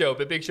on this show,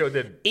 but Big Show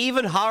didn't.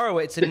 Even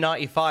Horowitz in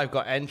 95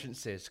 got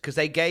entrances because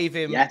they gave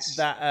him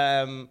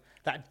that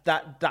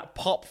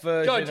pop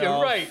version. God,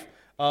 you're right.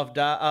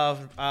 The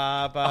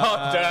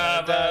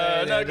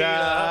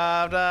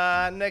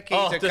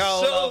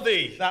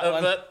Sylvie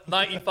of the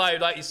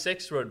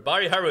 95-96 run.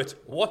 Barry Horowitz,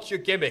 what's your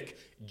gimmick?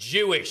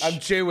 Jewish. I'm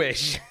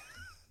Jewish.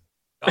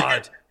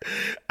 God.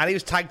 And he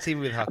was tag team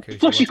with Haku.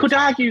 Plus, you could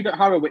argue that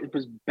Horowitz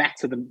was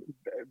better than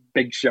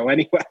Big Show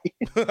anyway.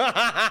 Dude,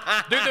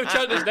 they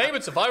chanted his name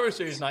at Survivor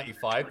Series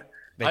 95.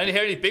 I didn't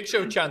hear any Big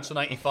Show chants for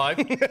 95.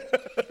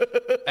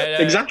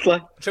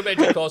 Exactly. Triple H,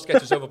 of course,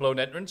 gets his overblown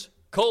entrance.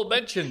 Cole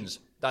mentions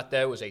that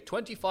there was a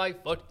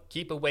 25-foot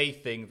keep away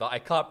thing that I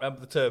can't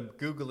remember the term.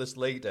 Google this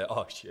later.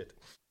 Oh, shit.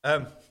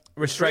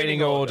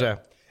 Restraining order.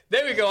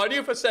 There we go. I knew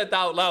if I said that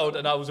out loud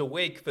and I was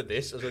awake for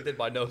this, as I did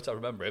my notes, I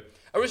remember it.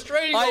 A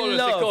restraining order, as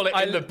they call it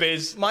in the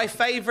biz. My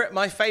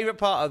favourite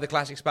part of the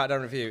Classic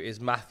SmackDown review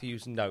is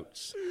Matthew's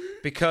notes.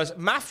 Because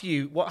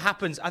Matthew, what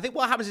happens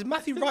is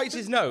Matthew writes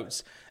his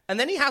notes and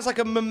then he has like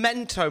a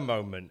memento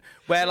moment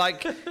where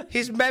like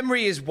his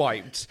memory is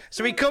wiped.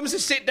 So he comes to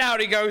sit down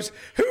and he goes,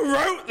 "Who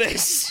wrote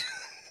this?"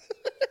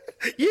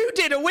 You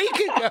did a week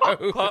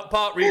ago.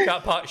 Part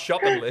recap, part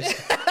shopping list.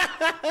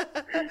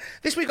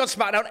 This week on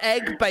SmackDown,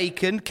 egg,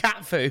 bacon,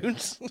 cat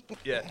foods.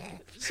 Yeah.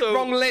 So,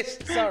 wrong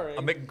list, sorry.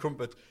 I'm making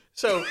crumpet.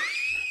 So,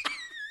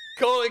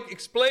 Cole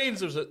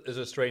explains there's a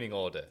restraining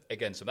order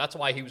against him. That's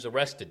why he was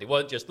arrested. They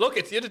weren't just, look,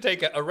 it's the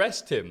Undertaker,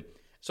 arrest him.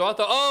 So I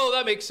thought, oh,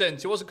 that makes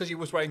sense. It wasn't because he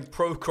was wearing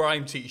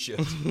pro-crime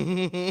t-shirts.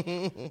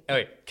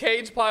 Anyway,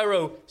 Kane's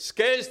pyro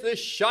scares the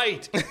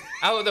shite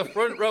out of the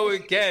front row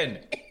again.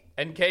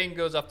 And Kane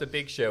goes after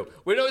Big Show.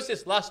 We noticed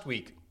this last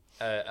week,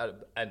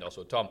 and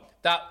also Tom,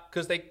 that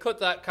because they cut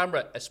that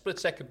camera a split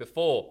second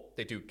before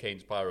they do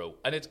Kane's pyro.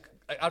 And it's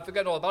I'd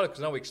forgotten all about it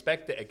because now we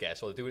expect it, I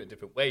guess, or they're doing it a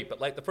different way. But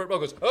like the front row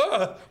goes,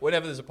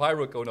 whenever there's a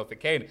pyro going off for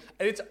Kane.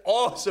 And it's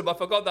awesome. I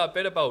forgot that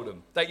bit about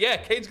him. Like, yeah,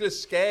 Kane's going to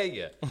scare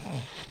you.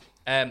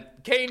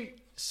 Kane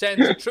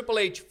sends Triple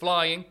H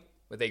flying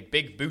with a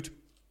big boot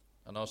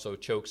and also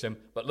chokes him.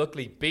 But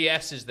luckily,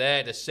 BS is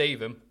there to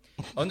save him.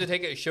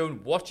 Undertaker is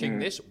shown watching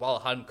this while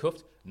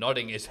handcuffed,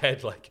 nodding his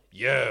head like,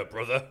 yeah,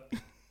 brother.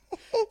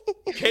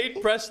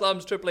 Kane press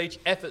slams Triple H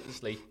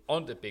effortlessly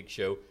onto Big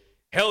Show.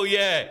 Hell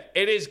yeah,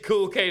 it is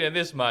Cool Kane in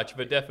this match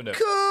for definite.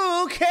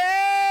 Cool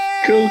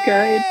Kane! Cool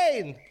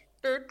Kane!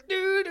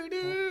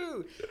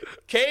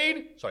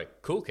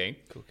 Cool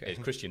Kane, his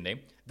Christian name,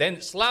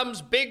 then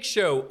slams Big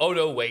Show. Oh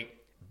no, wait.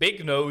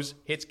 Big Nose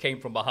hits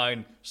Kane from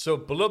behind, so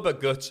Blubber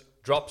Guts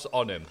drops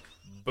on him.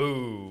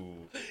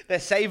 Boo. They're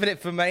saving it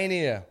for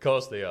Mania. Of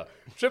course they are.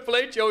 Triple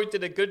H always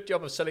did a good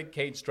job of selling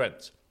Kane's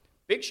strengths.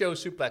 Big Show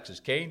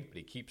suplexes Kane, but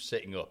he keeps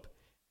sitting up.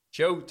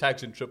 Show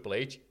tags in Triple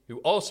H, who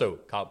also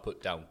can't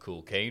put down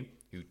Cool Kane,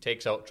 who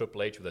takes out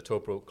Triple H with a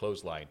top rope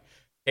clothesline.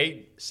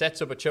 Kane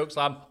sets up a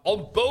chokeslam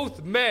on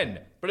both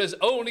men, but is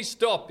only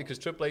stopped because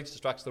Triple H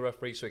distracts the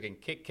referee so he can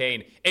kick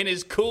Kane in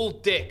his cool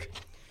dick.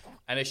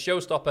 And his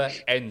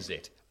showstopper ends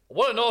it.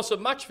 What an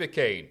awesome match for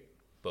Kane.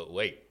 But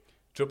wait,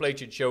 Triple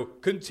H and Show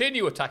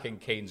continue attacking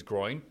Kane's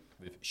groin,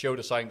 with Show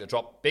deciding to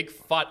drop big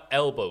fat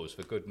elbows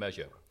for good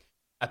measure.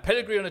 A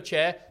pedigree on a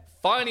chair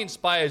finally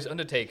inspires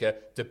Undertaker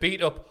to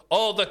beat up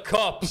all the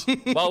cops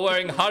while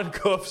wearing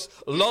handcuffs.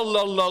 Lol,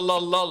 lol, lol,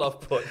 lol, lol, I've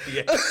put.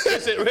 Yeah,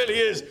 yes, it really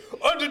is.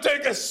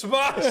 Undertaker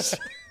smash!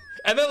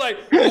 And they're like,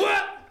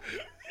 what?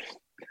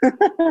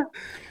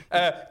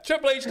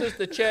 Triple H does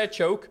the chair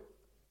choke,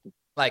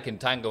 like in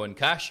Tango and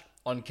Cash,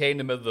 on Kane in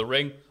the middle of the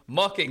ring,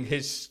 mocking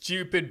his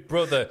stupid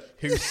brother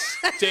who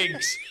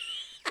stinks.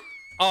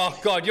 Oh,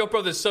 God, your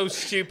brother's so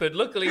stupid.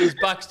 Luckily, he's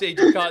backstage.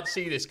 You can't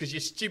see this because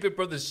your stupid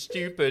brother's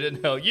stupid.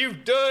 And now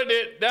you've done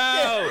it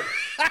now.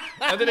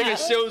 And then he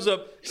shows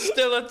up,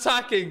 still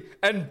attacking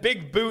and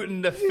big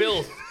booting the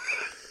filth.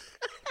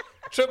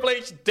 Triple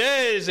H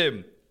dares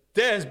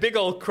big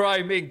old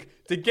Crime Inc.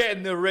 to get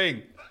in the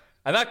ring.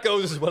 And that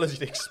goes as well as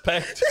you'd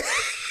expect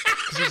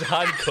because he's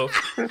handcuffed.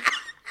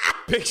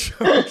 Big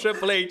Show and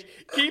Triple H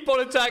keep on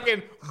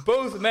attacking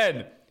both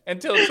men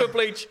until Triple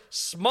H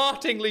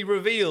smartingly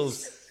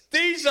reveals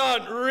these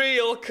aren't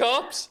real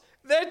cops.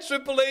 They're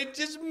Triple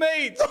H's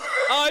mates.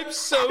 I'm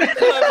so clever.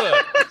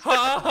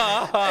 Ha,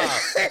 ha,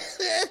 ha.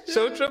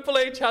 So Triple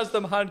H has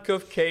them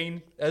handcuff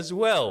Kane as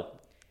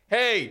well.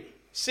 Hey,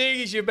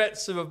 seeing as you met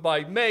some of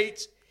my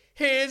mates,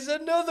 here's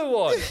another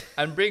one.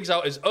 And brings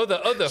out his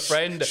other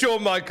friend,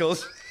 Shawn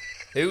Michaels,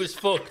 who's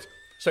fucked.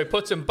 So he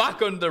puts him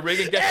back under the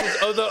ring and gets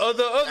his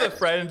other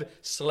friend,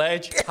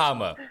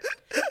 Sledgehammer,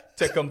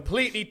 to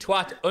completely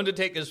twat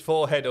Undertaker's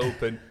forehead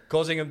open,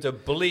 causing him to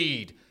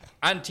bleed.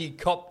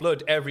 Anti-cop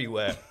blood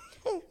everywhere.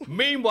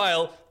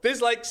 Meanwhile,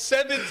 there's like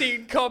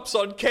 17 cops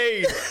on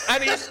Kane,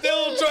 and he's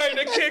still trying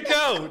to kick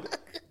out.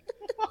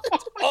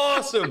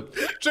 Awesome.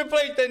 Triple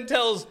H then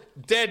tells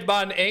Dead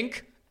Man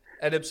Inc.,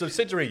 and a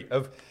subsidiary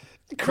of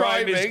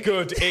Crime is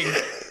Good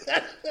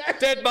Inc.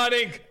 Dead Man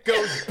Inc.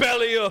 goes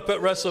belly up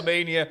at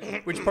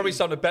WrestleMania, which probably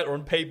sounded better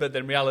on paper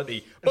than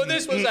reality. But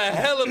this was a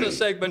hell of a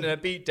segment and a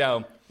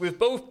beatdown, with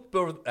both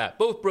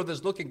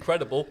brothers looking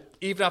credible,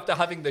 even after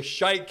having the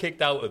shite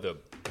kicked out of them.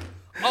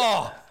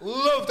 Oh,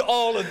 loved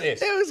all of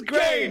this. It was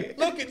great. Kane,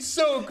 looking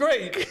so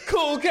great.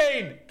 Cool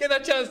Kane, get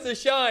that chance to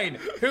shine.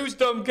 Who's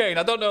dumb Kane?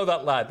 I don't know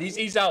that lad.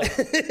 He's out.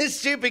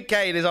 Stupid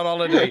Kane is on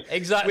holiday.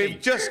 Exactly. We've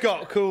just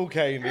got Cool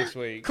Kane this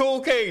week.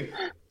 Cool Kane,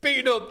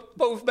 beating up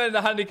both men in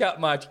a handicap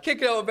match,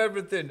 kicking out of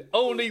everything,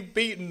 only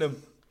beating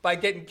them by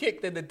getting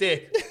kicked in the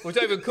dick, which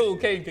even Cool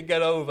Kane can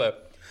get over.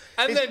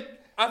 And then,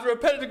 after a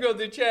pedigree on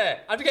the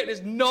chair, after getting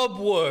his knob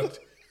worked,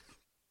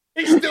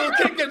 he's still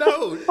kicking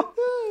out.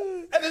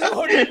 And there's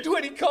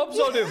 120 cops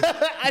on him.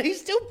 And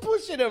he's still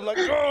pushing him like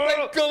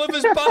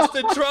Gulliver's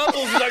bastard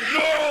travels. He's like,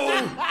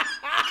 no!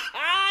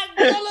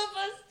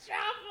 Gulliver's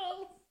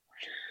travels.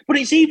 But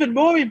it's even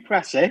more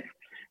impressive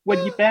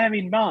when you bear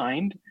in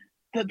mind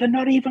that they're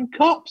not even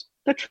cops.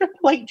 They're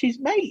Triple H's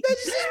mates. They're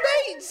just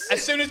mates.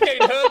 As soon as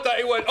Kane heard that,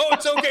 he went, oh,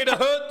 it's okay to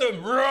hurt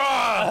them.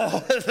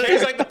 Rah!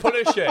 Kane's like the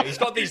Punisher. He's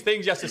got these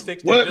things he has to stick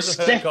to. Work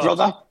stiff,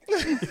 brother.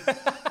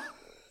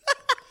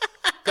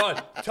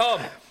 God,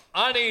 Tom,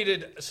 I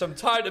needed some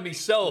time to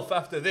myself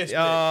after this bit.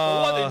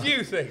 What did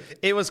you think?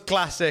 It was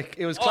classic.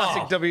 It was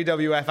classic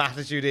WWF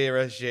Attitude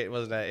Era shit,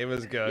 wasn't it? It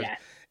was good. Yeah.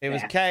 It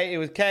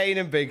was Kane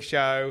and Big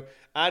Show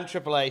and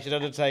Triple H and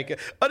Undertaker.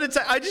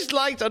 I just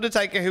liked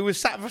Undertaker, who was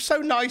sat so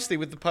nicely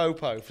with the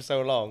popo for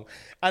so long,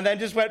 and then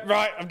just went,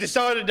 right, I've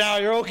decided now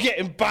you're all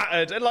getting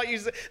battered. And like you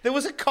said, there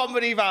was a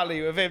comedy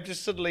value of him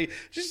just suddenly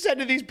just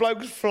sending these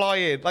blokes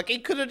flying. Like he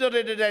could have done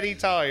it at any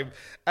time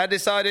and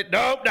decided,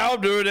 nope, now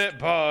I'm doing it.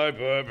 Bye.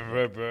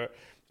 It's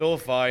all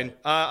fine.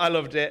 I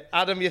loved it.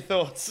 Adam, your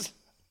thoughts?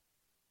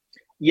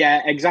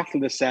 Yeah,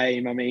 exactly the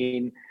same. I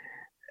mean,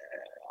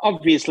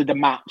 obviously the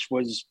match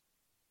was...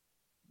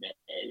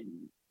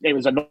 It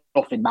was a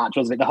nothing match,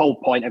 wasn't it? The whole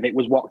point of it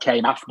was what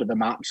came after the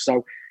match.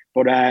 So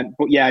But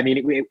yeah, I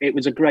mean, it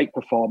was a great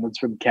performance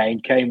from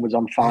Kane. Kane was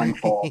on fine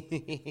form,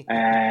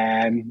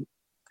 and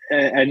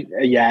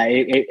yeah,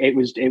 it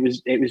was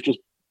just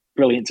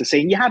brilliant to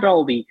see. And you had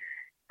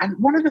and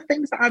one of the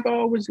things that I've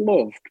always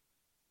loved,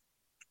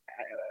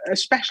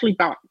 especially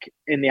back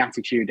in the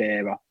Attitude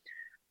Era,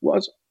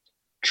 was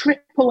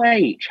Triple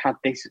H had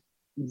this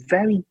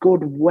very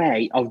good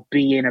way of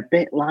being a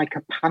bit like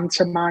a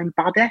pantomime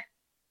baddie.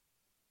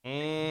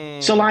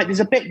 So like there's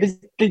a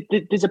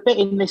bit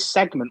in this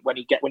segment when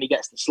he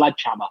gets the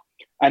sledgehammer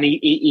and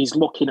he's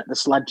looking at the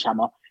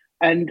sledgehammer,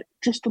 and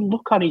just the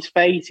look on his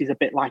face is a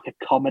bit like a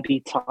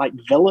comedy type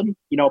villain,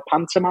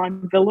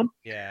 pantomime villain.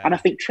 Yeah. And I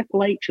think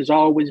Triple H has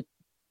always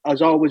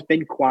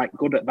been quite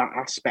good at that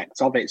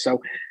aspect of it.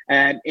 So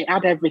it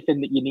had everything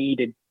that you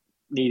needed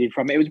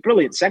from it. It was a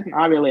brilliant segment.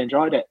 I really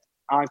enjoyed it.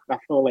 I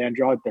thoroughly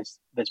enjoyed this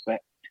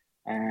bit.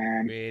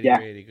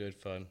 Really good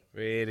fun.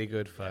 Really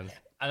good fun.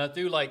 And I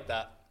do like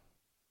that.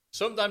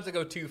 Sometimes they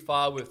go too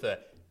far with the,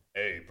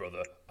 hey,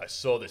 brother, I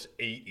saw this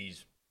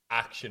 80s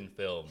action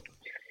film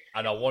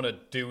and I want to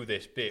do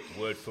this bit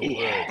word for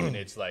word. And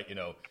it's like, me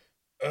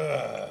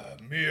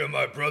and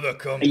my brother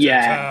come to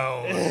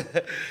town.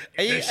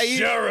 The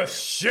sheriffs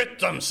shit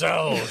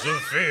themselves in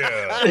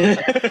fear.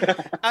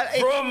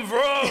 Vroom,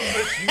 vroom,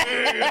 it's me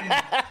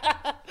and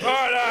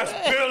badass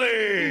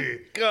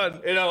Billy.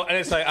 God. And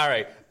it's like, all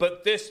right.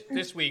 But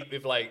this week,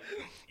 with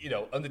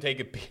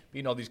Undertaker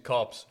beating all these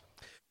cops.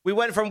 We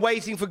went from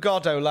waiting for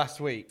Godot last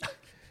week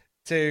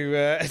to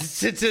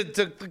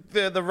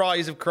the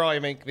rise of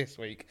Crime Inc. this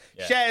week.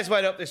 Yeah. Shares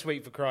went up this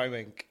week for Crime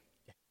Inc.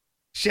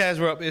 Shares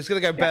were up. It's going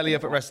to go belly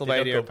up at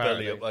WrestleMania,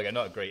 apparently. Belly up. Okay,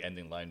 not a great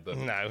ending line, but...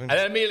 No. And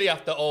then immediately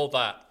after all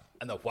that,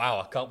 wow,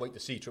 I can't wait to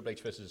see Triple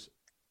H versus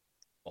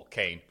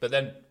Kane. But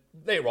then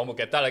later on, we'll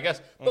get that, I guess.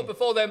 But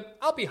before then,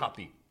 I'll be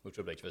happy with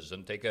Triple H versus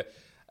Undertaker.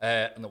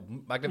 And the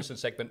magnificent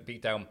segment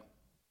beatdown,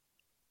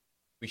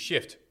 we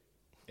shift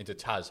into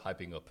Taz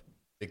hyping up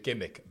the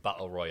gimmick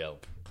Battle Royale.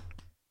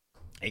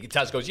 And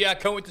Taz goes, yeah, I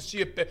can't wait to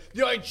see the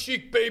Iron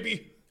Sheik,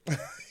 baby.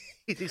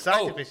 He's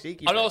excited for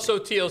Sheik. And also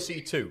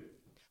TLC 2.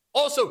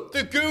 Also,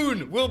 the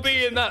Goon will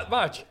be in that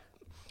match.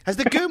 Was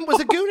the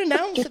Goon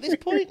announced at this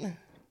point?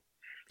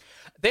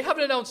 They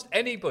haven't announced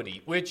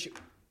anybody, which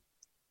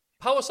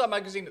Power Slam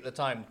Magazine at the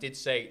time did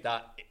say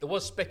that there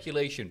was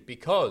speculation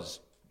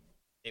because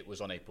it was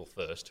on April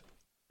 1st,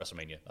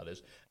 WrestleMania, that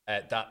is,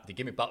 that the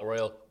gimmick Battle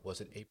Royale was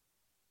an April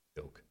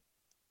joke.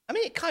 I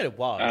mean, it kind of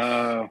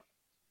was.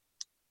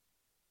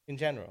 In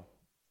general.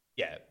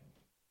 Yeah.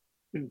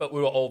 But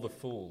we were all the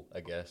fool,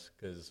 I guess,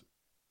 because...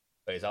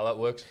 Wait, is that how that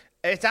works?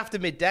 It's after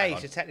midday,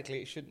 so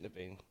technically it shouldn't have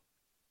been.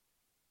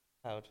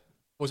 How'd?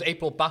 Was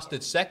April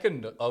Bastard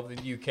 2nd of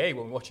the UK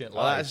when we're watching it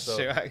live? That's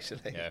true,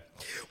 actually. Yeah.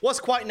 What's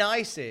quite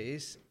nice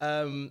is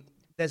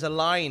there's a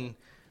line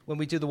when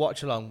we do the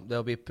watch along.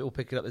 There'll be people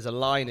picking up. There's a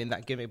line in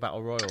that gimmick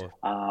Battle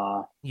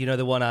Royal. You know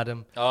the one,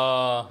 Adam.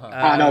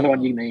 I know the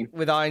one you mean.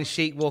 With Iron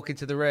Sheik walking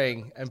to the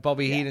ring, and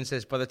Bobby Heenan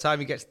says, "By the time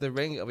he gets to the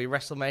ring, it'll be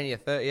WrestleMania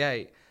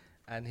 38."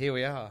 And here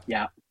we are.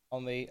 Yeah.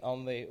 On the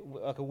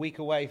like a week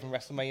away from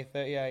WrestleMania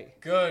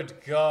 38. Good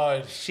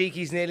God.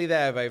 Sheiky's nearly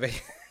there, baby.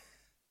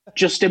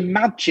 Just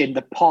imagine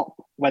the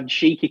pop when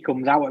Sheiky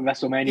comes out at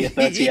WrestleMania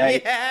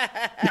 38.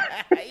 Yeah,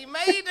 he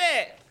made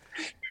it.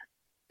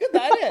 Good,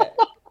 that, isn't it?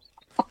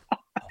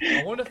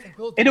 I wonder if they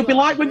will do It'll be that.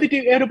 like when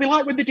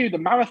they do the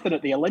marathon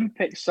at the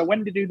Olympics. So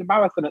when they do the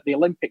marathon at the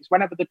Olympics,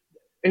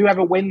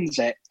 whoever wins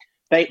it,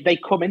 they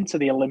come into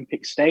the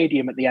Olympic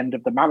Stadium at the end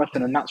of the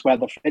marathon, and that's where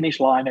the finish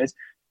line is.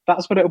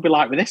 That's what it'll be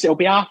like with this. It'll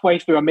be halfway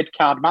through a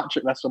mid-card match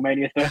at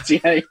WrestleMania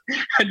 38,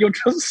 and you'll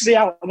just see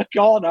out in the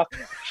corner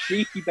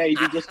Sheiky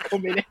baby just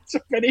coming in to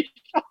finish.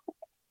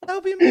 That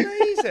would be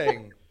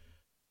amazing.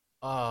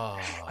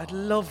 I'd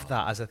love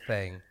that as a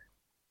thing.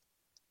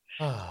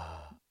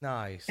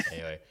 Nice.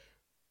 Anyway,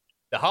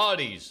 the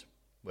Hardys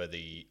were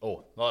a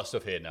lot of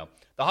stuff here now.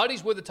 The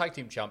Hardys were the tag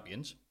team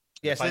champions.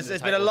 Yes,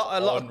 there's been a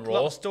lot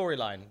of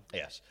storyline.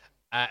 Yes,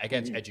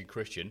 against Edge and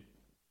Christian,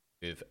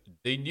 with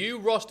the new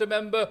roster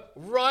member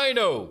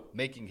Rhino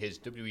making his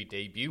WWE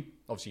debut.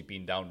 Obviously,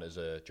 been down as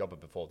a jobber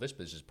before this,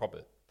 but this is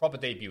proper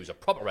debut as a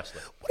proper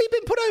wrestler. Well,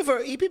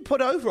 he'd been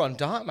put over on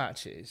dark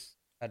matches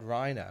at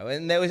Rhino,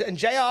 and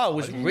JR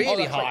was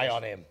really high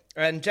on him.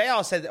 And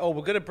JR said, "Oh,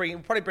 we'll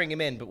probably bring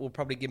him in, but we'll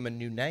probably give him a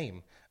new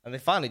name." And they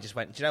finally just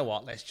went, "Do you know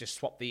what? Let's just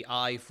swap the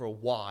I for a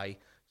Y,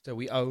 so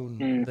we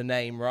own the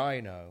name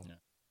Rhino." Yeah.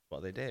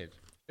 What they did.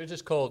 They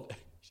just called.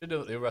 Should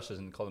have the wrestlers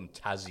and call him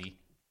Tazzy.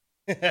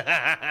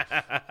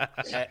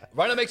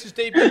 Rhino makes his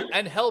debut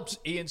and helps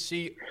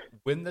ENC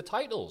win the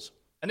titles.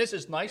 And this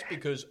is nice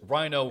because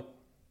Rhino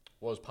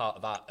was part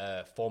of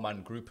that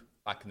four-man group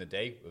back in the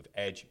day with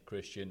Edge,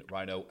 Christian,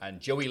 Rhino, and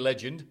Joey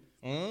Legend.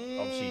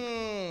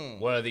 Obviously,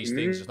 one of these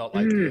things is not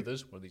like the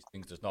others. One of these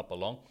things does not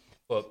belong.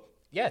 But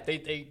yeah,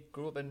 they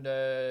grew up and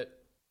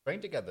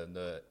trained together in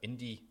the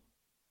indie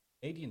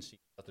Canadian scene.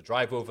 Have to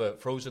drive over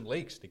frozen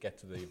lakes to get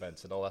to the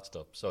events and all that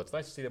stuff. So it's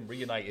nice to see them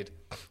reunited,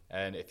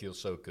 and it feels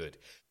so good.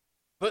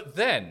 But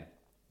then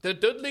the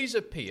Dudleys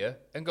appear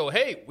and go,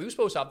 "Hey, we were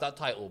supposed to have that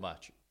title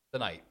match.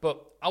 tonight,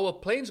 but our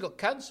planes got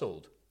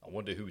cancelled. I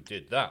wonder who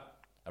did that.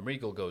 And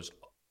Regal goes,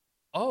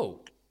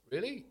 oh,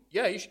 really?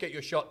 Yeah, you should get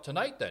your shot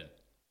tonight then.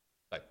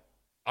 Like,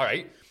 all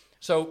right.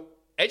 So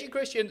Edge and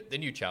Christian, the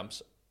new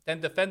champs,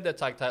 then defend their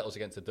tag titles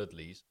against the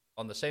Dudleys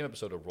on the same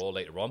episode of Raw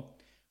later on,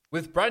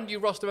 with brand new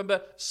roster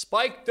member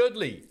Spike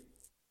Dudley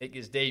make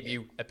his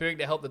debut, appearing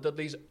to help the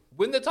Dudleys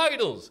win the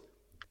titles.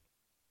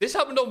 This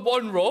happened on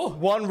one Raw.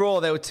 One Raw,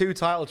 there were 2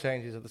 title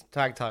changes of the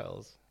tag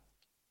titles.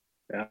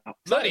 Yeah.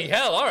 Bloody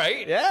hell, all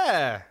right.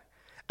 Yeah.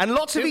 And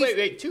lots of these...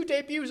 Wait, 2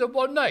 debuts on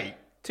one night?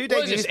 2 What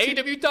debuts. is this,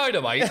 AW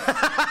Dynamite?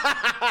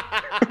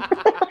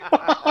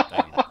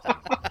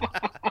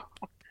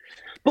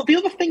 But the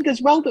other thing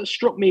as well that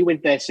struck me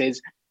with this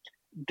is,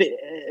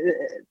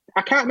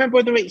 I can't remember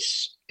whether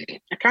it's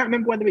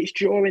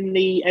during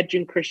the Edge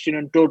and Christian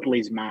and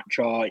Dudley's match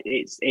or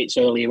it's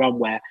earlier on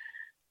where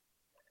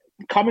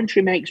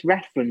commentary makes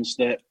reference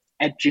that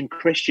Edge and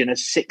Christian are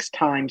 6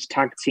 times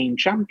tag team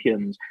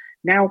champions.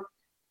 Now,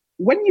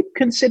 when you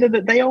consider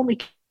that they only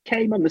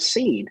came on the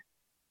scene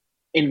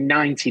in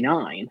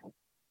 99,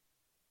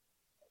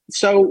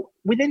 so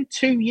within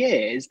 2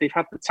 years they've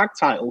had the tag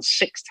titles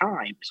 6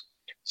 times.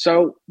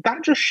 So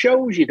that just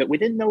shows you that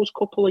within those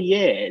couple of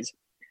years,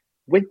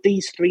 with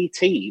these 3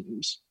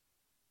 teams,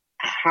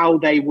 how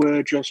they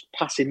were just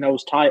passing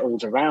those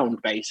titles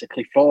around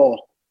basically for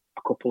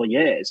a couple of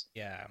years.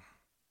 Yeah.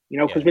 You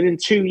know, because within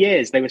 2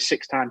 years, they were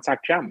 6-time tag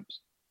champs.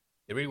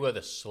 They really were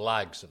the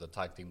slags of the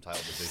tag team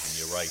title division,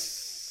 you're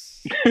right.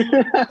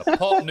 A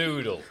pot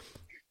noodle.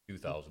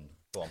 2000.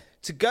 Go on.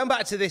 So going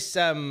back to this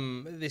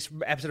this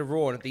episode of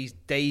Raw and these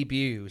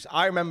debuts,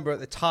 I remember at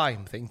the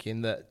time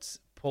thinking that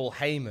Paul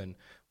Heyman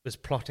was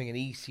plotting an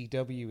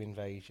ECW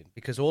invasion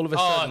because all of a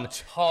sudden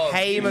Tom,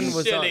 Heyman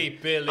was silly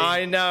on. Billy.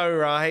 I know,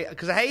 right?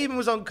 Because Heyman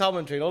was on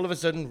commentary, and all of a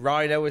sudden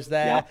Rhino was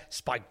there,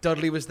 Spike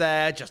Dudley was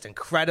there, Just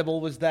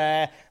Incredible was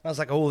there. And I was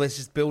like, "Oh, this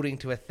is building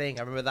to a thing."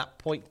 I remember that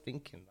point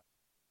thinking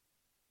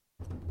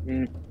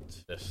that.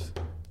 This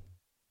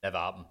never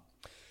happened.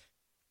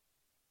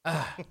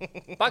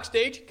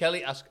 Backstage,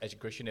 Kelly asked Edge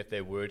and Christian if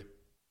they're worried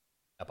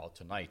about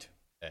tonight.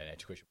 And Edge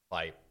and Christian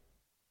replied,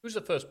 "Who's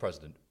the first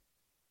president?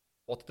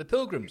 What did the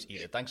Pilgrims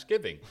eat at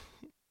Thanksgiving?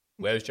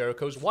 Where's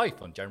Jericho's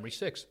wife on January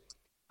 6th?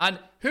 And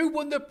who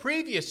won the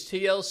previous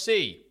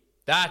TLC?"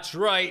 That's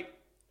right.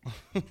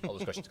 All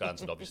those questions got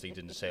answered, obviously. He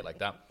didn't say it like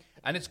that.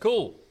 And it's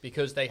cool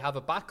because they have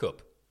a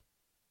backup.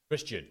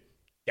 Christian,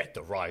 get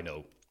the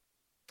Rhino.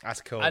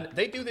 That's cool. And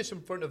they do this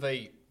in front of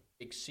a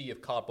big sea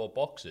of cardboard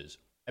boxes.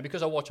 And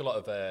because I watch a lot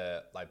of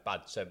like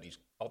bad 70s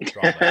pop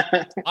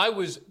drama, I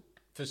was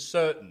for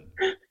certain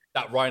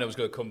that Rhino was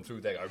going to come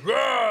through there.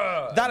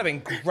 That'd have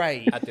been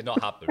great. That did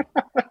not happen.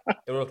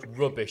 They were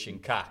rubbish in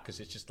cat because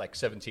it's just like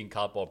 17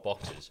 cardboard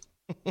boxes.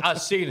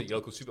 I've seen it at your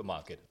local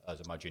supermarket, as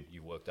I imagine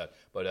you worked at.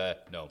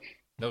 But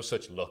no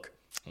such luck.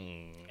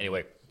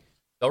 Anyway,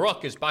 The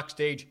Rock is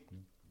backstage.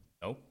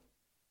 No.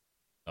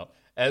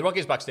 The Rock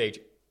is backstage.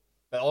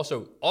 But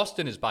also,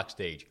 Austin is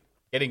backstage,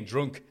 getting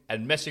drunk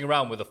and messing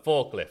around with a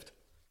forklift.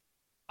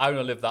 I want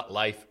to live that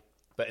life,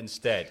 but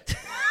instead,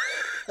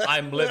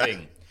 I'm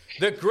living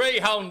the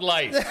Greyhound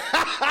life,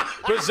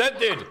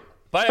 presented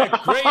by a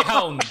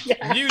Greyhound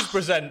news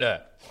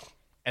presenter.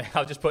 And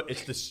I'll just put,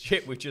 it's the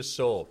shit we just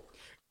saw.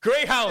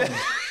 Greyhound,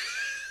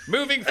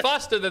 moving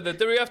faster than the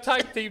WF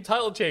tag team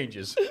title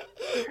changes.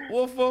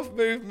 Woof, woof,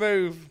 move,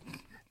 move.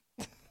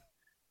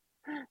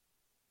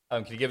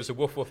 Can you give us a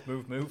woof, woof,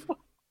 move, move?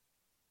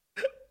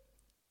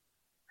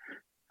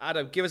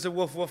 Adam, give us a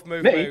woof, woof,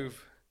 move, Me?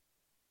 move.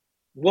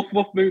 Woof,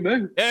 woof, moo,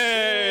 moo.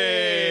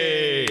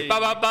 Hey! Ba,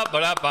 ba, ba, ba,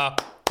 da, ba.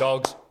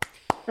 Dogs.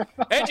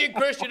 Edge and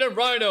Christian and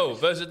Rhino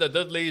versus the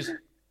Dudleys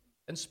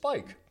and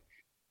Spike.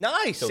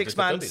 Nice. Still just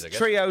 6-man the Dudleys, I guess.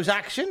 trios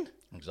action.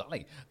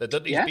 Exactly. The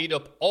Dudleys beat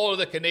up all of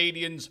the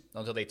Canadians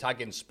until they tag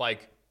in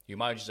Spike, who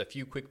manages a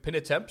few quick pin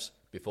attempts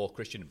before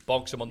Christian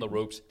bonks him on the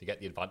ropes to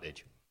get the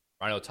advantage.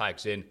 Rhino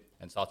tags in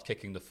and starts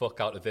kicking the fuck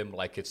out of him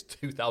like it's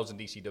 2000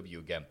 ECW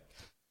again.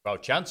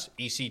 Crowd chants,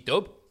 EC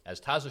dub, as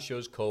Taz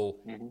assures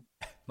Cole,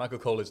 Michael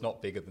Cole is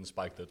not bigger than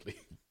Spike Dudley.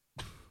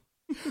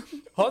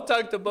 Hot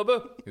tag to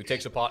Bubba, who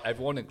takes apart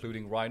everyone,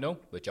 including Rhino,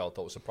 which I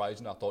thought was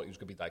surprising. I thought he was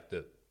going to be like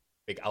the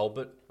big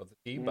Albert of the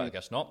team, but I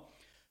guess not.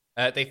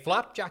 They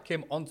flapjack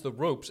him onto the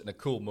ropes in a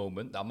cool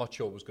moment. I'm not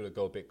sure it was going to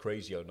go a bit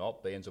crazy or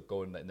not. They ends up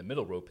going in the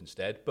middle rope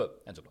instead,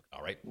 but ends up looking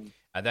all right.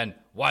 And then,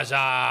 what's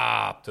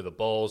up to the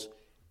balls,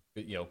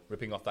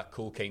 ripping off that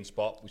Cool Cane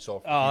spot we saw a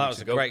few that weeks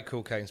was ago. a great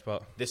Cool Cane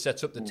spot. This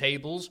sets up the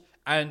tables,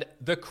 and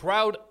the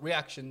crowd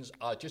reactions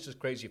are just as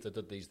crazy for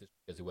the Dudleys this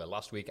week as they were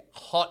last week.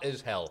 Hot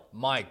as hell.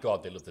 My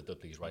God, they love the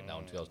Dudleys right now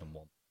in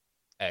 2001.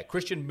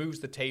 Christian moves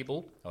the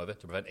table, however,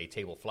 to prevent a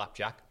table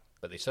flapjack,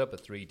 but they set up a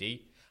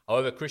 3D.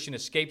 However, Christian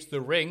escapes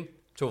the ring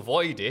to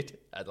avoid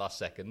it at last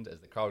second as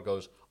the crowd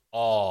goes,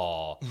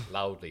 "Aww,"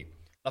 loudly.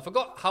 I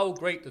forgot how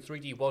great the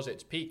 3D was at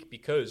its peak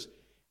because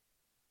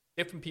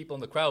different people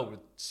in the crowd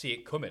would see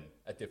it coming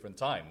at different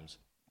times.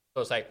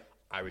 So it's like,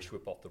 Irish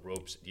whip off the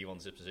ropes,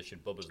 Devon's in position,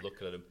 Bubba's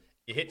looking at him.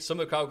 You hit some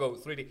of the crowd go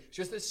 3D. It's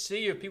just a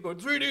sea of people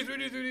going 3D,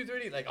 3D, 3D,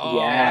 3D. Like, oh.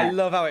 I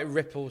love how it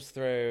ripples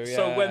through.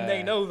 So when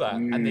they know that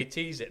and they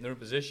tease it and they're in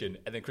position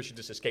and then Christian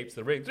just escapes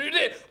the ring,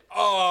 3D.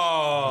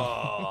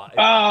 Oh.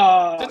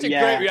 Such a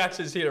great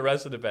reaction to see the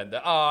rest of the event.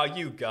 Oh,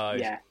 you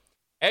guys. Yeah.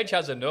 Edge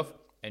has enough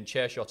and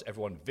chair shots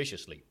everyone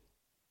viciously.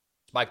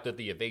 Spike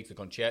Dudley evades the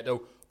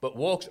concerto, but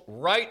walks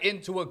right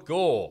into a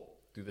gore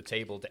through the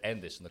table to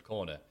end this in the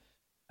corner.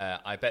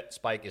 I bet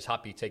Spike is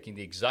happy taking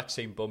the exact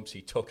same bumps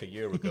he took a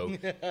year ago.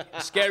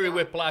 Scary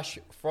whiplash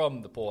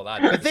from the poor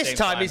lad. But this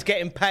time he's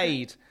getting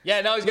paid.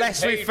 Yeah, now he's getting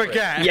Lest paid. we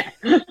forget. Yeah.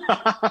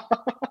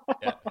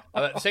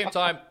 At the same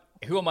time,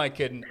 who am I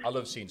kidding? I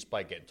love seeing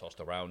Spike getting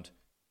tossed around.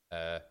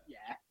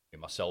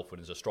 Myself when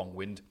there's a strong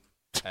wind.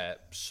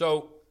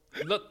 So,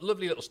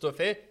 lovely little stuff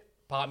here.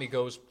 Part of me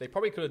goes, they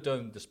probably could have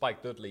done the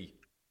Spike Dudley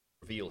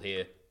reveal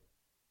here.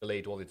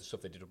 Delayed all the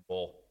stuff they did on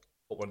Raw.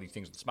 Put one of these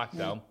things on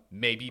SmackDown.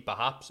 Maybe,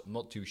 perhaps. I'm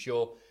not too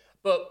sure.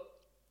 But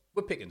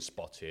we're picking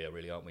spots here,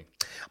 really, aren't we?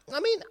 I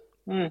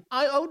mean,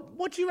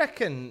 what do you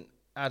reckon,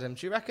 Adam?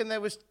 Do you reckon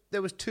there was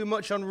too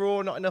much on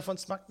Raw, not enough on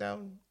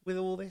SmackDown with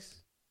all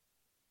this?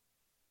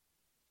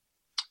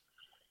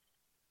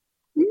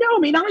 No, I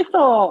mean, I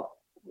thought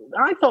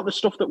the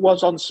stuff that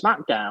was on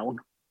SmackDown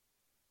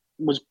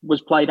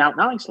was played out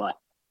nicely.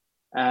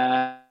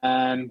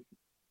 I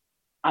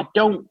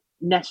don't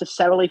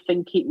necessarily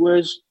think it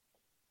was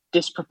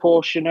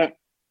disproportionate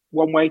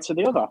one way to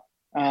the other.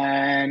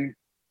 I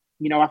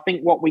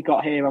think what we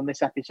got here on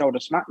this episode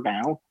of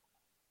SmackDown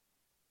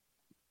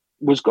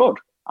was good.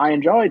 I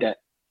enjoyed it.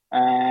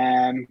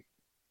 I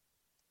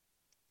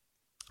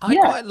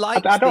quite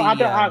like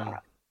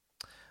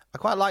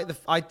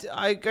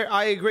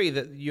I agree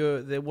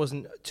that there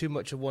wasn't too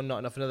much of one, not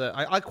enough of another.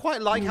 I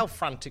quite like how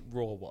frantic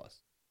Raw was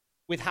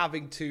with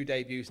having 2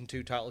 debuts and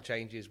 2 title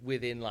changes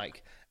within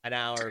like an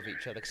hour of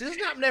each other, because it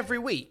doesn't happen every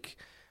week.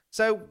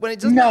 So when it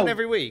doesn't happen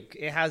every week,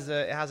 it has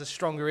a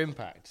stronger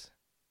impact.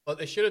 Well,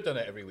 they should have done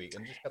it every week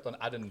and just kept on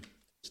adding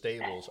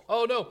stables.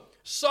 Oh no,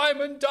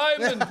 Simon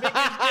Diamond making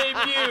his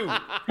debut.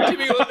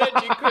 Jimmy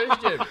Legend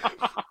Christian.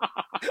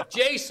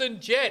 Jason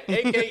Jett,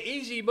 aka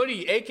Easy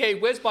Money, aka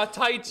Where's My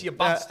Tights, you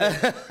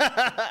bastard.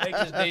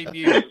 Makes his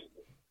debut.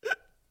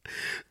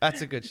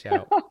 That's a good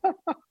shout.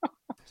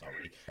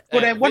 Sorry.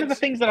 But one of the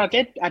things that I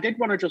did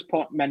want to just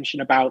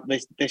mention about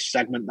this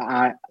segment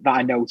that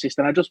I noticed,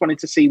 and I just wanted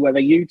to see whether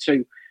you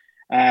two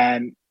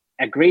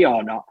agree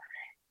or not.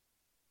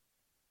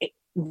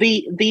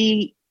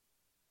 The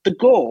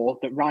gore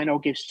that Rhino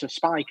gives to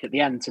Spike at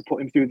the end to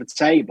put him through the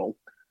table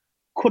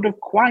could have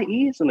quite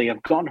easily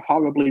have gone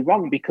horribly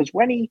wrong, because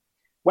when he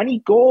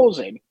gores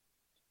him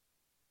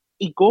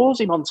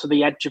onto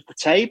the edge of the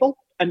table,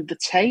 and the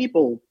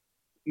table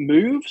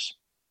moves,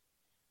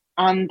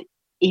 and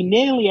he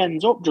nearly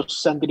ends up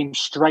just sending him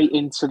straight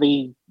into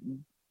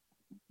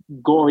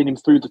goring him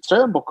through the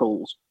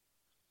turnbuckles.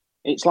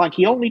 It's like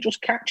he only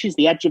just catches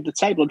the edge of the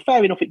table, and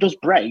fair enough, it does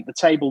break. The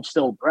table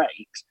still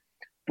breaks.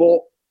 But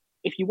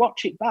if you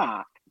watch it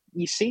back,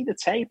 you see the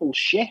table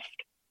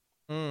shift,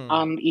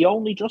 and he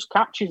only just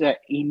catches it.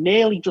 He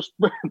nearly just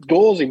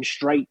gores him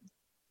straight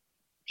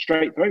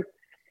through.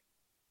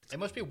 It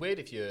must be weird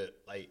if you're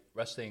like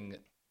wrestling,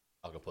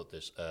 how can I put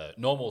this,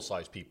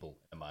 normal-sized people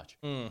in a match,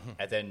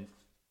 and then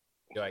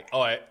you're like,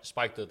 all right,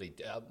 Spike Dudley.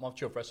 I'm not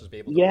sure if wrestlers be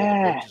able to pull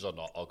the punches or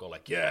not. I'll go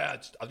like, yeah,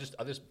 I'll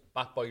just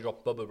back body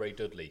drop Bubba Ray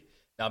Dudley.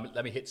 Now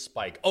let me hit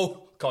Spike.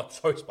 Oh God,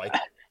 sorry, Spike.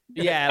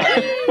 Yeah,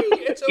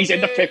 it's okay. He's in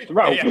the 5th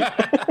row.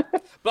 Yeah.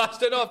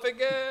 Blasted off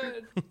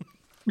again.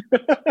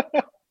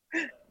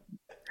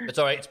 It's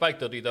all right. Spike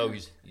Dudley though,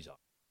 he's all right.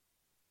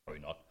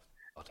 Probably not.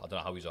 I don't know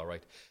how he's all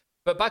right.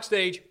 But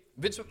backstage,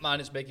 Vince McMahon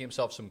is making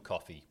himself some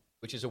coffee,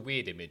 which is a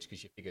weird image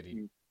because you figured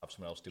he'd have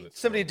someone else do it.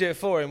 Somebody'd do it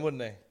for him, wouldn't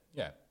they?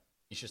 Yeah.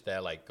 He's just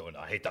there like going,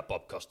 I hate that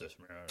Bob Costas.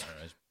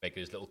 He's making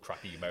his little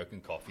crappy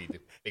American coffee, the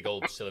big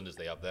old cylinders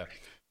they have there.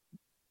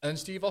 And then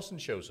Steve Austin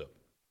shows up.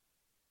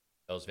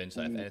 Tells Vince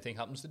that if anything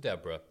happens to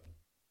Deborah,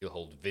 he'll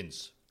hold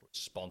Vince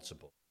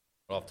responsible.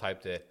 I've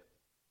typed it.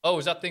 Oh,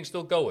 is that thing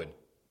still going?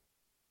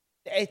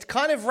 It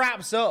kind of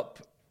wraps up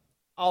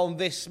on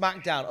this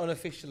SmackDown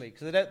unofficially,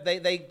 because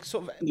they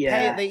sort of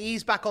they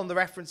ease back on the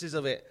references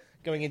of it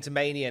going into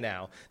Mania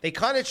now. They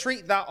kind of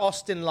treat that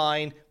Austin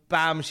line,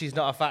 bam, she's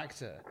not a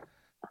factor.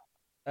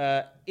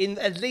 At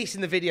least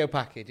in the video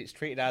package, it's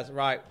treated as,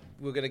 right,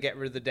 we're going to get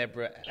rid of the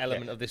Deborah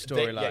element of this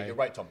storyline. Yeah, you're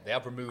right, Tom. They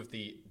have removed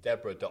the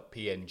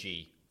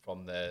Deborah.png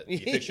from the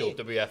official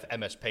WF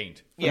MS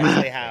Paint.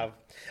 Yes, they have.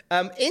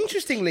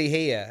 Interestingly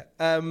here,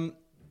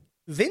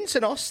 Vince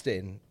and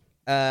Austin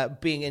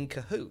being in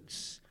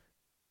cahoots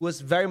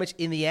was very much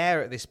in the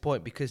air at this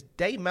point, because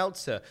Dave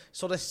Meltzer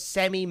sort of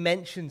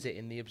semi-mentions it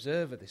in The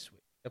Observer this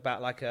week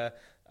about like a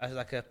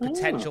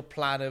potential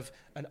plan of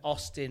an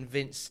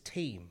Austin-Vince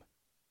team.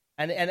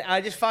 And I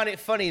just find it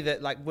funny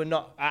that like we're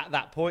not at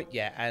that point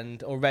yet,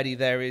 and already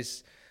there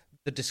is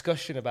the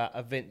discussion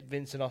about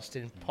Vince and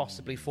Austin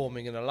possibly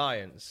forming an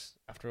alliance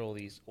after all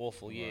these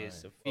awful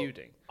years of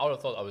feuding. I would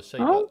have thought I was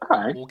saying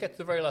we'll get to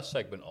the very last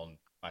segment on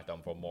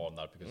SmackDown for more on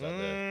that because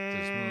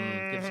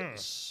that gives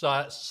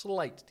a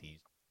slight tease.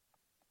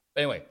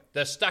 Anyway,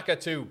 the Stacker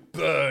 2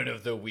 burn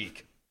of the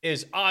week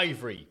is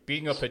Ivory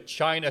beating up a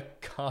China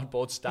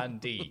cardboard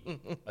standee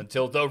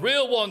until the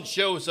real one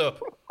shows up.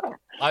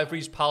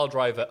 Ivory's pile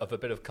driver of a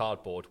bit of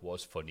cardboard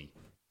was funny.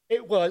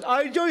 It was.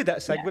 I enjoyed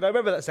that segment. I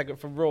remember that segment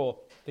from Raw,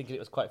 thinking it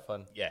was quite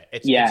fun. Yeah,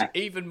 it's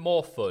even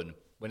more fun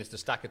when it's the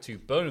Stacker 2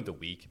 burn of the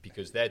week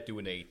because they're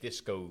doing a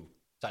disco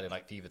Saturday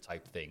Night Fever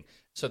type thing.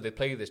 So they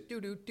play this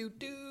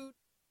do-do-do-do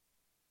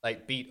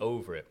like beat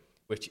over it,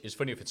 which is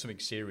funny if it's something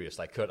serious,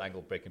 like Kurt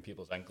Angle breaking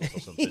people's ankles or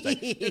something. It's like,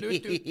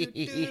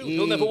 do-do-do-do-do,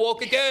 you'll never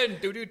walk again,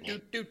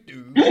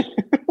 do-do-do-do-do.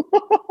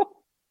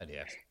 And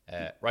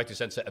yeah, Right to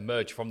Censor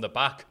emerge from the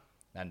back,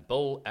 and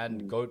Bull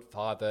and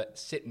Godfather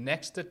sit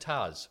next to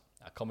Taz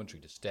at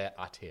commentary to stare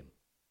at him.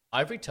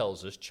 Ivory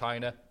tells us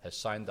China has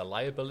signed the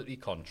liability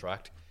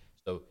contract,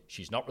 so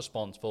she's not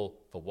responsible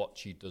for what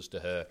she does to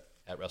her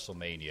at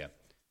WrestleMania,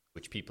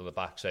 which people in the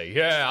back say,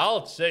 yeah,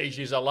 I'll say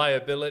she's a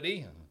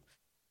liability.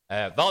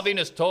 Val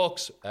Venis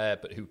talks,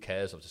 but who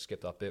cares? I'll just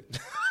skip that bit.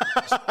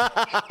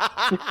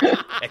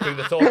 Echoing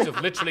the thoughts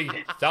of literally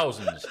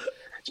thousands.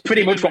 It's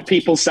pretty much what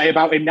people say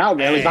about him now,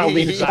 really. Val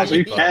Venis says,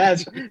 who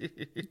cares?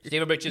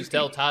 Steven Richards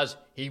tells Taz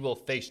he will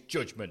face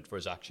judgment for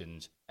his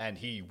actions, and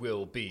he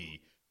will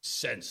be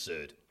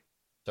censored.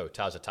 So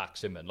Taz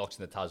attacks him and locks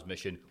in the Taz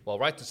mission, while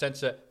Right to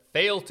Censor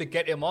fail to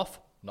get him off.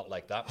 Not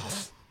like that.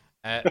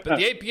 But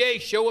the APA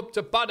show up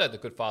to batter the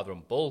Godfather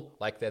and Bull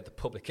like they're the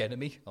public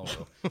enemy. Oh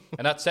no.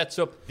 And that sets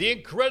up the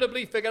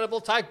incredibly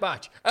forgettable tag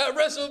match at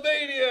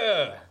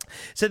WrestleMania.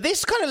 So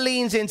this kind of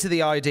leans into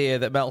the idea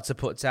that Meltzer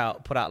put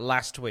out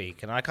last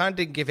week, and I kind of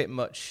didn't give it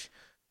much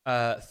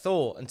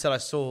thought until I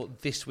saw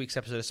this week's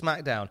episode of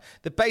SmackDown,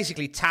 that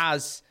basically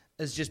Taz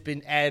has just been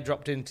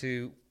airdropped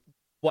into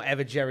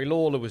whatever Jerry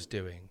Lawler was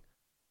doing,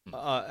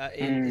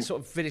 in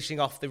sort of finishing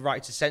off the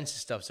Right to Censor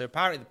stuff. So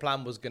apparently the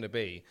plan was going to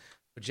be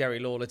for Jerry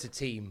Lawler to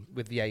team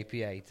with the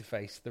APA to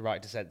face the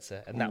Right to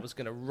Censor, and that was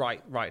going to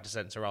Right to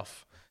Censor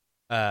off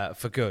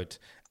for good.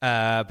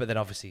 But then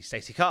obviously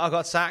Stacey Carter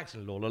got sacked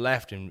and Lawler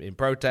left in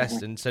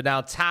protest, and so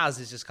now Taz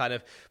is just kind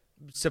of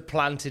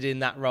supplanted in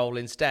that role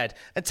instead.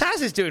 And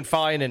Taz is doing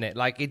fine in it.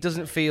 Like, it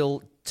doesn't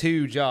feel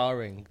too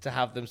jarring to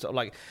have them sort of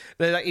like,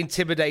 they're like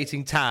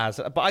intimidating Taz.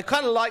 But I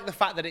kind of like the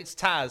fact that it's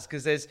Taz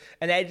because there's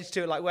an edge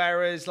to it. Like,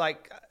 whereas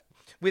like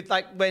with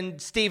like when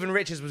Steven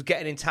Richards was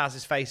getting in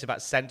Taz's face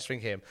about censoring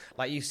him,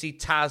 like you see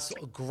Taz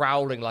sort of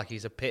growling like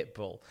he's a pit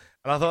bull.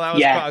 And I thought that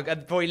was quite,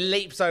 and before he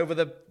leaps over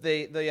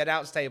the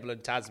announce table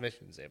and Taz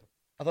missions him.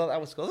 I thought that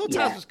was cool. I thought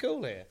Taz was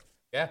cool here.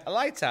 Yeah. I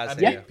like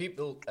Taz.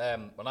 People,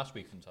 well, last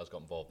week when Taz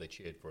got involved, they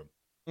cheered for him.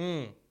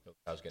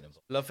 Taz getting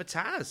involved. Love for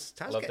Taz.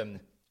 I love them.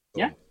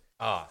 Yeah.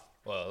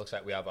 Well, it looks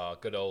like we have our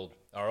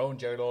own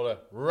Jerry Lawler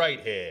right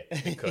here.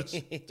 Because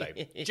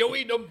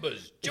Joey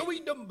Numbers.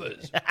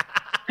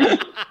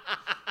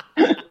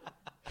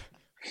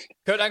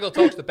 Kurt Angle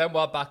talks to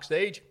Benoit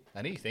backstage,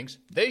 and he thinks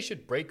they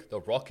should break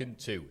The Rock in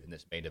two in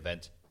this main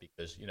event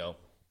because, you know,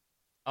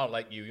 I don't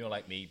like you don't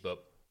like me,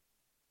 but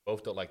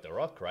both don't like The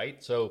Rock,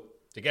 right? So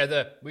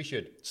together we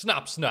should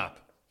snap.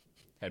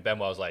 And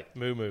Benoit was like,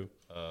 moo moo.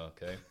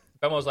 Okay.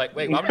 Benoit was like,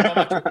 wait, what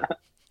happened to my match?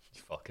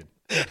 You fucking.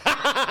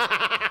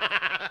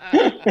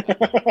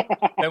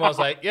 Benoit was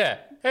like, yeah.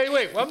 Hey,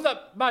 wait, what happened to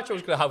that match I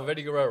was going to have with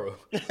Eddie Guerrero?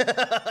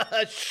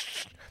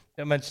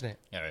 Don't mention it.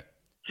 Anyway.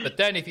 But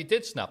then if he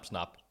did snap,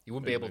 he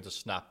wouldn't be able to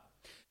snap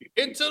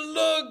into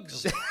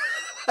lugs.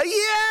 Yay!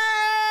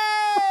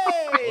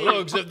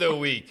 Lugs of the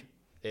week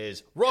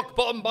is Rock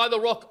Bottom by The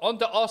Rock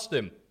onto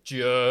Austin.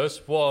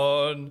 Just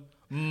one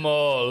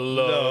more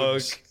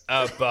lug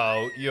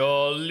about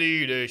your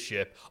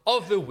leadership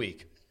of the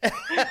week.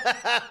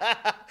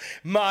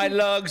 My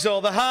lugs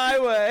or the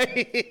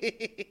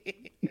highway.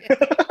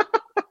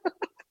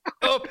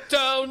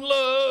 Uptown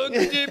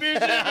lugs.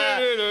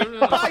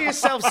 Buy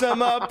yourself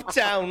some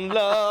Uptown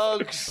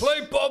lugs.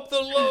 Play Bob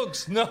the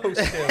Lugs. No,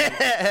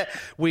 still.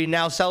 We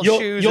now sell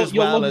shoes as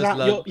well as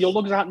lugs. Your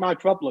lugs aren't my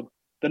problem.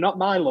 They're not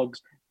my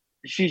lugs.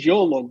 She's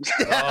your lugs.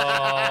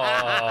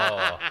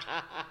 Oh.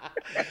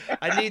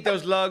 I need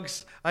those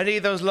lugs.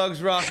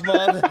 Rock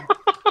Mod.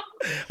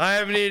 I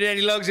haven't needed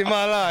any lugs in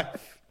my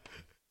life.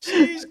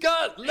 She's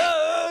got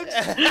lugs.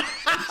 She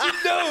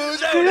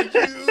knows how to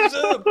use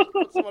them.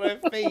 That's on her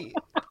feet.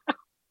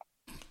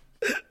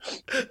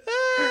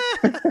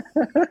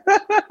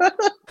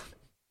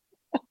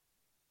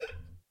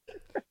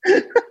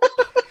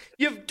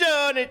 You've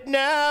done it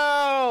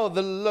now.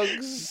 The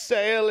lugs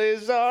sale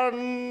is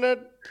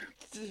on.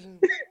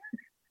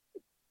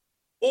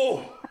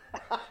 Oh,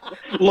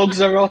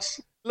 lugs are us.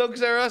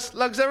 Lugs are us.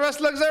 Lugs are us.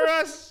 Lugs are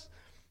us.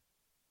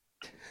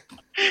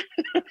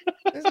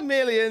 There's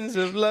millions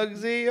of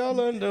lugsy all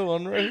under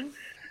one roof.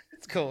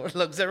 It's called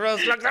Lugs are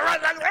us. Lugs are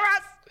us. Lugs are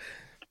us.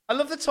 I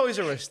love the Toys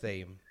R Us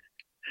theme.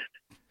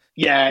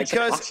 Yeah,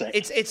 because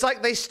it's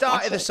like they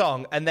started the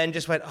song and then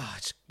just went,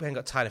 we ain't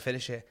got time to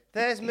finish it.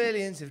 There's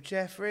millions of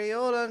Jeffrey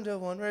all under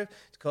one roof.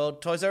 It's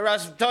called Toys R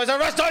Us. Toys R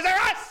Us. Toys R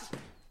Us.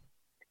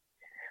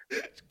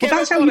 But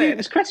that's how you do it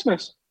this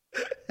Christmas.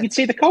 You'd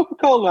see the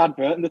Coca-Cola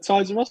advert and the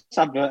Toys R Us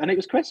advert, and it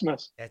was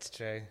Christmas. That's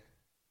true.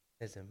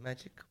 There's a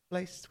magical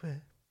place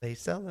where they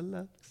sell the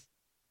lugs.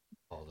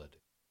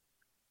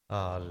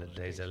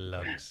 Holidays are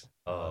lugs.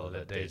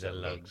 Holidays are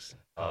lugs.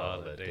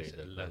 Holidays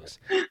are lugs.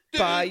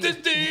 This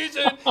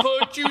season,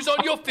 put shoes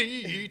on your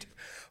feet.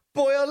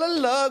 Boil a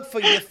lug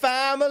for your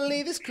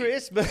family this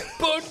Christmas.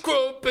 Put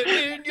crumpet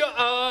in your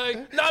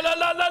eye. La la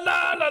la la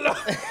la la la.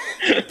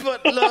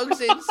 Put lugs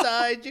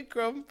inside your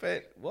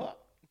crumpet. What?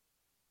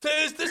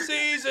 'Tis the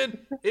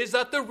season. Is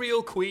that the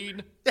real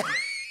queen?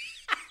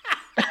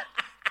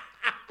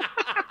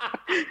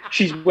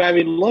 She's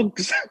wearing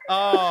lugs.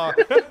 Oh,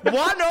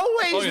 one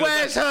always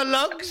wears her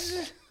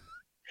lugs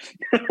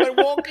when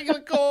walking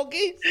with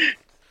corgis.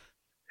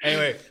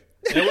 Anyway,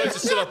 in the words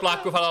of Cilla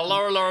Black, we've had a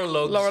Laura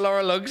Lugs.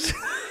 Laura Lugs.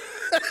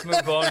 Let's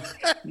move on.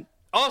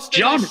 Austin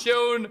John, has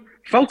shown...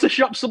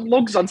 Photoshop some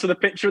lugs onto the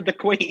picture of the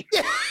Queen.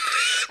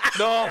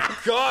 No,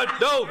 God,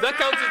 no, that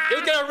counts.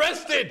 You'll get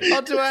arrested.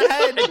 Onto her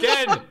head.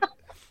 Again.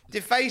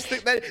 Deface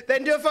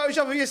then do a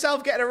Photoshop of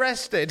yourself getting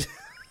arrested.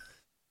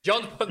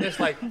 John's putting this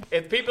like,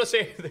 if people are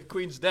saying the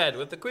Queen's dead,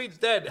 well, if the Queen's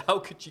dead, how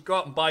could she go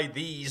out and buy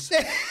these?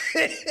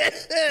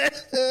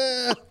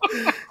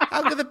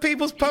 How could the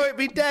people's poet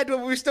be dead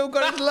when we've still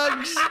got his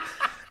lugs?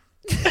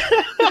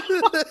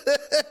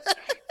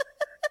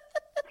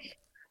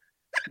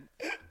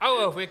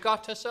 Oh, have we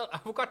got to sell?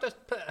 Have we got to?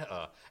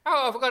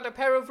 Have we got a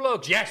pair of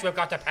lugs? Yes, we've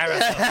got a pair of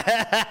lugs.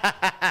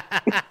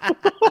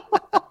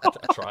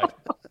 I tried.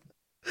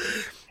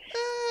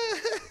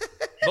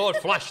 Lord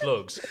Flash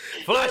Lugs.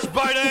 Flash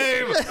by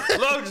name,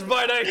 Lugs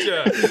by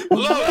nature.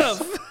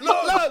 Lugs.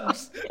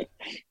 Lugs.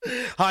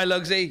 Hi,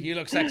 Lugsy. You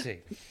look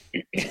sexy.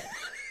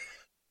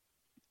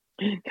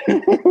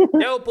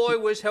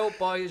 Hellboy was helped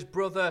by his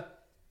brother,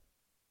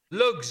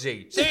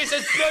 Lugsy. See, it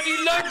says bloody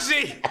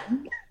Lugsy.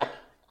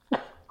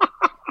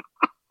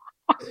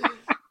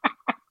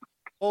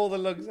 All the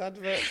lugs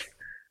adverts.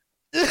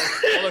 All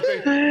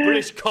the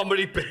British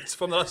comedy bits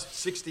from the last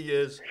 60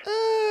 years.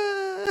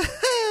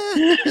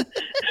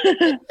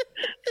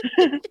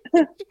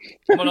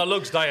 I'm on a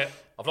lugs diet.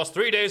 I've lost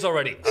 3 days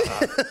already.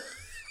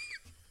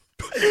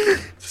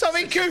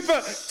 Tommy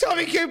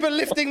Cooper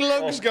lifting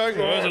lugs, going,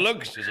 oh, there's a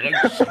lugs, there's a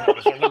lugs, there's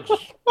some lugs,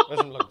 there's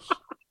some lugs.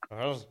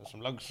 There's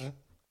some lugs.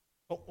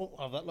 Oh,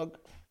 I'll have that lug.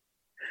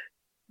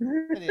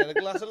 And he had a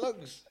glass of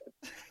lugs.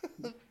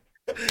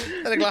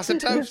 And a glass of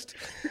toast.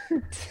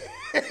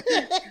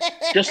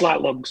 Just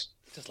like lugs.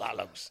 Just like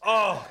lugs.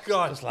 Oh,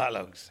 God. Just like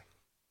lugs.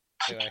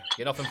 Anyway.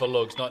 You're nothing for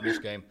lugs, not in this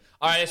game.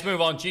 All right, let's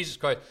move on. Jesus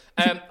Christ.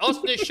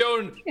 Austin is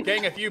shown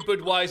getting a few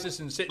Budweisers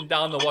and sitting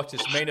down to watch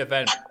this main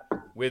event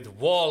with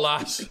War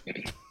Lass.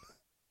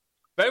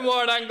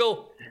 Benoit and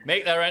Angle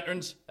make their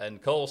entrance,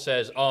 and Cole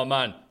says, oh,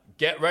 man,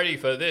 get ready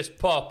for this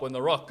pop when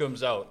The Rock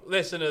comes out.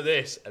 Listen to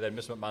this. And then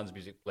Miss McMahon's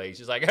music plays.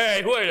 She's like,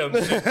 hey, wait a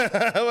minute.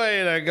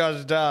 Wait a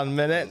gosh darn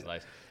minute. That's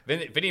nice.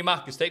 Vinnie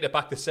Mac has taken it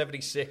back to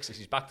 76 as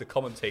he's back to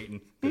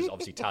commentating because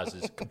obviously Taz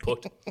is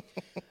kaput.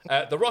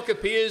 The Rock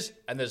appears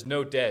and there's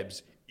no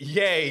Debs.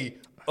 Yay.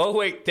 Oh,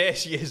 wait, there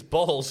she is,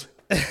 balls.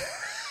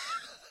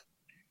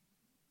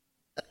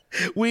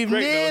 We've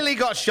nearly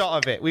got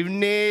shot of it.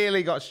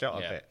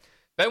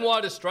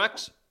 Benoit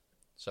distracts,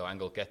 so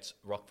Angle gets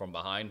Rock from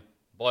behind.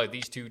 Boy,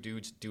 these two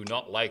dudes do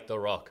not like The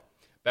Rock.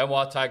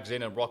 Benoit tags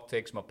in and Rock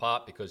takes him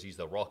apart because he's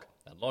The Rock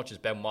and launches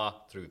Benoit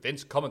through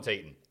Vince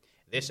commentating.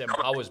 This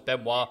empowers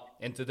Benoit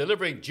into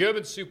delivering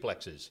German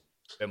suplexes.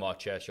 Benoit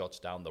chair shots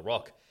down The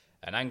Rock.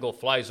 And Angle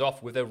flies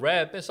off with a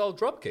rare missile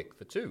dropkick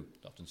for two.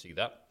 Often see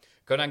that.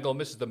 Kurt Angle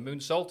misses the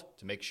moonsault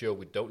to make sure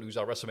we don't lose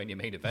our WrestleMania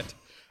main event.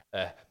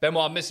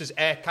 Benoit misses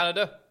Air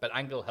Canada, but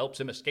Angle helps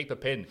him escape a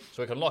pin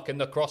so he can lock in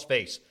the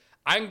crossface.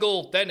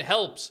 Angle then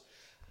helps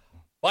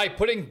by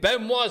putting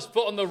Benoit's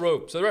foot on the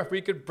rope so the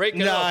referee could break it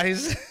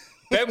Nice. off.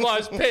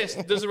 Benoit's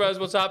pissed, doesn't realize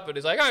what's happened.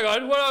 He's like, hang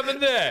on, what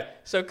happened there?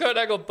 So Kurt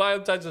Angle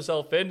biotimes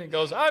himself in and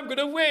goes, I'm going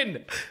to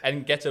win.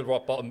 And gets a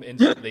rock bottom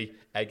instantly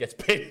and gets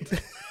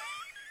pinned.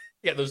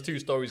 Get those two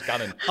stories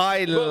canon.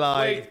 I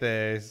like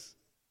this.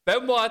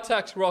 Benoit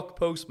attacks Rock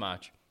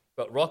post-match,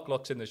 but Rock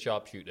locks in the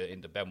sharpshooter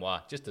into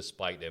Benoit just to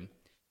spite him.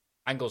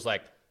 Angle's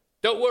like,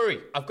 don't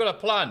worry, I've got a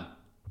plan.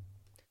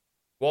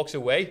 Walks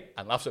away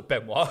and laughs at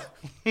Benoit.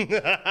 The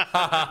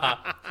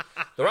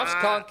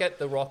refs can't get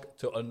The Rock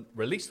to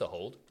release the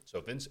hold, so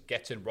Vince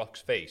gets in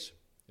Rock's face.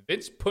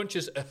 Vince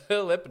punches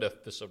Earl Hebner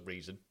for some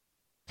reason.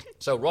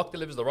 So Rock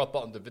delivers the rock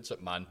bottom to Vince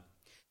McMahon,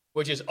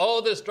 which is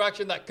all the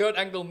distraction that Kurt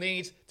Angle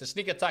needs to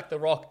sneak attack The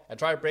Rock and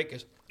try to break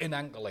his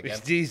ankle again.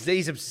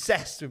 He's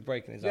obsessed with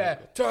breaking his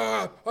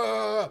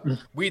ankle.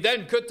 We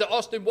then cut to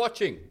Austin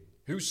watching,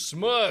 who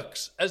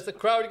smirks as the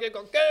crowd again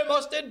goes, get him,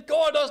 Austin! Go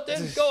on,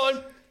 Austin! Go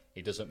on!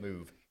 He doesn't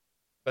move.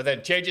 But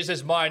then changes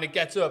his mind and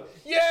gets up.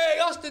 Yay,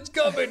 Austin's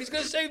coming! He's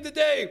going to save the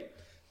day!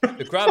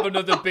 To grab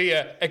another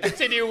beer and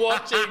continue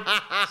watching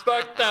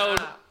SmackDown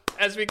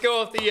as we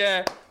go off the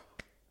air.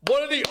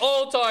 One of the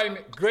all-time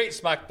great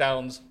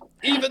SmackDowns.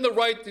 Even the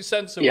right to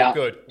censor Yeah. were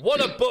good.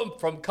 What a bump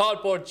from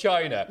Cardboard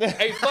China.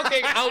 A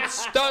fucking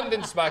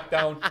outstanding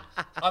SmackDown.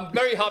 I'm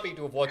very happy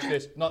to have watched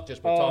this, not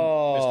just with Tom,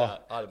 Mr.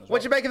 Adams.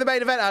 What do you make of the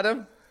main event,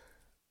 Adam?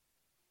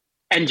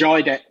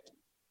 Enjoyed it.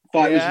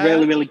 Thought it was Yeah.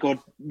 really, really good.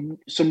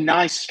 Some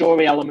nice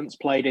story elements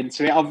played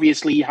into it.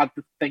 Obviously, you had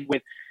the thing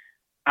with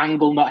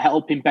Angle not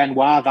helping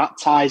Benoit. That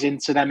ties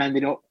into them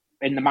ending up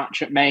in the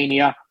match at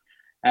Mania.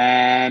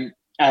 And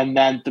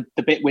then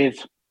the bit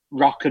with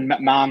Rock and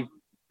McMahon,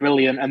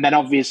 brilliant. And then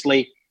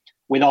obviously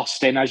with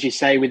Austin, as you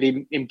say, with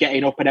him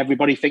getting up and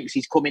everybody thinks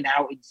he's coming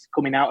out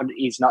and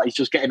he's not. He's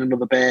just getting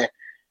another beer.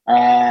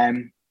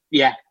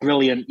 Yeah,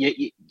 brilliant.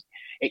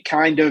 It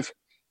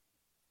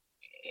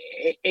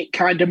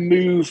kind of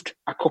moved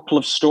a couple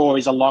of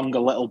stories along a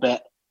little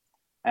bit.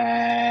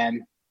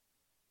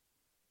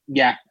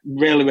 Yeah,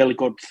 really, really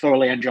good.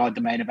 Thoroughly enjoyed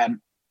the main event.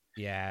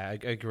 Yeah,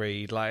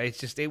 agreed.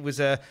 Like it was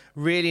a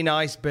really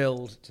nice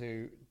build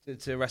to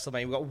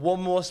WrestleMania. We've got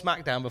one more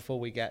SmackDown before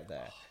we get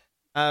there.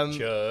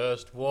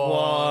 Just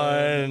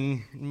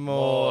one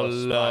more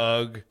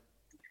lug.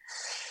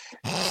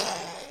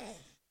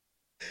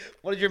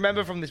 What did you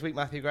remember from this week,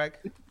 Matthew Gregg?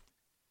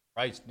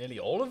 Right, nearly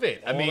all of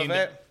it. All of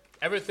it?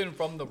 Everything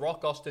from the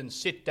Rock Austin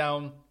sit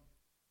down,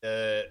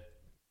 a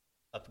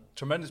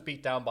tremendous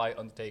beatdown by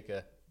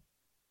Undertaker.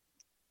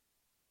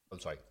 I'm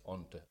sorry,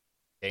 on to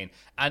Kane.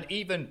 And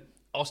even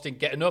Austin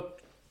getting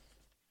up,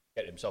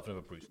 getting himself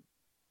another bruise.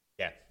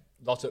 Yeah,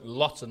 lots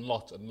and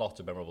lots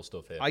of memorable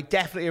stuff here. I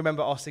definitely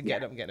remember Austin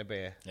getting up and getting a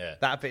beer. Yeah.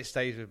 That bit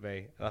stays with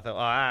me. And I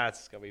thought,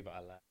 it's going to be, but I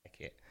like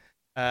it.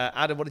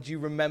 Adam, what did you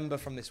remember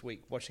from this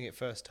week, watching it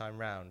first time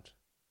round?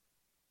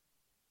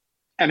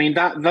 I mean,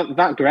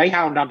 that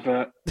Greyhound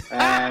advert.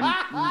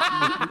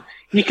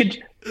 You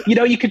could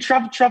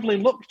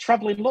traveling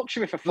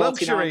luxury for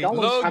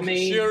 $49. I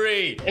mean,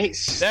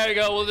 it's there you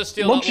go. We'll just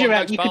steal luxury.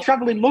 that one. You could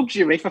travel in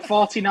luxury for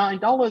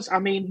 $49. I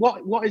mean,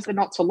 what is there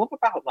not to love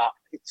about that?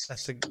 It's a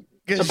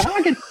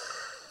bargain.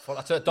 Well,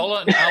 that's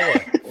 $1 an hour.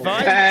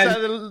 Fine.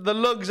 So the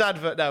Lugs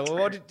advert now.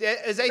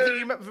 Is anything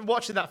you remember from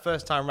watching that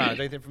first time round?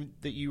 Anything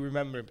that you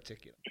remember in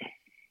particular?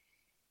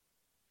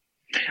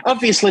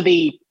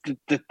 Obviously,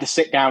 the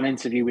sit down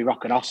interview with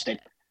Rock and Austin.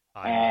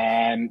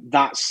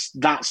 That's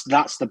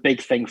the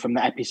big thing from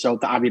the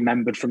episode that I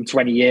remembered from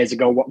 20 years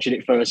ago, watching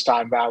it first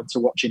time round to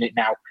watching it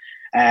now.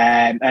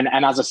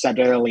 And as I said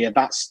earlier,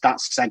 that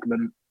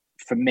segment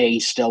for me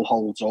still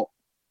holds up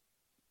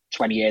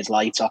 20 years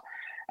later.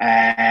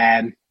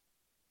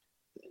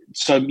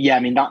 So yeah,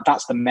 I mean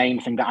that's the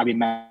main thing that I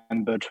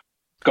remembered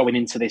going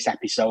into this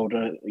episode.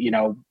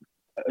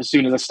 As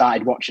soon as I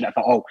started watching it, I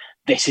thought, oh,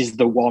 this is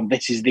the one.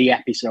 This is the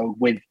episode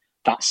with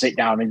that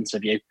sit-down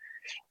interview.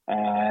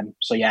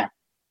 So, yeah.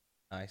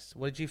 Nice.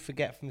 What did you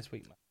forget from this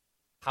week, man?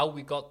 How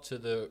we got to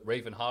the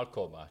Raven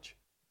Hardcore match.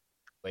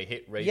 They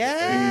hit Raven.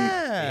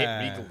 Yeah. They hit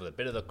Regal with a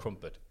bit of the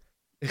crumpet.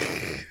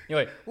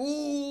 Anyway,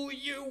 ooh,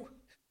 you.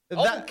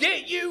 I'll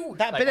get you.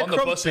 That like bit of on the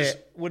buses.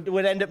 crumpet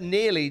would end up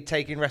nearly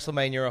taking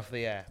WrestleMania off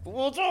the air. But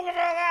we'll talk about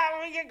that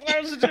when we get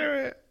closer to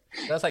it.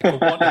 That's like for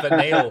want of a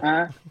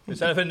nail.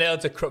 Instead of a nail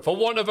for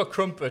want of a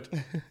crumpet.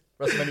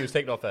 WrestleMania was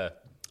taken off air.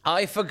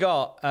 I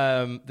forgot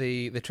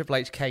the Triple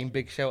H Kane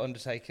Big Show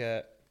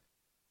Undertaker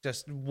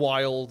just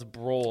wild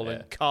brawl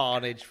and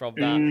carnage from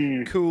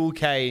that. Cool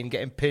Kane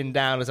getting pinned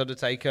down as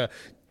Undertaker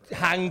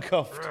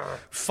handcuffed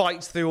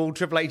fights through all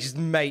Triple H's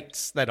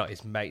mates. They're not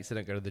his mates. They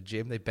don't go to the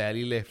gym. They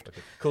barely lift.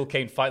 Cool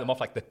Kane fight them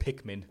off like the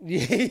Pikmin.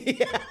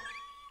 Yeah.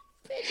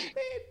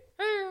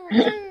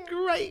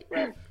 Great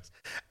reference.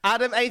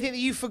 Adam, anything that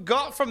you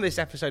forgot from this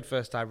episode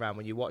first time round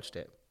when you watched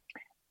it?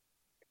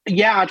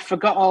 Yeah, I'd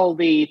forgot all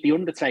the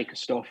Undertaker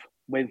stuff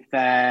with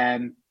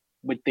the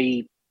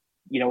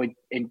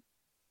in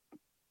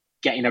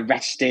getting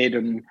arrested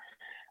and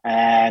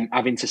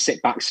having to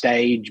sit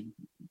backstage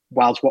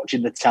whilst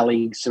watching the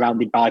telly,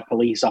 surrounded by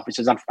police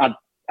officers.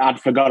 I'd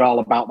forgot all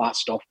about that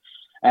stuff.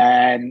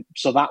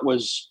 So that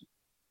was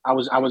I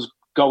was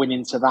going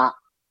into that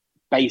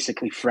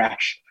basically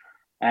fresh.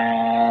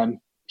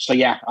 So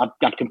yeah,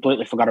 I'd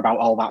completely forgot about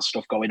all that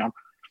stuff going on.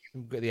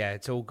 Yeah,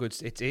 it's all good.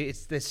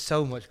 It's there's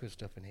so much good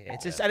stuff in here.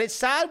 It's just, and it's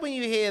sad when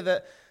you hear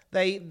that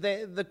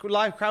the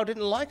live crowd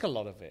didn't like a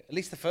lot of it. At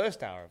least the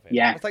first hour of it.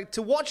 Yeah, it's like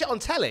to watch it on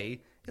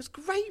telly. It was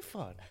great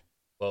fun.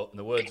 Well, in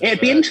the words, it'd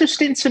be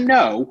interesting to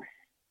know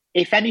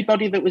if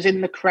anybody that was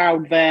in the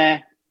crowd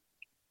there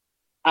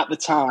at the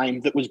time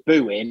that was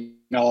booing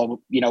or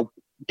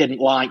didn't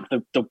like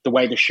the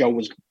way the show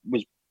was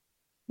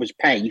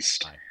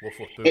paced.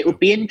 It would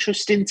be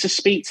interesting to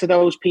speak to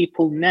those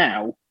people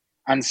now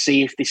and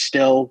see if they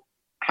still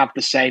have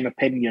the same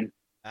opinion.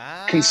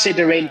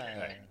 Considering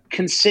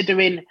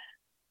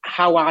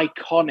how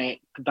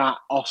iconic that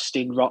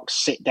Austin Rock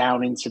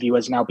sit-down interview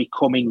is now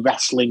becoming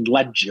wrestling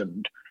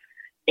legend,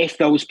 if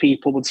those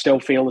people would still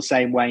feel the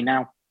same way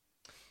now.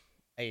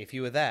 Hey, if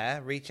you were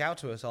there, reach out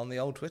to us on the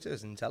old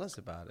Twitters and tell us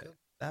about it.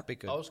 That'd be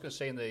good. I was going to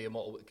say in the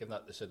Immortal, given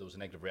that they said there was a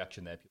negative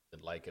reaction there, people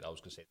didn't like it, I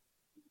was going to say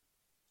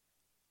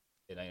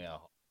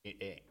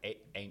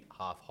it ain't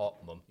half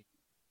hot, mum.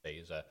 Say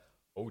is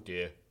oh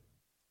dear,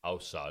 How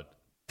sad.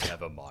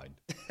 Never mind.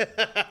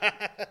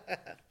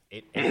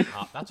 It ain't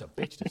hard. That's a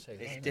bitch to say.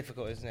 It's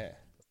difficult, isn't it?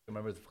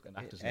 Remember the fucking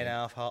actor's In name.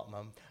 half heart,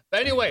 mum.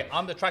 But anyway,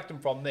 I'm detracting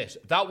from this.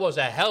 That was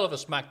a hell of a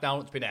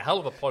SmackDown. It's been a hell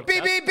of a podcast.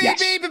 Beep, beep, beep,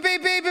 beep, beep,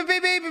 beep, beep,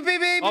 beep, beep, beep,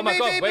 beep, Oh my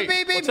God, wait.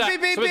 What's that?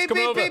 Somebody's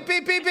coming over.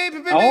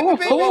 Oh,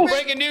 cool.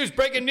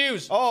 Breaking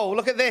news. Oh,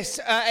 look at this.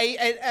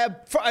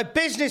 A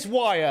business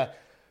wire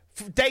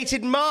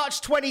dated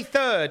March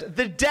 23rd,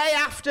 the day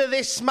after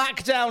this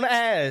SmackDown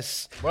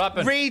airs. What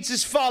happened? Reads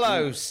as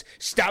follows.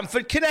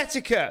 Stamford,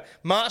 Connecticut,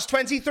 March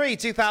 23,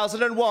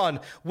 2001.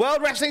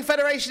 World Wrestling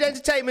Federation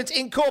Entertainment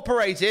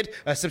Incorporated,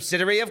 a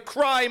subsidiary of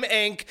Crime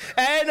Inc.,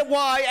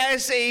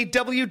 NYSE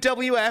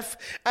WWF,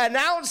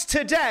 announced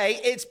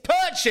today its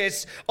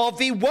purchase of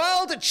the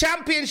World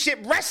Championship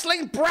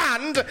Wrestling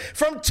brand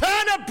from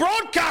Turner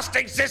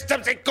Broadcasting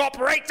Systems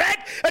Incorporated,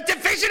 a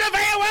division of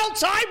AOL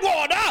Time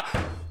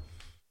Warner.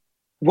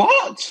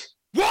 What?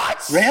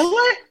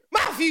 Really?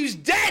 Matthew's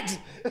dead.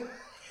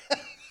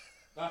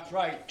 That's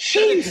right.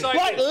 Jeez,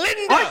 like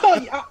Linda. I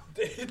thought.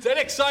 Dead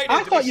excited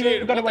I to thought be you were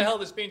seeing gonna what the win. hell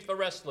this means for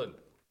wrestling.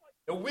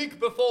 A week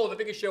before the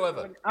biggest show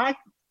ever.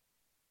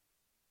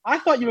 I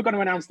thought you were going to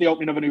announce the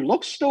opening of a new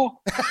Lux store.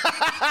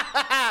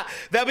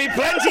 There'll be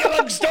plenty of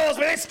Lux stores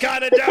with this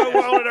kind of dough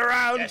rolling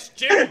around. Yes,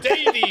 Jim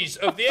Davies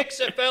of the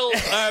XFL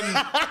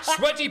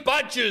Sweaty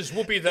Badgers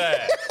will be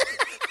there.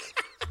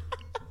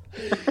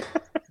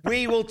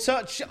 We will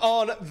touch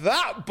on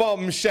that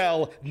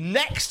bombshell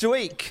next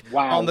week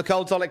on the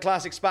Cultaholic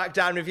Classic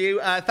SmackDown review.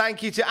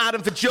 Thank you to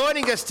Adam for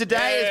joining us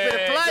today. It's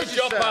been a pleasure. Good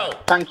job, pal.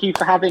 Thank you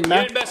for having me.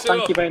 didn't mess it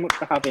Thank up. you very much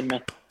for having me.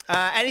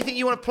 Anything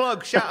you want to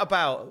plug, shout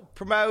about,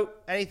 promote,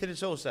 anything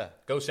at all, sir?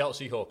 Go South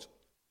Seahawks.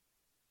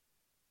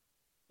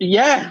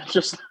 Yeah,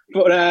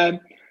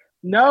 but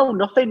no,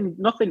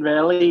 nothing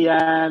really.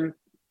 I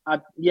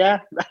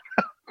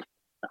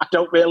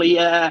don't really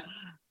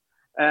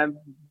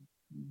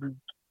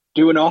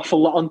do an awful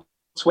lot on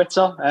Twitter,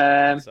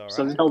 so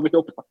there's no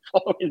real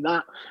following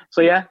that.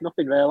 So yeah,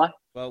 nothing really.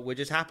 Well, we're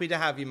just happy to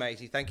have you,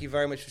 matey. Thank you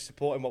very much for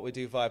supporting what we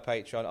do via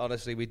Patreon.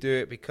 Honestly, we do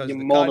it because You're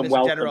of the more than kindness and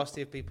welcome.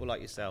 generosity of people like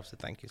yourself. So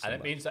thank you so much.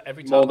 And it means that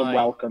every More time than I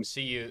welcome.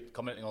 see you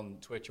commenting on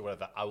Twitch or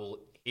whatever, I will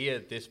hear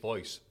this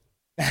voice.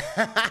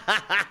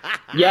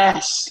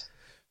 Yes,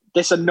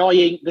 this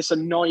annoying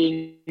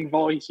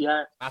voice.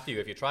 Yeah, Matthew,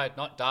 if you tried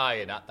not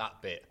dying at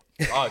that bit.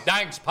 Oh,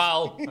 thanks,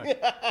 pal.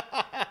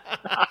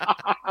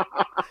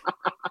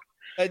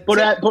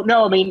 But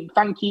no, I mean,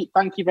 thank you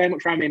very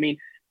much for having me. I mean,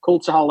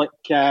 Cultaholic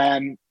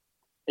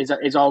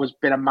is always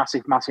been a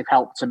massive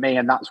help to me,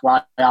 and that's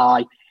why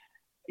I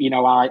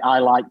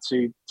like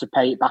to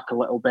pay it back a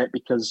little bit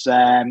because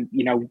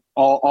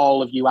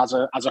all of you as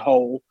a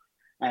whole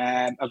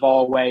have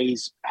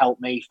always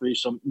helped me through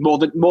some more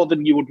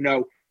than you would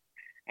know.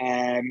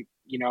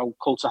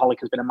 Cultaholic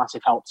has been a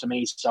massive help to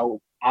me,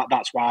 so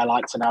that's why I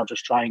like to now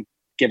just try and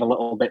give a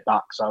little bit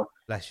back. So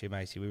bless you,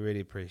 matey. We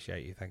really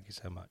appreciate you. Thank you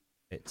so much.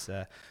 It's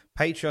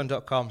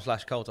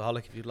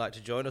patreon.com/Cultaholic if you'd like to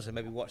join us and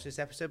maybe watch this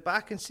episode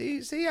back and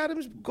see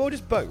Adam's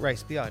gorgeous boat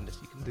race behind us.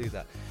 You can do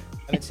that.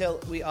 And until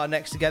we are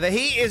next together,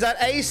 he is at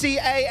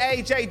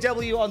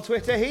ACAAJW on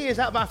Twitter. He is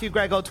at Matthew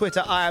Gregg on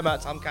Twitter. I am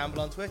at Tom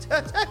Campbell on Twitter.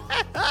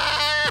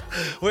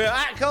 We're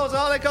at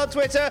Cultaholic on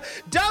Twitter.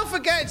 Don't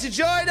forget to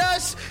join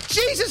us.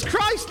 Jesus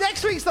Christ,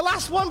 next week's the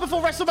last one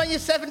before WrestleMania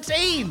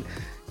 17.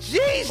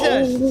 Jesus,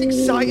 it's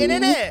exciting,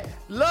 isn't it?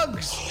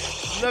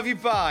 Lugs, love you,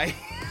 bye.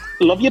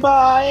 love you,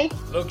 bye.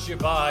 Looks you,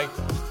 bye.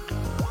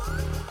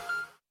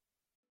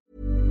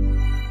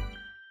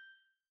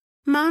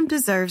 Mom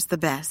deserves the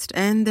best,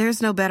 and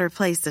there's no better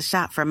place to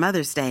shop for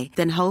Mother's Day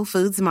than Whole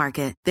Foods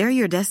Market. They're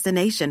your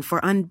destination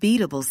for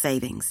unbeatable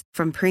savings,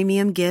 from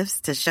premium gifts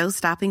to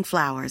show-stopping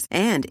flowers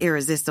and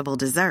irresistible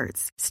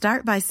desserts.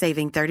 Start by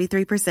saving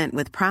 33%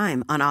 with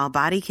Prime on all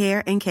body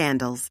care and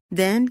candles.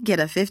 Then get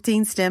a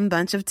 15-stem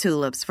bunch of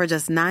tulips for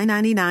just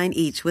 $9.99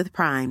 each with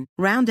Prime.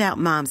 Round out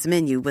Mom's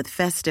menu with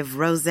festive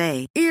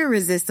rosé,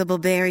 irresistible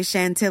berry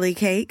chantilly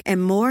cake,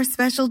 and more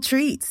special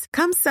treats.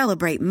 Come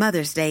celebrate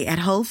Mother's Day at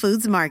Whole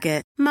Foods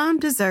Market. Mom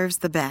deserves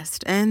the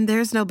best, and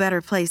there's no better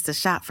place to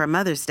shop for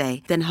Mother's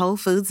Day than Whole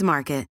Foods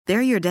Market.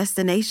 They're your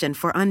destination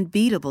for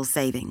unbeatable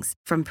savings,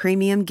 from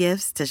premium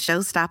gifts to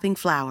show-stopping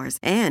flowers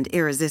and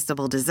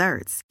irresistible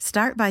desserts.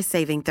 Start by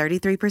saving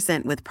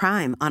 33% with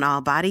Prime on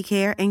all body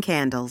care and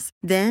candles.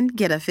 Then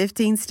get a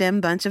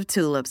 15-stem bunch of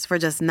tulips for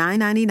just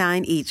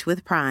 $9.99 each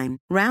with Prime.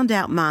 Round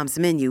out Mom's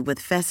menu with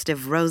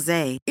festive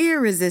rosé,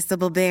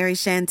 irresistible berry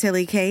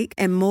chantilly cake,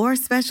 and more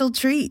special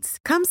treats.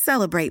 Come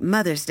celebrate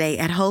Mother's Day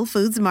at Whole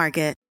Foods Market.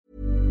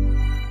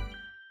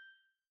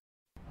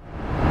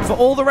 For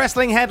all the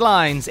wrestling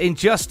headlines in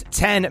just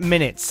 10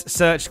 minutes,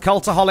 search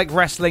Cultaholic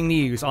Wrestling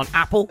News on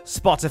Apple,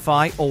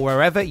 Spotify, or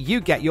wherever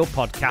you get your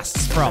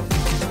podcasts from.